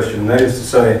of that question, and that is to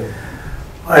say,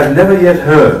 I have never yet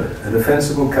heard a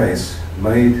defensible case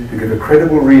made to give a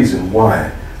credible reason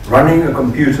why running a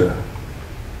computer,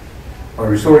 by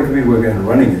restoring computer work and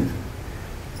running it,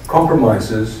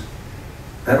 compromises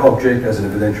that object as an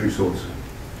evidentiary source.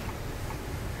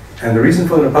 And the reason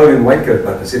for the Napoleon waistcoat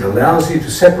button is it allows you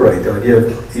to separate the idea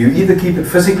of you either keep it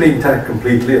physically intact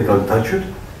completely and don't touch it.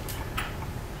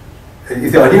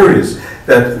 If the idea is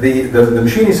that the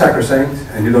machine is sacrosanct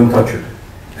and you don't touch it,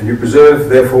 and you preserve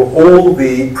therefore all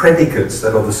the predicates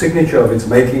that are the signature of its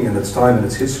making and its time and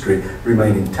its history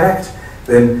remain intact,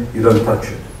 then you don't touch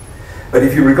it. But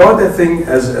if you regard that thing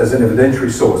as an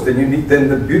evidentiary source, then then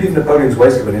the beauty of Napoleon's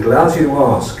waistcoat, it allows you to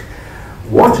ask,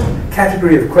 what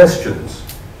category of questions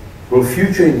will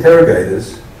future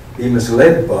interrogators be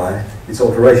misled by its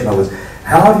alteration? In other words,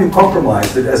 how have you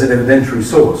compromised it as an evidentiary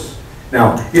source?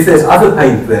 Now, if there's other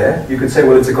paint there, you could say,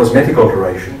 well, it's a cosmetic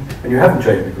alteration, and you haven't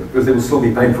changed it, because there will still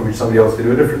be paint from which somebody else could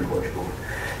do a different watchboard.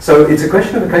 So it's a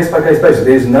question of a case-by-case basis.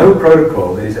 There's no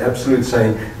protocol that is absolute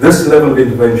saying this level of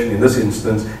intervention in this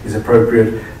instance is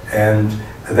appropriate, and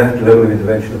that level of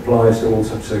intervention applies to all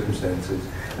such circumstances.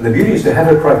 And the beauty is to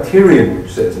have a criterion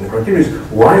which says, and the criterion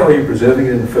is, why are you preserving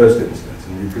it in the first instance?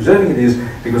 And you're preserving it is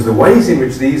because the ways in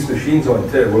which these machines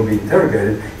will be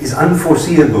interrogated is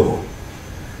unforeseeable.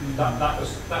 That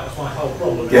was my whole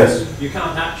problem. Yes. You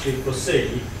can't actually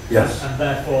foresee. Yes. And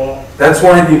therefore. That's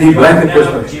why you need blanket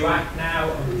preservation. You act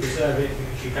now and preserve it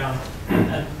because you can't.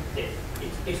 And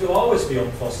it will always be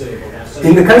unforeseeable now. So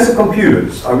in the case of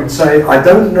computers, I would say I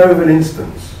don't know of an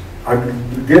instance. I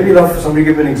would dearly love for somebody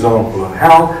to give me an example of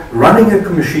how running a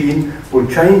machine will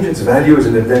change its value as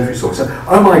an evidentiary source. So,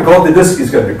 oh my God, the disk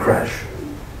is going to crash,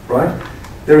 right?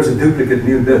 There is a duplicate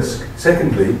new disk.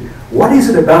 Secondly, what is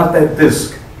it about that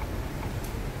disk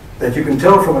that you can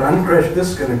tell from an uncrashed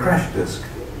disk and a crashed disk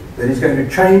that is going to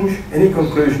change any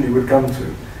conclusion you would come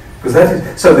to? Because that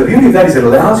is, so the beauty of that is it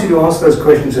allows you to ask those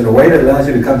questions in a way that allows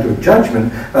you to come to a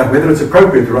judgment about whether it's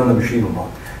appropriate to run the machine or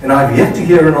not. And I've yet to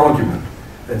hear an argument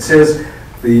that says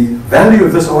the value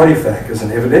of this artifact as an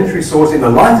evidentiary source in the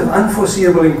light of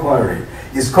unforeseeable inquiry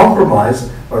is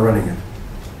compromised by running it.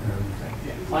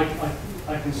 I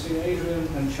can see Adrian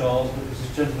and Charles, but this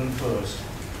is gentleman first,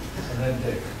 and then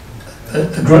Dick.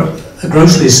 a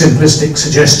grossly simplistic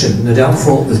suggestion, no doubt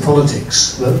fraught with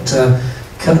politics, but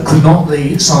could not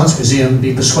the Science Museum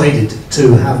be persuaded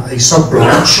to have a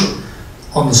sub-branch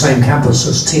on the same campus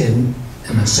as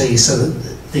TNMSC so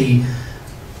that the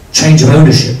change of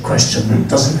ownership question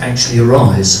doesn't actually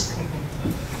arise?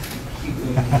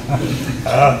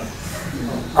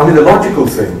 I mean, the logical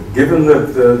thing, given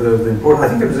the important, I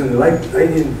think it was in the late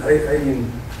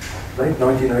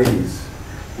 1980s,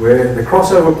 where the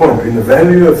crossover point between the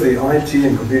value of the IT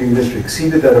and computing industry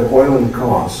exceeded that of oil and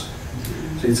cars.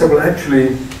 So you'd say, well,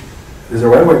 actually, there's a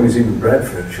railway museum in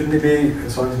Bradford. Shouldn't there be a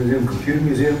science museum, computing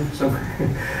museum somewhere?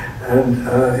 And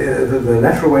the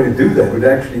natural way to do that would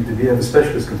actually be to have a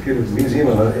specialist computer museum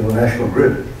in the national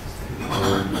grid.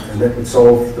 And that would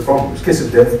solve the problem. It's kiss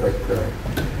of death, but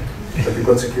you've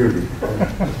got security.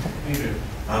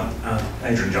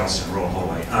 Adrian Johnston, Royal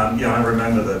Holloway. Yeah, I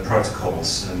remember the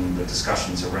protocols and the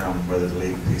discussions around whether to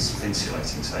leave a piece of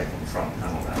insulating tape on the front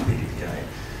panel about PDPA.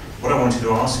 What I wanted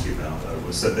to ask you about, though,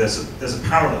 was that there's a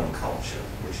parallel culture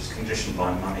which is conditioned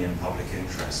by money and public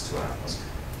interest to ours,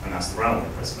 and that's the railway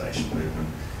preservation movement.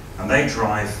 And they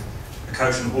drive a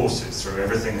coach and horses through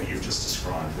everything that you've just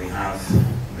described. We have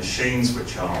machines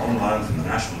which are on loan from the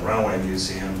National Railway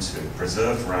Museum to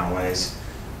preserve railways,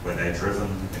 where they're driven,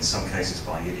 in some cases,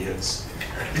 by idiots.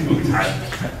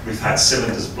 We've had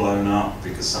cylinders blown up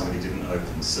because somebody didn't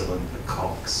open the cylinder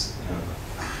cocks. You know,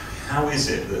 how is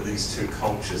it that these two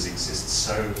cultures exist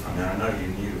so? I mean, I know you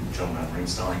knew John Van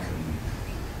Riemsdyk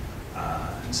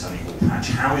and Tony Hall-Patch.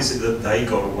 How is it that they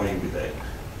got away with it,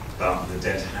 but the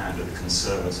dead hand of the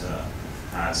conservator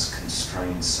has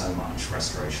constrained so much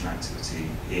restoration activity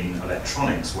in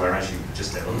electronics, where, as you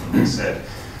just eloquently said,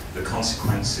 the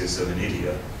consequences of an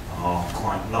idiot are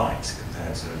quite light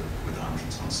compared to with a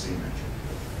 100-ton steam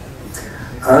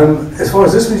engine? As far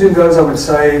as this museum goes, I would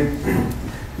say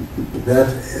that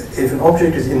if an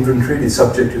object is inventoried, it's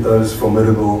subject to those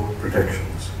formidable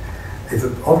protections. If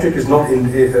the object is not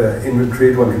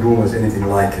inventoried, one can do almost anything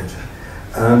like it.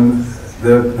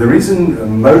 The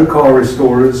reason motor car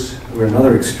restorers, we're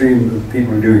another extreme of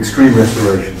people who do extreme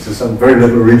restorations. There's some very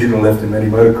little original left in many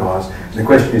motor cars. And the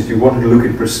question is, do you want it to look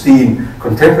in pristine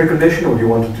contemporary condition, or do you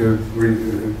want it to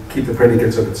keep the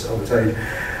predicates of its age?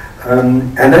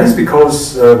 And that is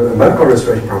because motor car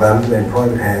restoration primarily in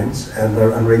private hands, and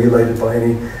they're unregulated by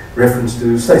any reference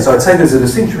to state. So I'd say there's a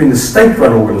distinction between the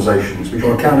state-run organizations, which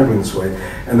are accountable in this way,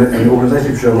 and the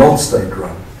organizations which are not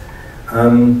state-run.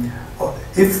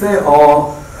 If there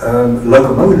are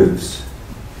locomotives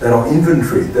that are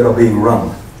inventoried, that are being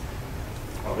run,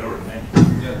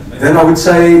 then I would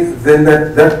say, then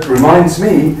that reminds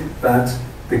me that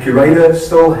the curator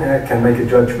still can make a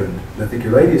judgment, that the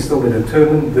curator is still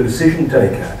the decision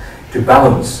taker to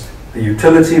balance the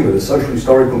utility with the social,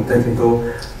 historical, technical,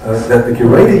 that the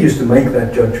curator used to make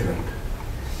that judgment.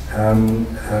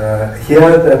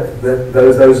 Here,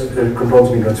 those controls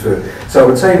being transferred. So I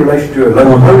would say in relation to a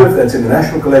locomotive that's in the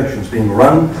national collections being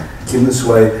run in this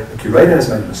way, the curator has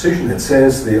made a decision that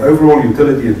says the overall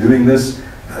utility of doing this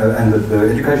and the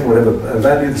educational, whatever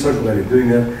value, the social value of doing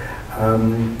that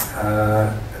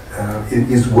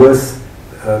is worth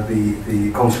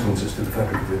the consequences to the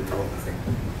fabric of the thing.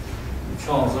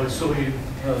 Charles, I saw you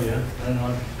earlier, and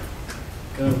I'll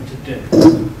go over to Dick.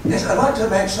 Yes, I'd like to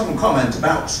make some comment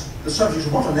about the subject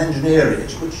of what an engineer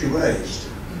is, which you raised.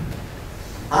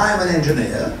 I am an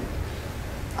engineer.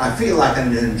 I feel like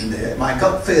an engineer. My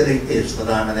gut feeling is that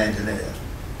I'm an engineer.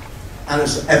 And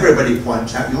as everybody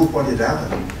points out, you pointed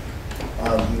out,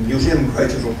 and museum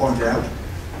curators will point out,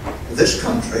 this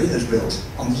country is built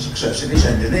on the success of its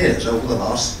engineers over the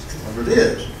last 200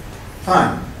 years.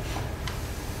 Fine.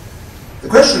 The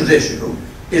questions issue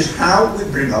is how we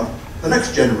bring up the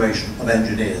next generation of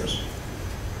engineers.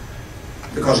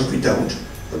 Because if we don't,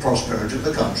 the prosperity of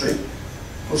the country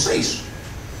will cease.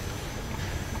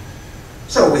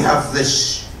 So we have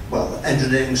this, well,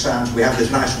 engineering, science, we have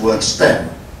this nice word STEM,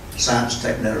 science,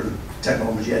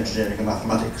 technology, engineering and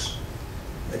mathematics.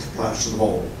 It applies to them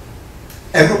all.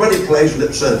 Everybody plays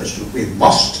lip service to it. We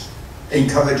must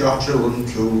encourage our children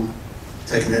to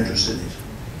take an interest in it.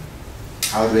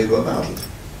 How do we go about it?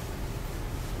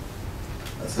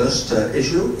 The first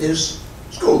issue is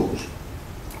schools.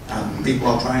 And people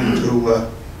are trying to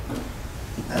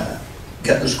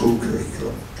get the school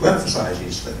curriculum to emphasize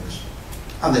these things.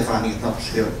 And they're finding it not a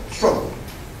struggle.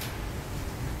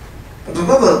 But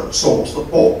another source that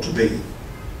ought to be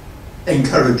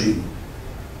encouraging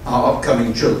our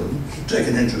upcoming children to take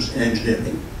an interest in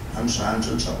engineering and science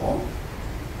and so on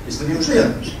is the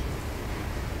museums.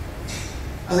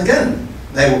 And again,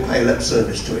 they will pay lip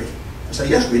service to it and say,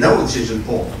 yes, we know this is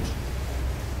important.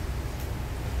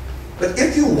 But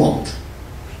if you want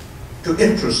to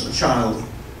interest a child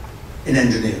in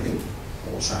engineering,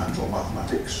 or science, or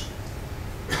mathematics,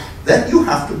 then you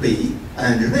have to be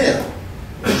an engineer,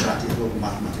 or scientist, or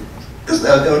mathematician, because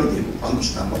they're the only people who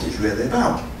understand what it's really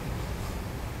about.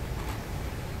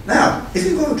 Now, if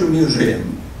you go to a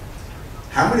museum,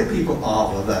 how many people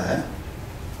are there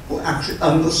who actually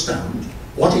understand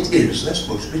what it is they're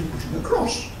supposed to be putting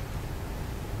across?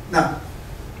 Now,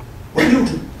 when you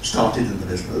started in the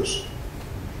business,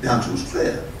 the answer was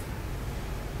clear.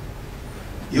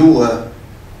 You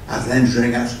had an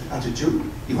engineering attitude,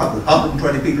 you had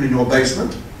 120 people in your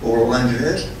basement, who were all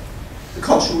engineers, the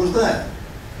culture was there.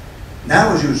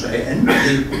 Now, as you say,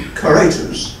 the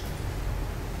curators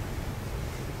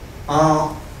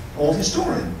are all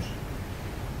historians.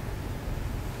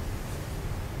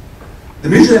 The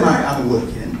museum I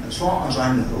work in, as far as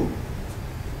I know,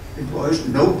 employs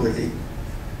nobody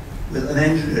with an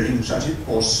engineering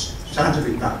or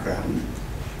scientific background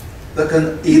that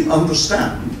can even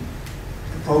understand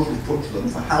proposals put to them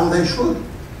for how they should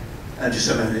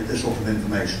disseminate this sort of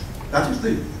information. That is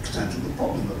the extent of the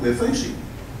problem that we're facing.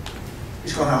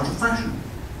 It's gone out of fashion.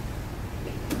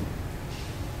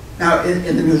 Now,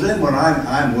 in the museum where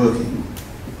I'm working,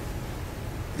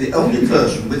 the only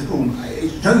person with whom,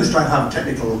 it's no use trying to have a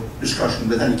technical discussion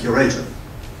with any curator.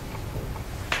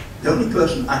 The only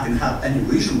person I can have any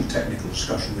reasonable technical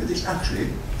discussion with is actually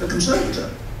the conservator.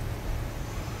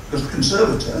 Because the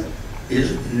conservator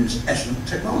is, in its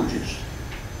essence, a technologist.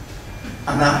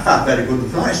 And I've had very good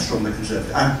advice from the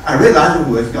conservator. I realise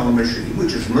I'm working on a machine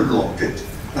which is a little object,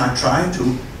 and I try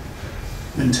to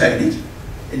maintain it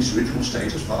in its original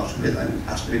state as far as it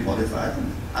has to be modified,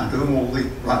 and I'm doing all the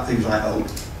right things, I hope.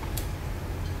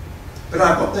 But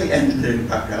I've got the engineering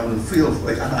background and feel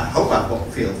for it, and I hope I've got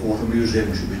the feel for what a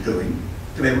museum should be doing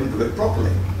to be able to do it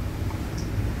properly.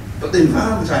 But the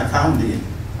environment I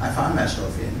find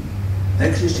myself in,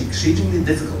 makes it exceedingly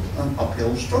difficult and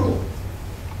uphill struggle.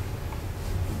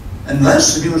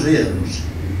 Unless the museums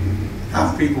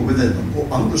have people within them who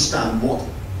understand what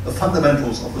the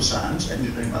fundamentals of the science,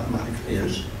 engineering, mathematics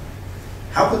is,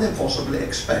 how can they possibly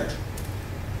expect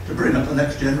to bring up the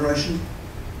next generation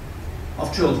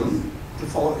of children to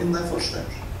follow in their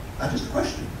footsteps? That is the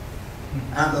question.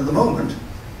 And at the moment,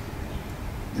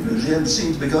 the museums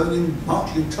seem to be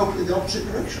marching in totally the opposite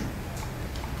direction.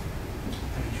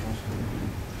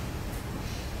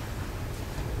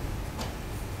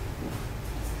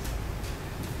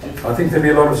 I think there'd be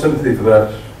a lot of sympathy for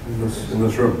that in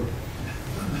this room.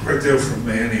 A great deal from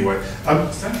me anyway.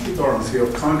 Thank you, Doron, for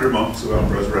your kind remarks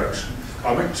about resurrection.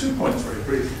 I'll make 2 points very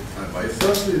briefly, if I may.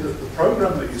 Firstly, that the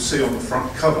programme that you see on the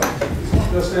front cover is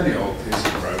not just any old piece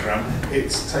of programme,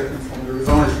 it's taken from the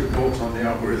revised report on the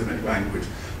algorithmic language,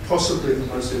 possibly the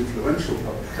most influential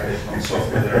publication on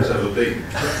software there has ever been.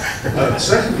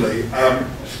 Secondly,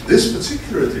 this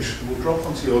particular edition will drop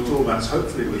onto your doormats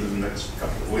hopefully within the next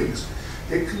couple of weeks.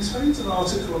 It contains an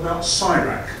article about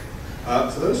CIRAC.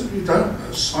 For those of you who don't know,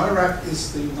 CIRAC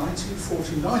is the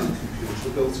 1949 computer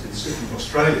built in Sydney,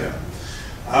 Australia,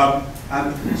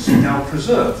 and it's now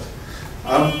preserved.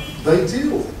 They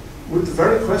deal with the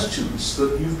very questions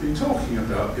that you've been talking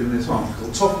about in this article,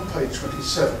 top of page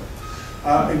 27,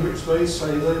 in which they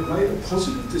say they've made a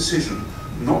positive decision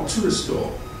not to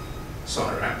restore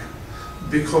CIRAC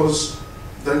because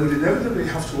they would inevitably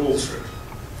have to alter it.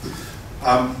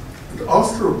 And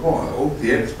after a while,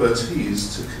 the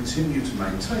expertise to continue to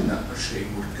maintain that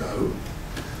machine would go,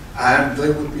 and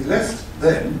they would be left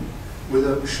then with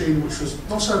a machine which was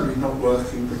not only not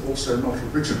working, but also not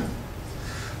original.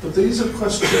 But these are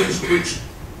questions which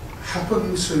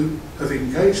happen to have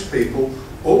engaged people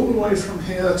all the way from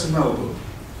here to Melbourne.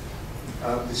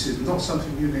 This is not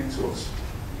something unique to us.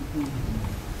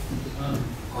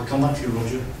 I'll come back to you,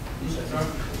 Roger.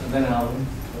 And then Alan.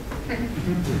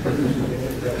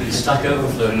 Stack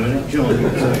overflow in a minute.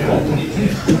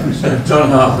 John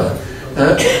Harper.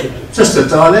 Just a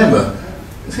dilemma.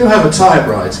 If you have a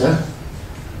typewriter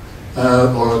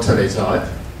or a teletype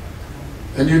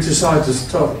and you decide to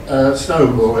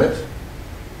snowball it,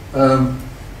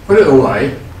 put it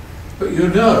away, but you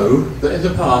know that in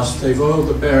the past they've oiled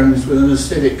the bearings with an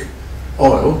acidic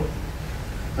oil,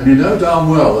 and you know darn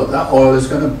well that that oil is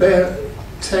going to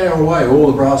tear away all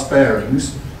the brass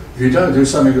bearings. If you don't do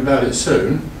something about it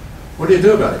soon, what do you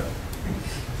do about it?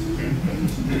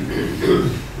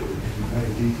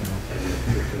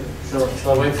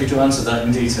 Shall I wait for you to answer that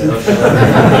in detail?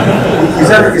 Is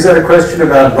that a question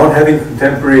about not having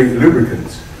contemporary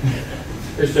lubricants?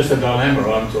 It's just a dilemma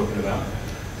I'm talking about.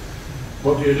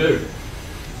 What do you do?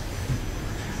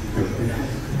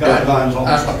 guidelines on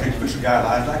the subject, which are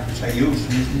guidelines, like you say, use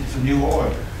some new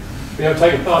oil. We have to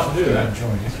take a part to do that.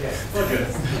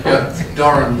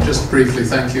 Doron, just briefly,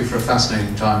 thank you for a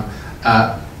fascinating time.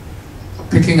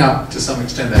 Picking up to some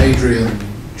extent Adrian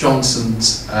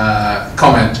Johnson's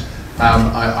comment,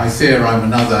 I fear I'm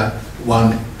another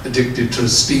one addicted to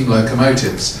steam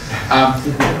locomotives.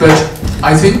 But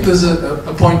I think there's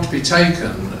a point to be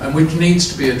taken, and which needs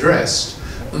to be addressed,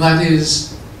 and that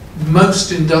is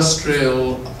most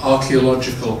industrial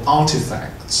archaeological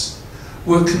artifacts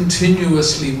were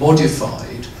continuously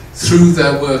modified through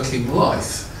their working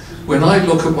life. When I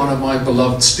look at one of my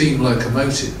beloved steam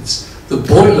locomotives, the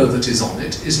boiler that is on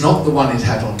it is not the one it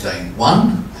had on day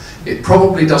one. It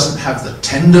probably doesn't have the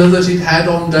tender that it had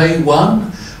on day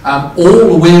one. All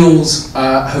the wheels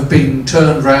have been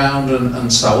turned round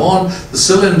and so on. The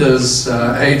cylinders,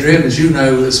 Adrian, as you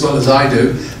know as well as I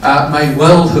do, may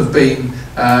well have been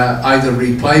either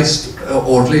replaced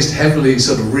or at least heavily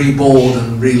sort of rebored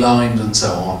and relined and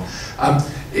so on.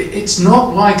 It's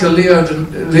not like a Leonardo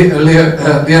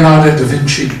da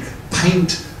Vinci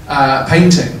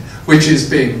painting which is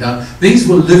being done. These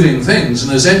were living things,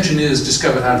 and as engineers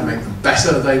discovered how to make them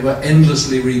better, they were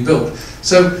endlessly rebuilt.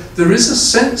 So there is a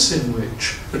sense in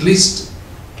which, at least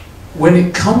when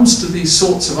it comes to these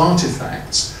sorts of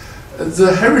artifacts,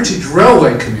 the heritage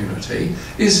railway community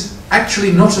is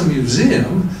actually not a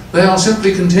museum. They are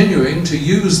simply continuing to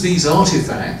use these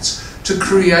artifacts to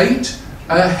create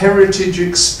a heritage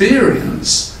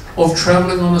experience of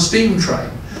travelling on a steam train.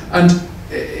 And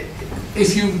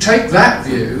if you take that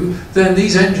view, then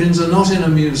these engines are not in a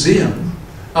museum.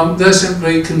 They're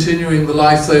simply continuing the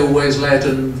life they always led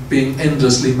and being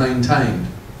endlessly maintained.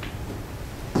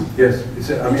 Yes,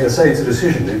 I mean, I say it's a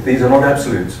decision. These are not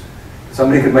absolutes.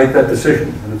 Somebody can make that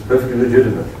decision, and it's perfectly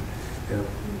legitimate. Yeah.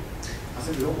 I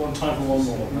think we've got one time for one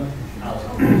more.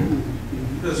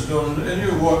 Yes, Don, in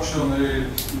your watch on the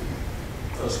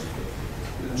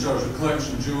in charge of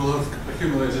collections, you will have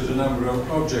accumulated a number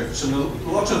of objects, and a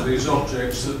lot of these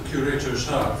objects that curators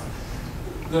have,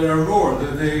 there are more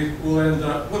that they will end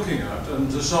up looking at, and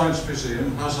the Science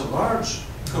Museum has a large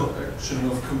collection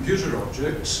of computer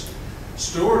objects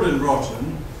stored in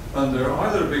Rotten, and they're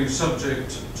either being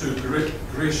subject to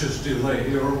gracious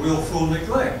delay or willful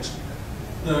neglect.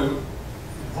 Now,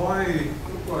 why,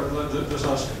 I'd like to just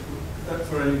ask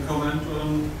for any comment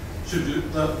on should you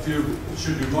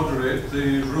moderate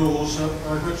the rules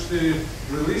by which they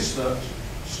release that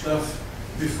stuff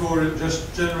before it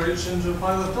just generates into a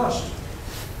pile of dust?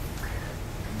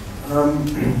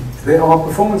 There are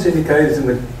performance indicators in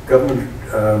the government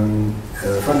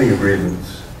funding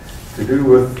agreements to do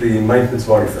with the maintenance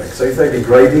of artifacts. So if they're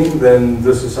degrading, then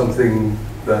this is something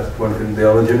that there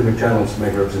are legitimate channels to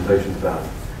make representations about.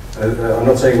 I'm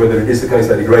not saying whether it is the case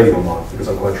they're degrading or not, because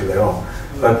I'm quite sure they are.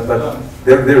 But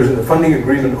there is a funding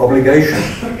agreement obligation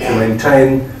to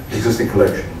maintain existing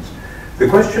collections. The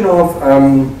question of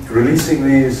releasing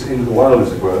these into the wild,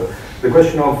 as it were, the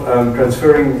question of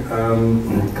transferring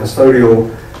custodial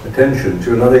attention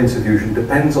to another institution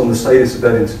depends on the status of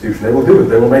that institution. They will do it,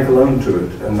 they will make a loan to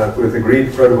it, and that with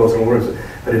agreed protocols and all of it.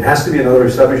 But it has to be another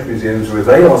established museums where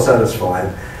they are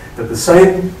satisfied that the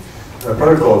same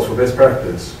protocols for best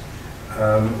practice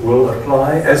will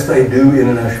apply as they do in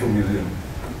a national museum.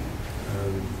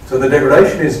 So the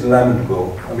degradation is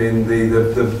lamentable. I mean,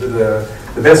 the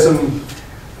besom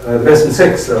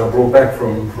 6 that are brought back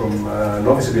from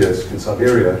Novosibirsk in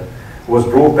Siberia was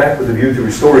brought back with a view to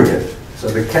restoring it. So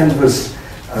the canvas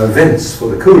vents for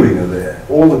the cooling are there,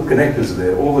 all the connectors are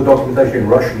there, all the documentation in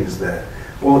Russian is there,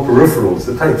 all the peripherals,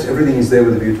 the tapes, everything is there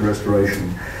with a view to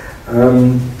restoration.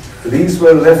 These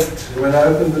were left when I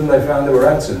opened them, they found there were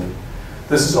rats in them.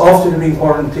 This is after being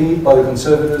quarantined by the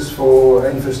conservators for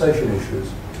infestation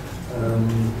issues.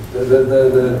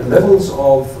 The levels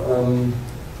of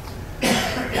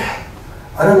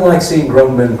I don't like seeing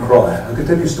grown men cry. I could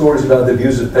tell you stories about the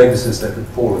abuse of Pegasus that had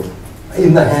fallen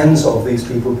in the hands of these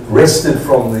people, wrested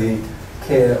from the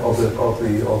care of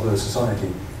the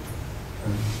society.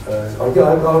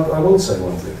 I will say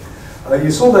one thing.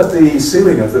 You saw that the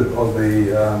ceiling of the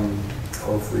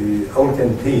old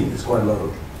canteen is quite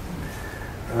low.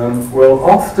 Well,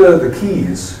 after the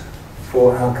keys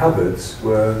for our cupboards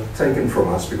were taken from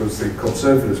us because the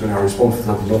conservators were now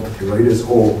responsible for not the curators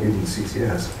or even the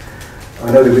CCS. I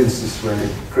know there were instances where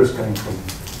Chris came from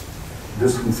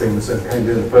distant things and came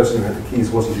in, the person who had the keys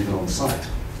wasn't even on site.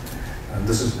 And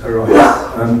this is right.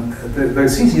 The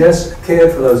CCS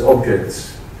cared for those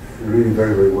objects really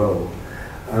very, very well.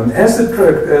 As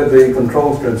the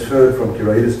controls transferred from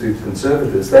curators to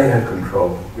conservators, they had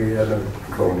control. We had no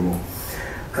control anymore.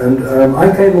 And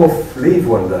I came off leave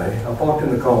one day, I parked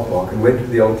in the car park and went to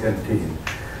the old canteen.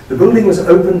 The building was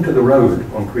open to the road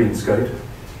on Queensgate.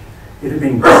 It had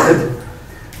been gutted.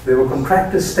 There were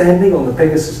contractors standing on the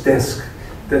Pegasus desks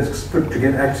put to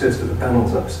get access to the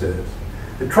panels upstairs.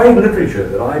 The trade literature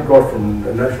that I got from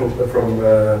National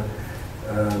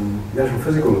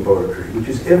Physical Laboratory, which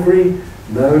is every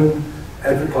known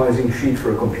advertising sheet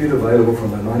for a computer available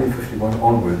from 1951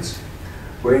 onwards,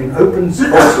 were in open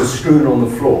boxes strewn on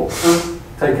the floor,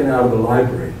 taken out of the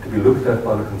library to be looked at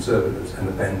by the conservatives and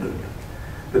abandoned.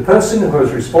 The person who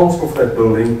was responsible for that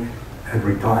building had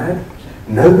retired.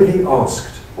 Nobody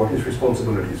asked what his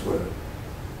responsibilities were.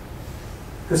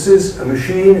 This is a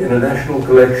machine in a national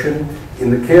collection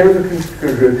in the care of a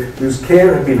curator whose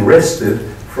care had been wrested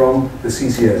from the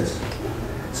CCS.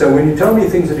 So when you tell me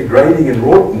things are degrading in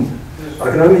Rawton,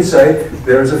 I can only say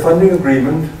there is a funding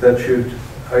agreement that should,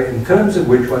 in terms of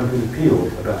which one could appeal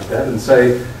about that and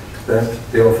say that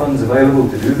there are funds available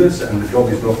to do this and the job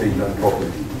is not being done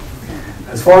properly.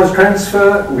 As far as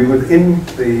transfer, we're within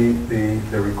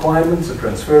the requirements of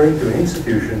transferring to an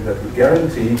institution that would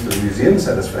guarantee to the museum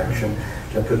satisfaction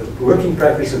that the working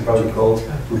practice and protocols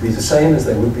would be the same as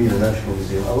they would be in a national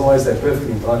museum. Otherwise, they're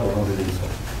perfectly entitled not to do so.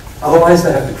 Otherwise,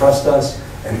 they have to trust us,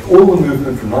 and all the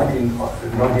movement from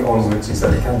 1990 onwards is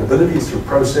that accountability is through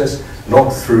process, not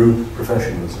through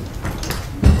professionalism.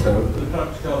 So, the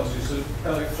practicalities of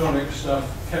electronic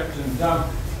stuff kept in damp.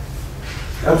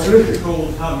 Absolutely.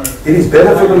 Cold hammer. It is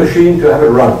better for the machine to have it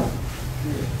run.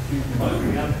 Right,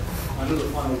 we have another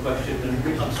final question,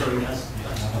 and I'm sorry, yes,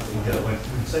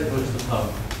 say go to the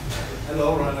pub.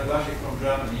 Hello, Rainer Gaschik from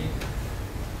Germany.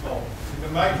 Oh, the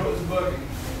micro is working.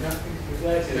 Yeah,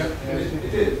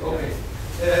 it is, okay.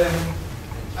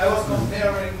 I was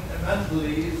comparing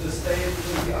mentally the state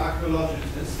with the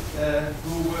archaeologists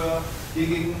who were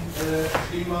digging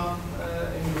Schliemann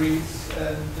in Greece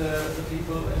and the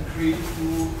people in Crete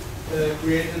who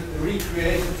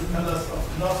recreated the pillars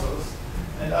of Knossos.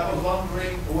 And I was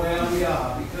wondering where we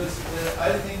are, because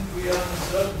I think we were in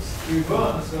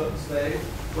a certain state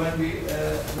when we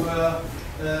were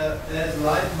as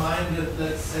like-minded,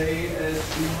 let's say, as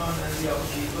Schliemann and the other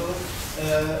people,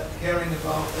 caring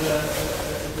about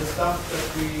the stuff that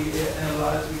we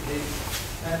analyze, we take.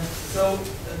 And so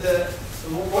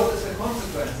what is the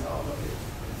consequence out of it?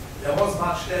 There was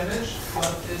much damage,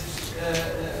 but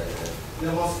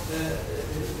there was the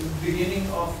beginning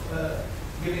of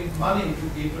giving money to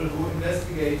people who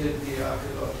investigated the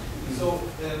archaeology. So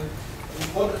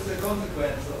what is the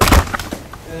consequence of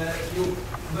it? You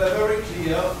were very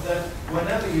clear that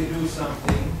whenever you do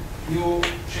something, you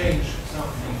change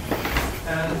something.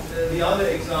 And the other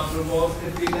example was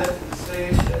if we let say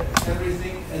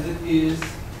everything as it is,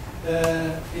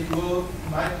 it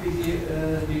might be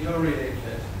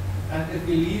deteriorated. And if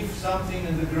we leave something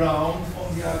in the ground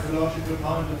from the archaeological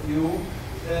point of view,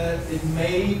 it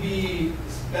may be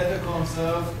better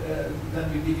conserved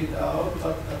than we dig it out,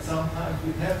 but sometimes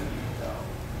we have to dig it out.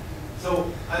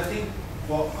 So I think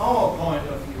for our point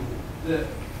of view, the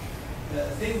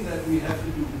thing that we have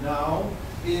to do now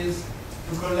is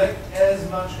to collect as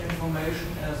much information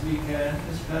as we can,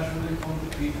 especially from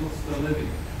the people still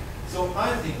living. So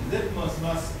I think litmus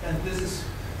must, and this is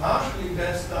partially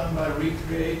best done by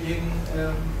recreating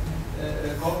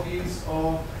copies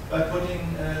or by putting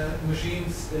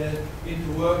machines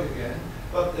into work again.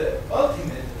 But the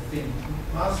ultimate thing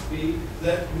must be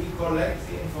that we collect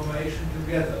the information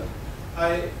together.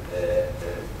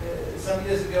 Some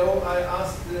years ago, I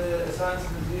asked the Science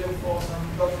Museum for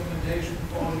some documentation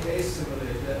for the ACE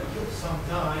simulator. It took some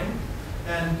time,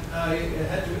 and I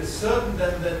had to ascertain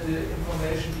them that the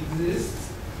information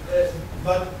exists,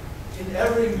 but in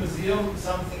every museum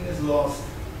something is lost.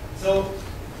 So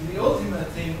the ultimate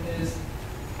thing is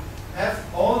have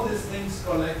all these things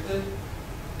collected,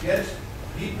 get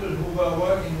people who were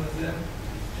working with them,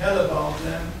 tell about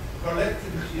them, collect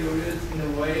the materials in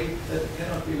a way that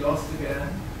cannot be lost again,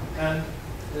 and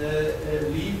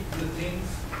leave the things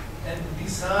and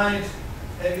decide,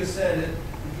 as you said it,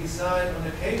 decide on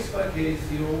a case-by-case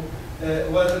view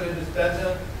whether it is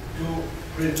better to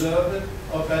preserve it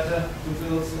or better to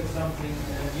build something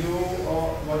new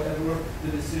or whatever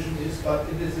the decision is, but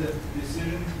it is a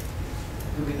decision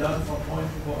to be done from point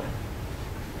to point.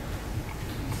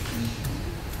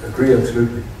 Agree,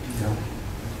 absolutely. Yeah.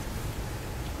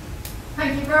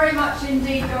 Thank you very much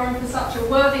indeed, Doron, for such a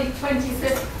worthy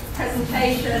 25th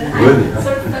presentation, and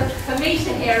sort of for me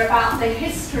to hear about the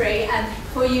history and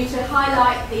for you to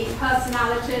highlight the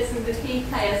personalities and the key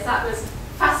players. That was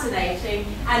fascinating,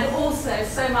 and also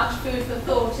so much food for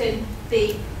thought in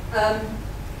the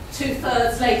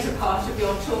 2/3 later part of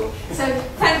your talk. So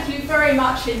thank you very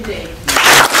much indeed.